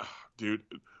 dude.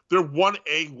 They're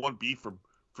 1A, 1B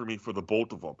for me for the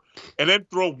both of them, and then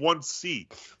throw 1C.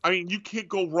 I mean, you can't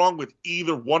go wrong with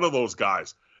either one of those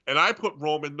guys. And I put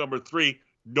Roman number 3,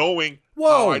 knowing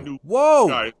how I knew.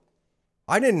 Whoa!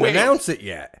 I didn't announce it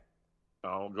yet.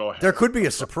 Oh, go ahead. There could be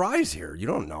a surprise here. You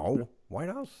don't know. White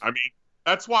House. I mean,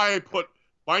 that's why I put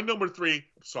my number 3.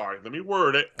 Sorry, let me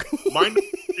word it. My number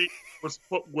 3 was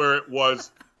put where it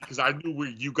was because I knew where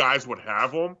you guys would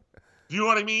have them. Do you know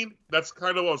what I mean? That's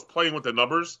kind of what I was playing with the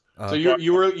numbers. So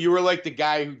you were like the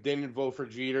guy who didn't vote for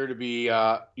Jeter to be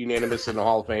unanimous in the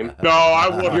Hall of Fame. No, I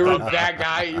wouldn't. You were that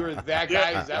guy. You were that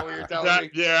guy. Is that what you're telling me?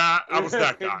 Yeah, I was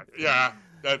that guy. Yeah,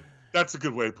 that's a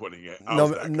good way of putting it.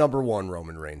 Number 1,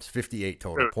 Roman Reigns, 58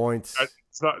 total points.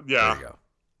 Yeah. There you go.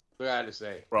 What I had to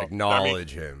say. Bro,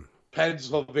 acknowledge him.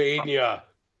 Pennsylvania.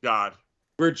 God.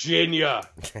 Virginia.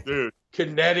 Dude.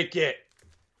 Connecticut.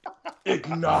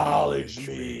 Acknowledge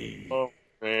me. Oh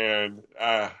man,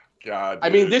 God. I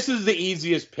mean, this is the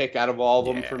easiest pick out of all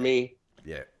of them for me.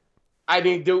 Yeah.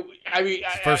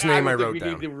 First name I wrote we down.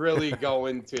 need to really go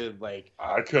into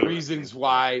reasons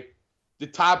why the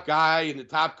top guy in the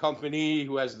top company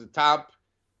who has the top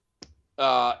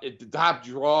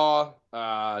draw,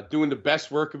 doing the best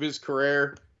work of his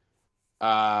career.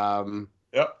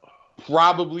 Yep.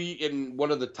 Probably in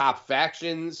one of the top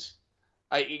factions.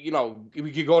 We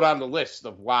could go down the list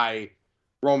of why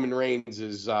Roman Reigns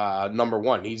is number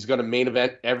one. He's going to main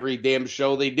event every damn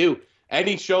show they do.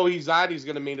 Any show he's on, he's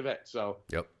going to main event. So,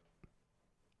 Yep.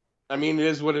 I mean, it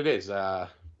is what it is. I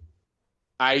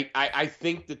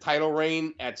think the title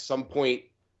reign at some point,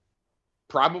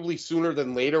 probably sooner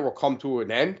than later, will come to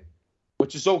an end,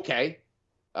 which is okay.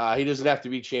 He doesn't have to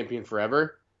be champion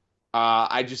forever.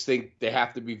 I just think they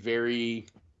have to be very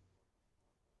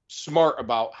smart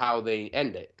about how they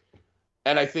end it.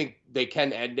 And I think they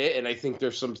can end it, and I think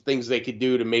there's some things they could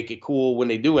do to make it cool when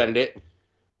they do end it.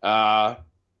 And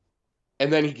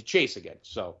then he could chase again.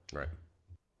 So, right.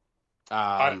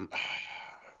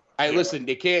 Listen,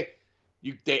 they can't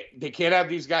have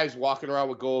these guys walking around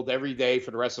with gold every day for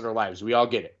the rest of their lives. We all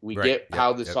get it. We get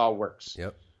how this all works.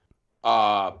 Yep.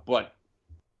 But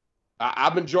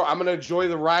I'm going to enjoy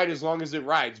the ride as long as it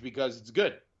rides because it's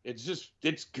good.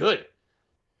 It's good.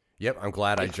 Yep, I'm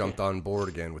glad I jumped on board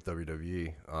again with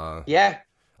WWE. Yeah.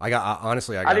 I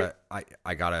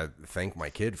gotta thank my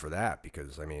kid for that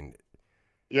because I mean,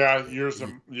 yeah, yours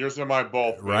and my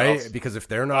both, right? Because if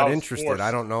they're not interested, forced. I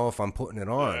don't know if I'm putting it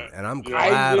on, and I'm Yeah.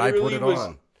 glad I put it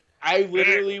on. I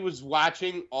literally was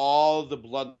watching all the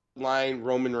Bloodline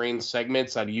Roman Reigns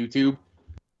segments on YouTube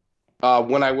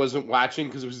when I wasn't watching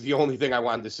because it was the only thing I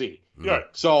wanted to see. Yeah.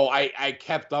 So I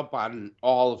kept up on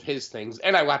all of his things,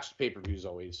 and I watched pay-per-views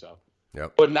always. So,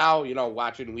 yep. But now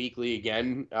watching weekly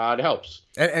again, it helps.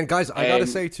 And guys, I gotta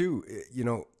say too,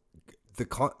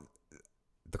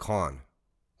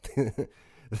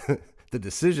 the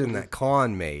decision that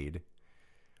Khan made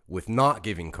with not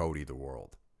giving Cody the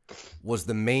world was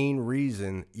the main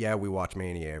reason. Yeah, we watch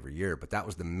Mania every year, but that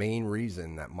was the main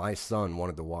reason that my son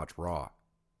wanted to watch Raw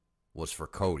was for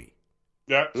Cody.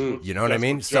 Yeah, you know what I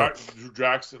mean? Drew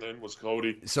Jackson and was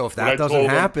Cody. So if that doesn't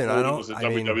happen, I don't. Was in I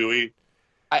mean, WWE.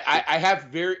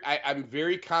 I'm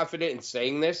very confident in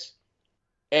saying this,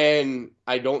 and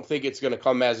I don't think it's going to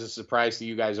come as a surprise to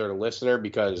you guys or the listener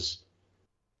because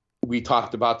we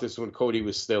talked about this when Cody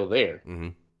was still there. Mm-hmm.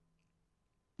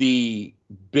 The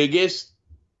biggest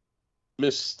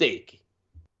mistake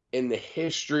in the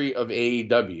history of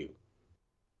AEW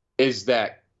is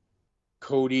that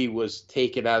Cody was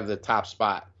taken out of the top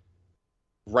spot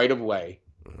right away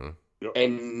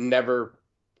and never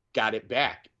got it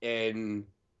back. And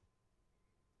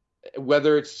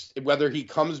whether he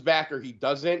comes back or he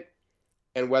doesn't,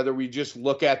 and whether we just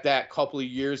look at that couple of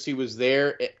years he was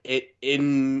there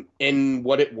in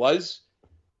what it was,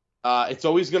 it's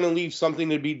always going to leave something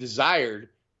to be desired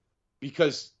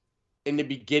because in the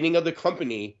beginning of the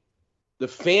company, the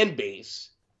fan base,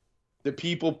 the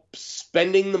people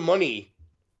spending the money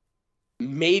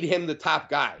made him the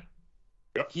top guy.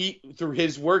 Yep. He, through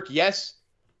his work, yes,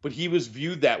 but he was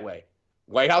viewed that way.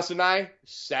 White House and I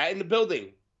sat in the building,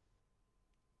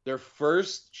 their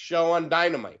first show on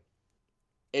Dynamite,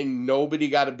 and nobody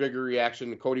got a bigger reaction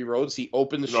than Cody Rhodes. He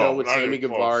opened the show with Sammy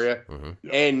Guevara,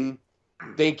 and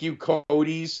thank you,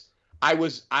 Cody's. I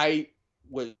was at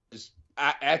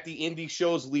the indie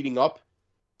shows leading up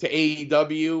to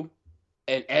AEW,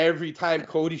 and every time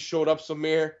Cody showed up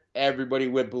somewhere, everybody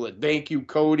went ballistic. Thank you,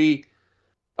 Cody.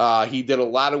 He did a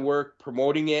lot of work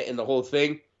promoting it and the whole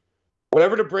thing.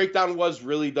 Whatever the breakdown was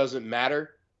really doesn't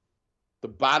matter. The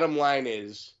bottom line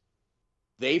is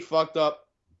they fucked up,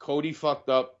 Cody fucked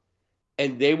up,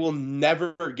 and they will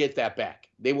never get that back.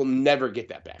 They will never get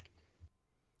that back.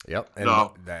 Yep.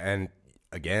 And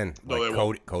again,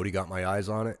 Cody got my eyes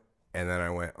on it. And then I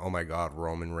went, oh, my God,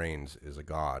 Roman Reigns is a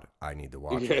god. I need to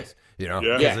watch this.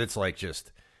 Because it's like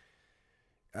just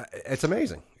it's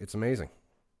amazing. It's amazing.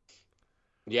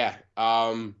 Yeah.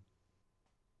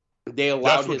 They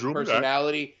allowed his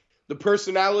personality. The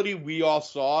personality we all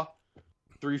saw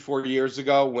 3-4 years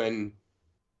ago when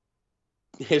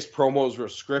his promos were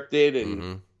scripted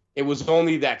and it was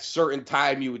only that certain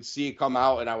time you would see it come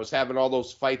out, and I was having all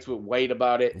those fights with Wade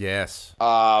about it. Yes.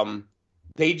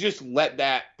 They just let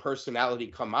that personality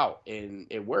come out, and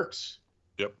it works.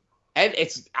 Yep. And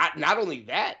it's not only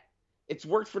that, it's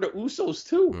worked for the Usos,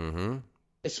 too.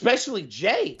 Especially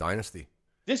Jay. Dynasty.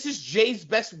 This is Jay's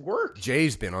best work.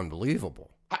 Jay's been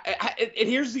unbelievable. And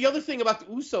here's the other thing about the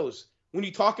Usos. When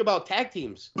you talk about tag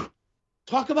teams,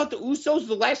 talk about the Usos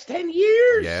the last 10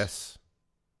 years. Yes.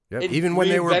 Yep. Even when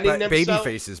they were baby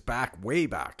faces way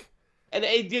back. And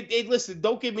listen,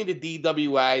 don't give me the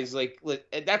DWIs. Like,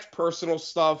 that's personal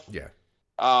stuff. Yeah.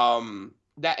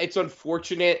 That it's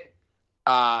unfortunate.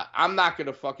 I'm not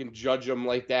gonna fucking judge them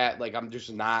like that. Like, I'm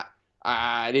just not.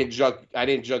 I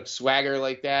didn't judge Swagger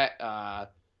like that.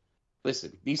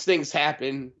 Listen, these things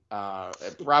happen.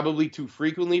 Probably too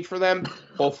frequently for them.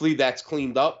 Hopefully that's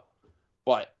cleaned up.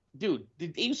 But dude, the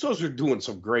Usos are doing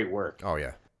some great work. Oh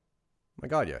yeah. My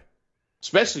God, yeah.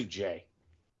 Especially Jay.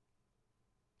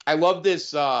 I love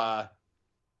this. What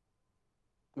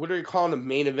are you calling him?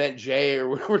 Main event Jay or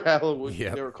whatever the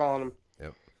hell they were calling him?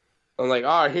 Yep. I'm like,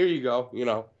 oh, here you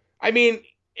go. I mean,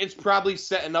 it's probably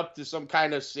setting up to some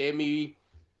kind of Sammy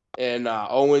and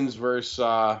Owens versus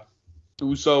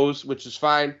Usos, which is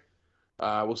fine.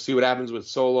 We'll see what happens with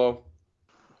Solo.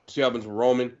 See what happens with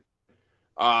Roman.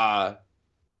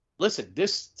 Listen,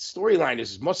 this storyline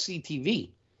is must-see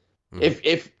TV.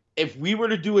 Mm-hmm. If we were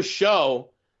to do a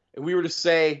show and we were to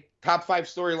say top 5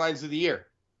 storylines of the year,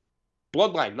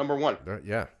 Bloodline, number 1.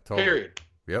 Yeah, totally. Period.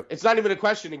 Yep. It's not even a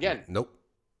question again. Nope.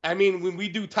 I mean, when we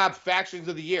do top factions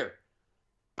of the year,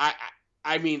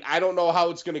 I mean, I don't know how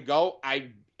it's going to go.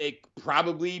 It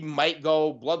probably might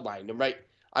go Bloodline, right?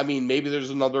 I mean, maybe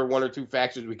there's another 1 or 2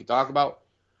 factions we could talk about.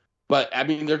 But, I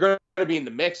mean, they're going to be in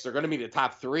the mix. They're going to be the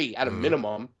top 3 at a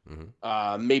minimum.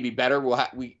 Mm-hmm. Maybe better.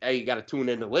 You got to tune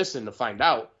in to listen to find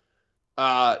out.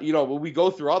 When we go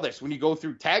through all this, when you go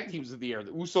through tag teams of the year,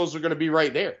 the Usos are going to be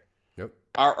right there. Yep.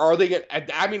 Are they going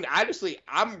to – I mean, honestly,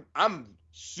 I'm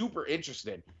super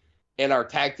interested in our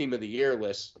tag team of the year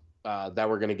list that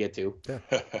we're going to get to.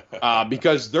 Yeah.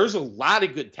 Because there's a lot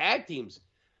of good tag teams.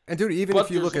 And, dude, even if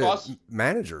you look at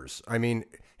managers, I mean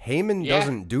 – Heyman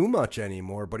doesn't do much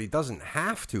anymore, but he doesn't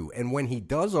have to. And when he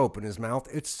does open his mouth,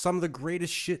 it's some of the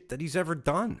greatest shit that he's ever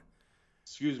done.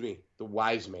 Excuse me, the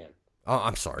wise man. Oh,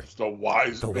 I'm sorry. The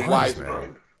wise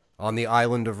man. On the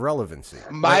island of relevancy.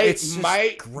 My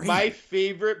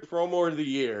favorite promo of the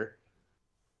year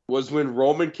was when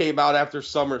Roman came out after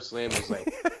SummerSlam and was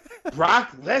like,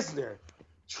 Brock Lesnar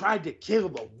tried to kill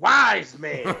the wise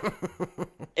man.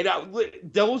 And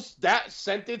that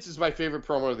sentence is my favorite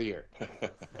promo of the year.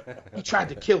 He tried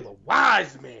to kill the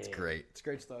wise man. It's great. It's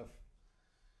great stuff.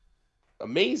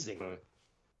 Amazing.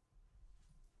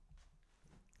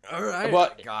 All right,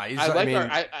 but guys.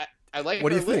 I like.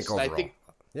 What do you list. think overall?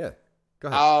 Yeah. Go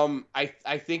ahead.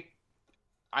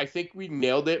 I think we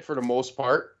nailed it for the most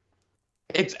part.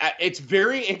 It's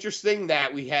very interesting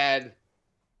that we had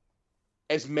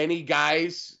as many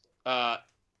guys that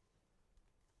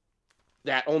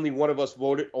only one of us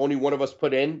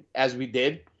put in as we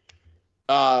did.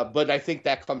 But I think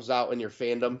that comes out in your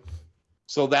fandom.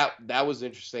 So that was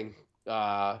interesting.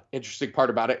 Interesting part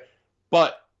about it.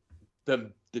 But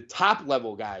the top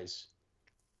level guys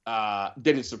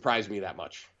didn't surprise me that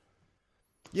much.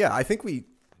 Yeah, I think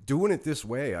doing it this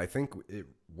way, I think it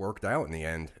worked out in the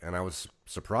end, and I was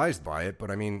surprised by it.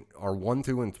 But I mean, our 1,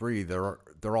 2, and 3,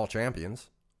 they're all champions,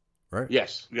 right?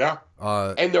 Yes. Yeah.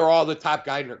 And they're all the top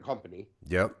guy in their company.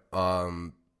 Yep.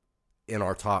 In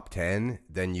our top 10,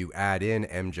 then you add in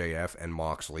MJF and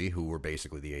Moxley, who were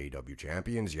basically the AEW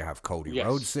champions. You have Cody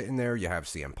Rhodes sitting there. You have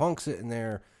CM Punk sitting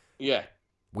there. Yeah.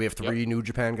 We have 3 New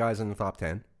Japan guys in the top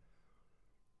 10.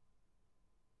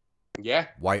 Yeah.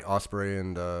 White, Ospreay,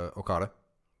 and Okada.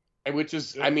 And which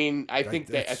is, I mean, I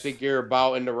think you're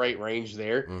about in the right range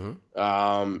there. Mm-hmm.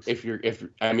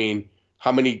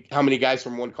 How many guys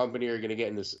from one company are going to get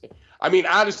in this? I mean,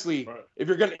 honestly, if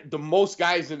you're the most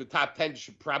guys in the top 10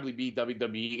 should probably be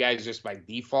WWE guys just by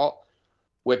default.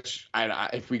 Which,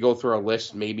 if we go through our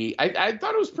list, maybe I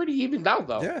thought it was pretty evened out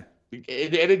though. Yeah,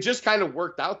 it just kind of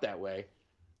worked out that way.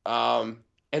 And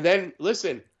then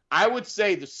listen, I would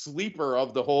say the sleeper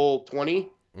of the whole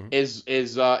 20 is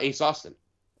Ace Austin.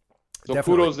 So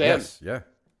definitely. Kudos to him. Yeah.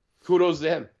 Kudos to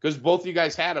him because both of you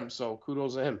guys had him. So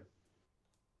kudos to him.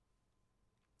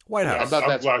 White House.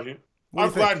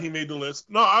 I'm glad he made the list.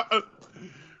 No,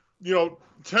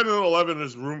 10 and 11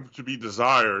 is room to be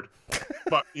desired.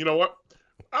 But you know what?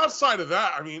 Outside of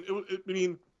that, I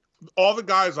mean, all the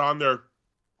guys on there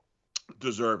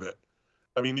deserve it.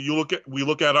 I mean, we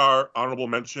look at our honorable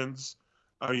mentions.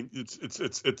 I mean,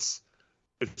 it's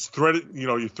threaded.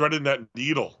 You're threading that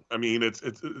needle. I mean, it's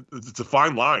a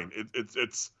fine line.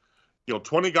 It's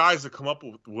 20 guys that come up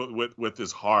with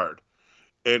is hard.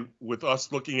 And with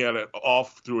us looking at it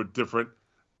off through a different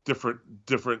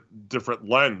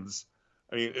lens,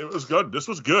 I mean, it was good. This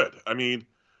was good. I mean,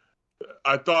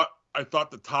 I thought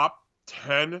the top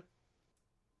 10.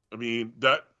 I mean,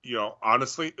 that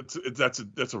honestly, that's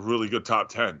a really good top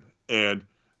 10, and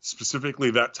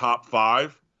specifically that top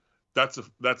 5, that's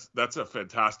a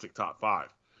fantastic top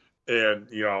 5, and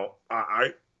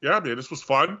man, this was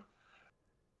fun.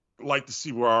 Like to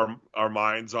see where our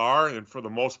minds are, and for the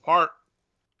most part,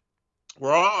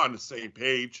 we're all on the same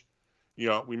page.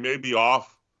 We may be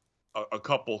off a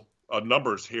couple of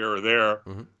numbers here or there,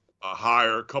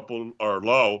 higher, a couple or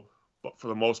low, but for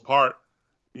the most part,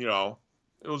 it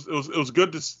was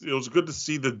good to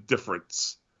see the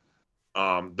difference.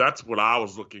 That's what I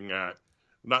was looking at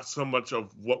not so much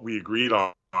of what we agreed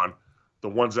on, the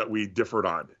ones that we differed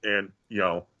on. And,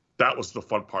 that was the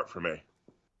fun part for me.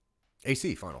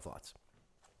 AC, final thoughts.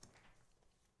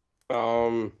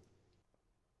 Hang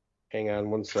on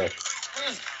one sec.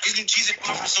 Isn't cheese and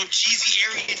puff so cheesy,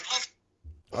 airy, and puff?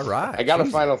 All right. I got a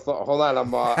final thought. Hold on,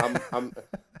 I'm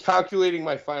calculating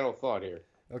my final thought here.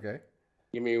 Okay.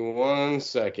 Give me 1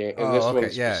 second. And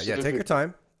okay. Yeah. Take your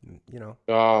time.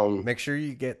 Make sure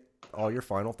you get all your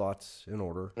final thoughts in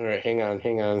order. All right, hang on.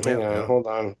 Hold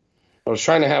on. I was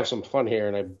trying to have some fun here,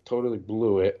 and I totally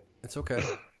blew it. It's okay.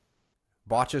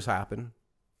 Botches happen.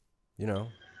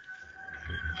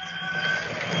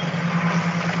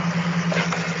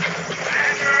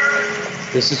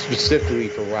 This is specifically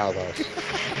for Wild House.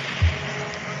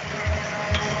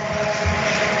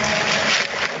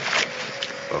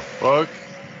 The fuck?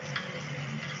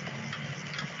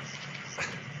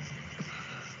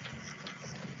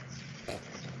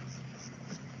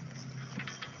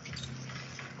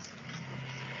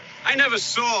 I never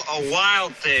saw a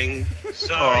wild thing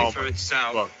sorry for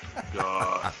itself.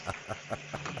 God.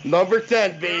 Number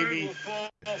 10, baby.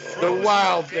 The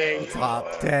Wild Thing.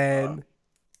 Top 10.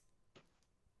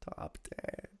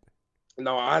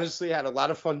 No, honestly, I had a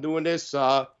lot of fun doing this.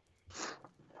 What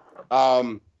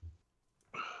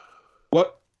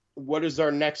is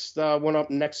our next one up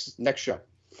next show?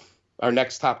 Our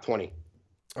next top 20.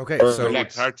 Okay, so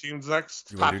next tag teams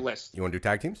next. Top list. You want to do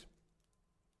tag teams?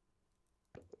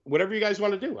 Whatever you guys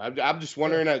want to do. I'm just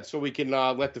wondering so we can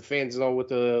let the fans know what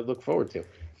to look forward to.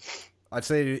 I'd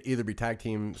say it'd either be tag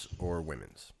teams or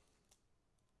women's.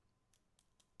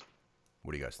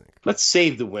 What do you guys think? Let's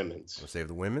save the women's. Let's save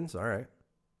the women's. All right.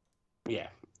 Yeah.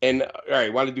 And all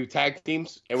right, want to do tag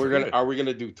teams? And are we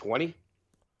gonna do 20?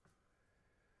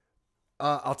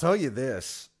 I'll tell you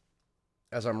this.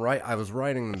 As I was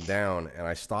writing them down, and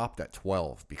I stopped at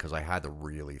 12 because I had to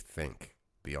really think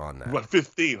beyond that. What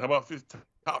 15? How about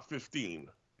top 15?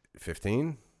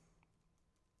 15?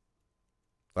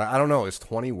 I don't know. Is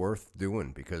 20 worth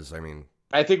doing? Because I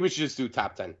think we should just do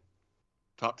top 10.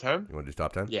 Top 10? You want to do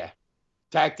top 10? Yeah.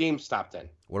 Tag teams, top 10.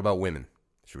 What about women?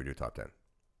 Should we do top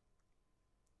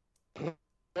 10?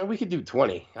 We could do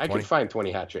 20. I could find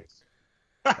 20 hat tricks.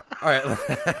 All right.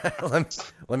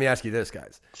 let me ask you this,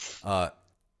 guys.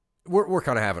 We're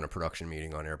kind of having a production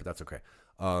meeting on here, but that's okay.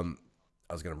 I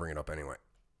was going to bring it up anyway.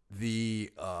 You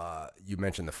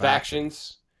mentioned the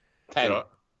factions. 10. Yeah.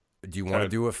 Do you want to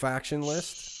do a faction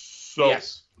list?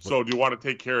 Yes. So do you want to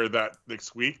take care of that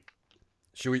next week?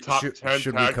 Should we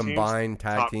combine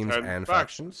tag teams and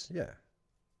factions? Yeah.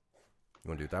 You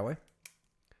want to do it that way?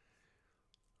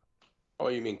 Oh,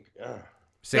 you mean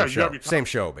same show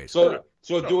basically.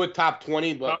 So do a top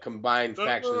 20, but combine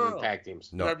factions and tag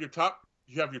teams. No. You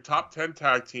have your top 10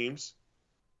 tag teams.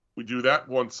 We do that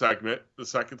one segment. The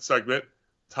second segment,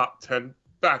 top 10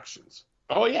 factions.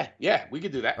 Oh yeah, we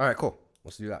could do that. All right, cool.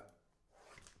 Let's do that.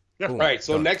 Yeah. Cool. All right,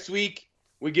 so next week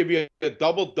we give you a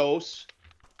double dose.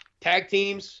 Tag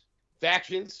teams,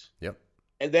 factions. Yep.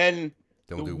 And then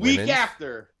the week women's.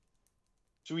 after,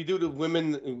 should we do the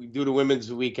women? We do the women's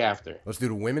the week after. Let's do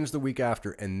the women's the week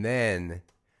after, and then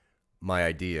my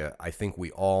idea. I think we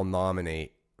all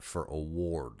nominate for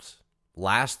awards.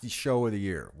 Last show of the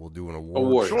year, we'll do an award.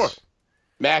 Awards. Sure.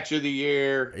 Match of the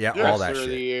year. Yeah, all that shit. Of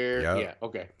the year. Yep. Yeah.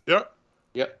 Okay. Yep.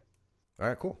 All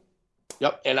right, cool.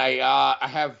 Yep. And I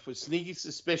have a sneaky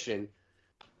suspicion.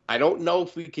 I don't know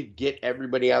if we could get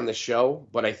everybody on the show,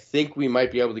 but I think we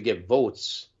might be able to get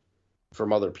votes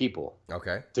from other people.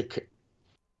 Okay.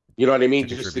 You know what I mean?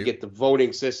 To Just to get the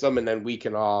voting system, and then we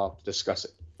can all discuss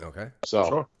it. Okay.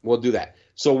 So We'll do that.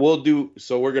 So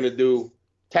we're going to do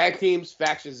tag teams,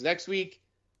 factions next week.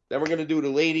 Then we're going to do the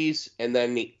ladies, and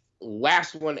then the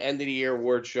last one, end of the year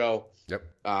award show. Yep.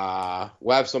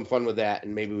 We'll have some fun with that,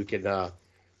 and maybe we could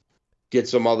get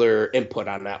some other input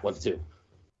on that one too.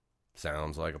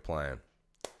 Sounds like a plan.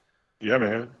 Yeah,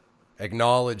 man.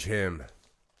 Acknowledge him.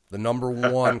 The number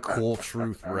one Cool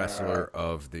Truth wrestler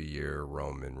of the year,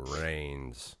 Roman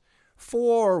Reigns.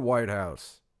 For White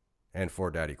House and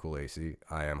for Daddy Cool AC,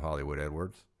 I am Hollywood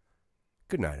Edwards.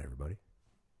 Good night, everybody.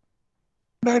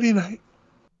 Nighty-night.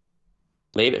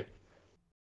 Later.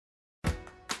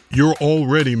 You're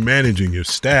already managing your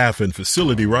staff and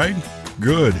facility, right?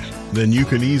 Good. Then you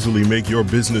can easily make your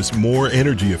business more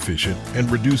energy efficient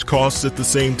and reduce costs at the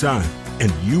same time.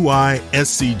 And UI,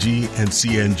 SCG, and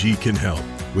CNG can help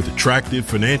with attractive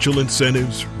financial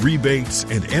incentives, rebates,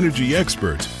 and energy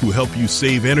experts who help you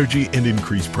save energy and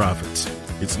increase profits.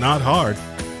 It's not hard.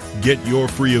 Get your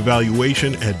free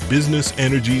evaluation at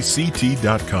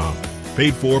businessenergyct.com.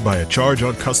 Paid for by a charge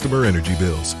on customer energy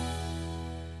bills.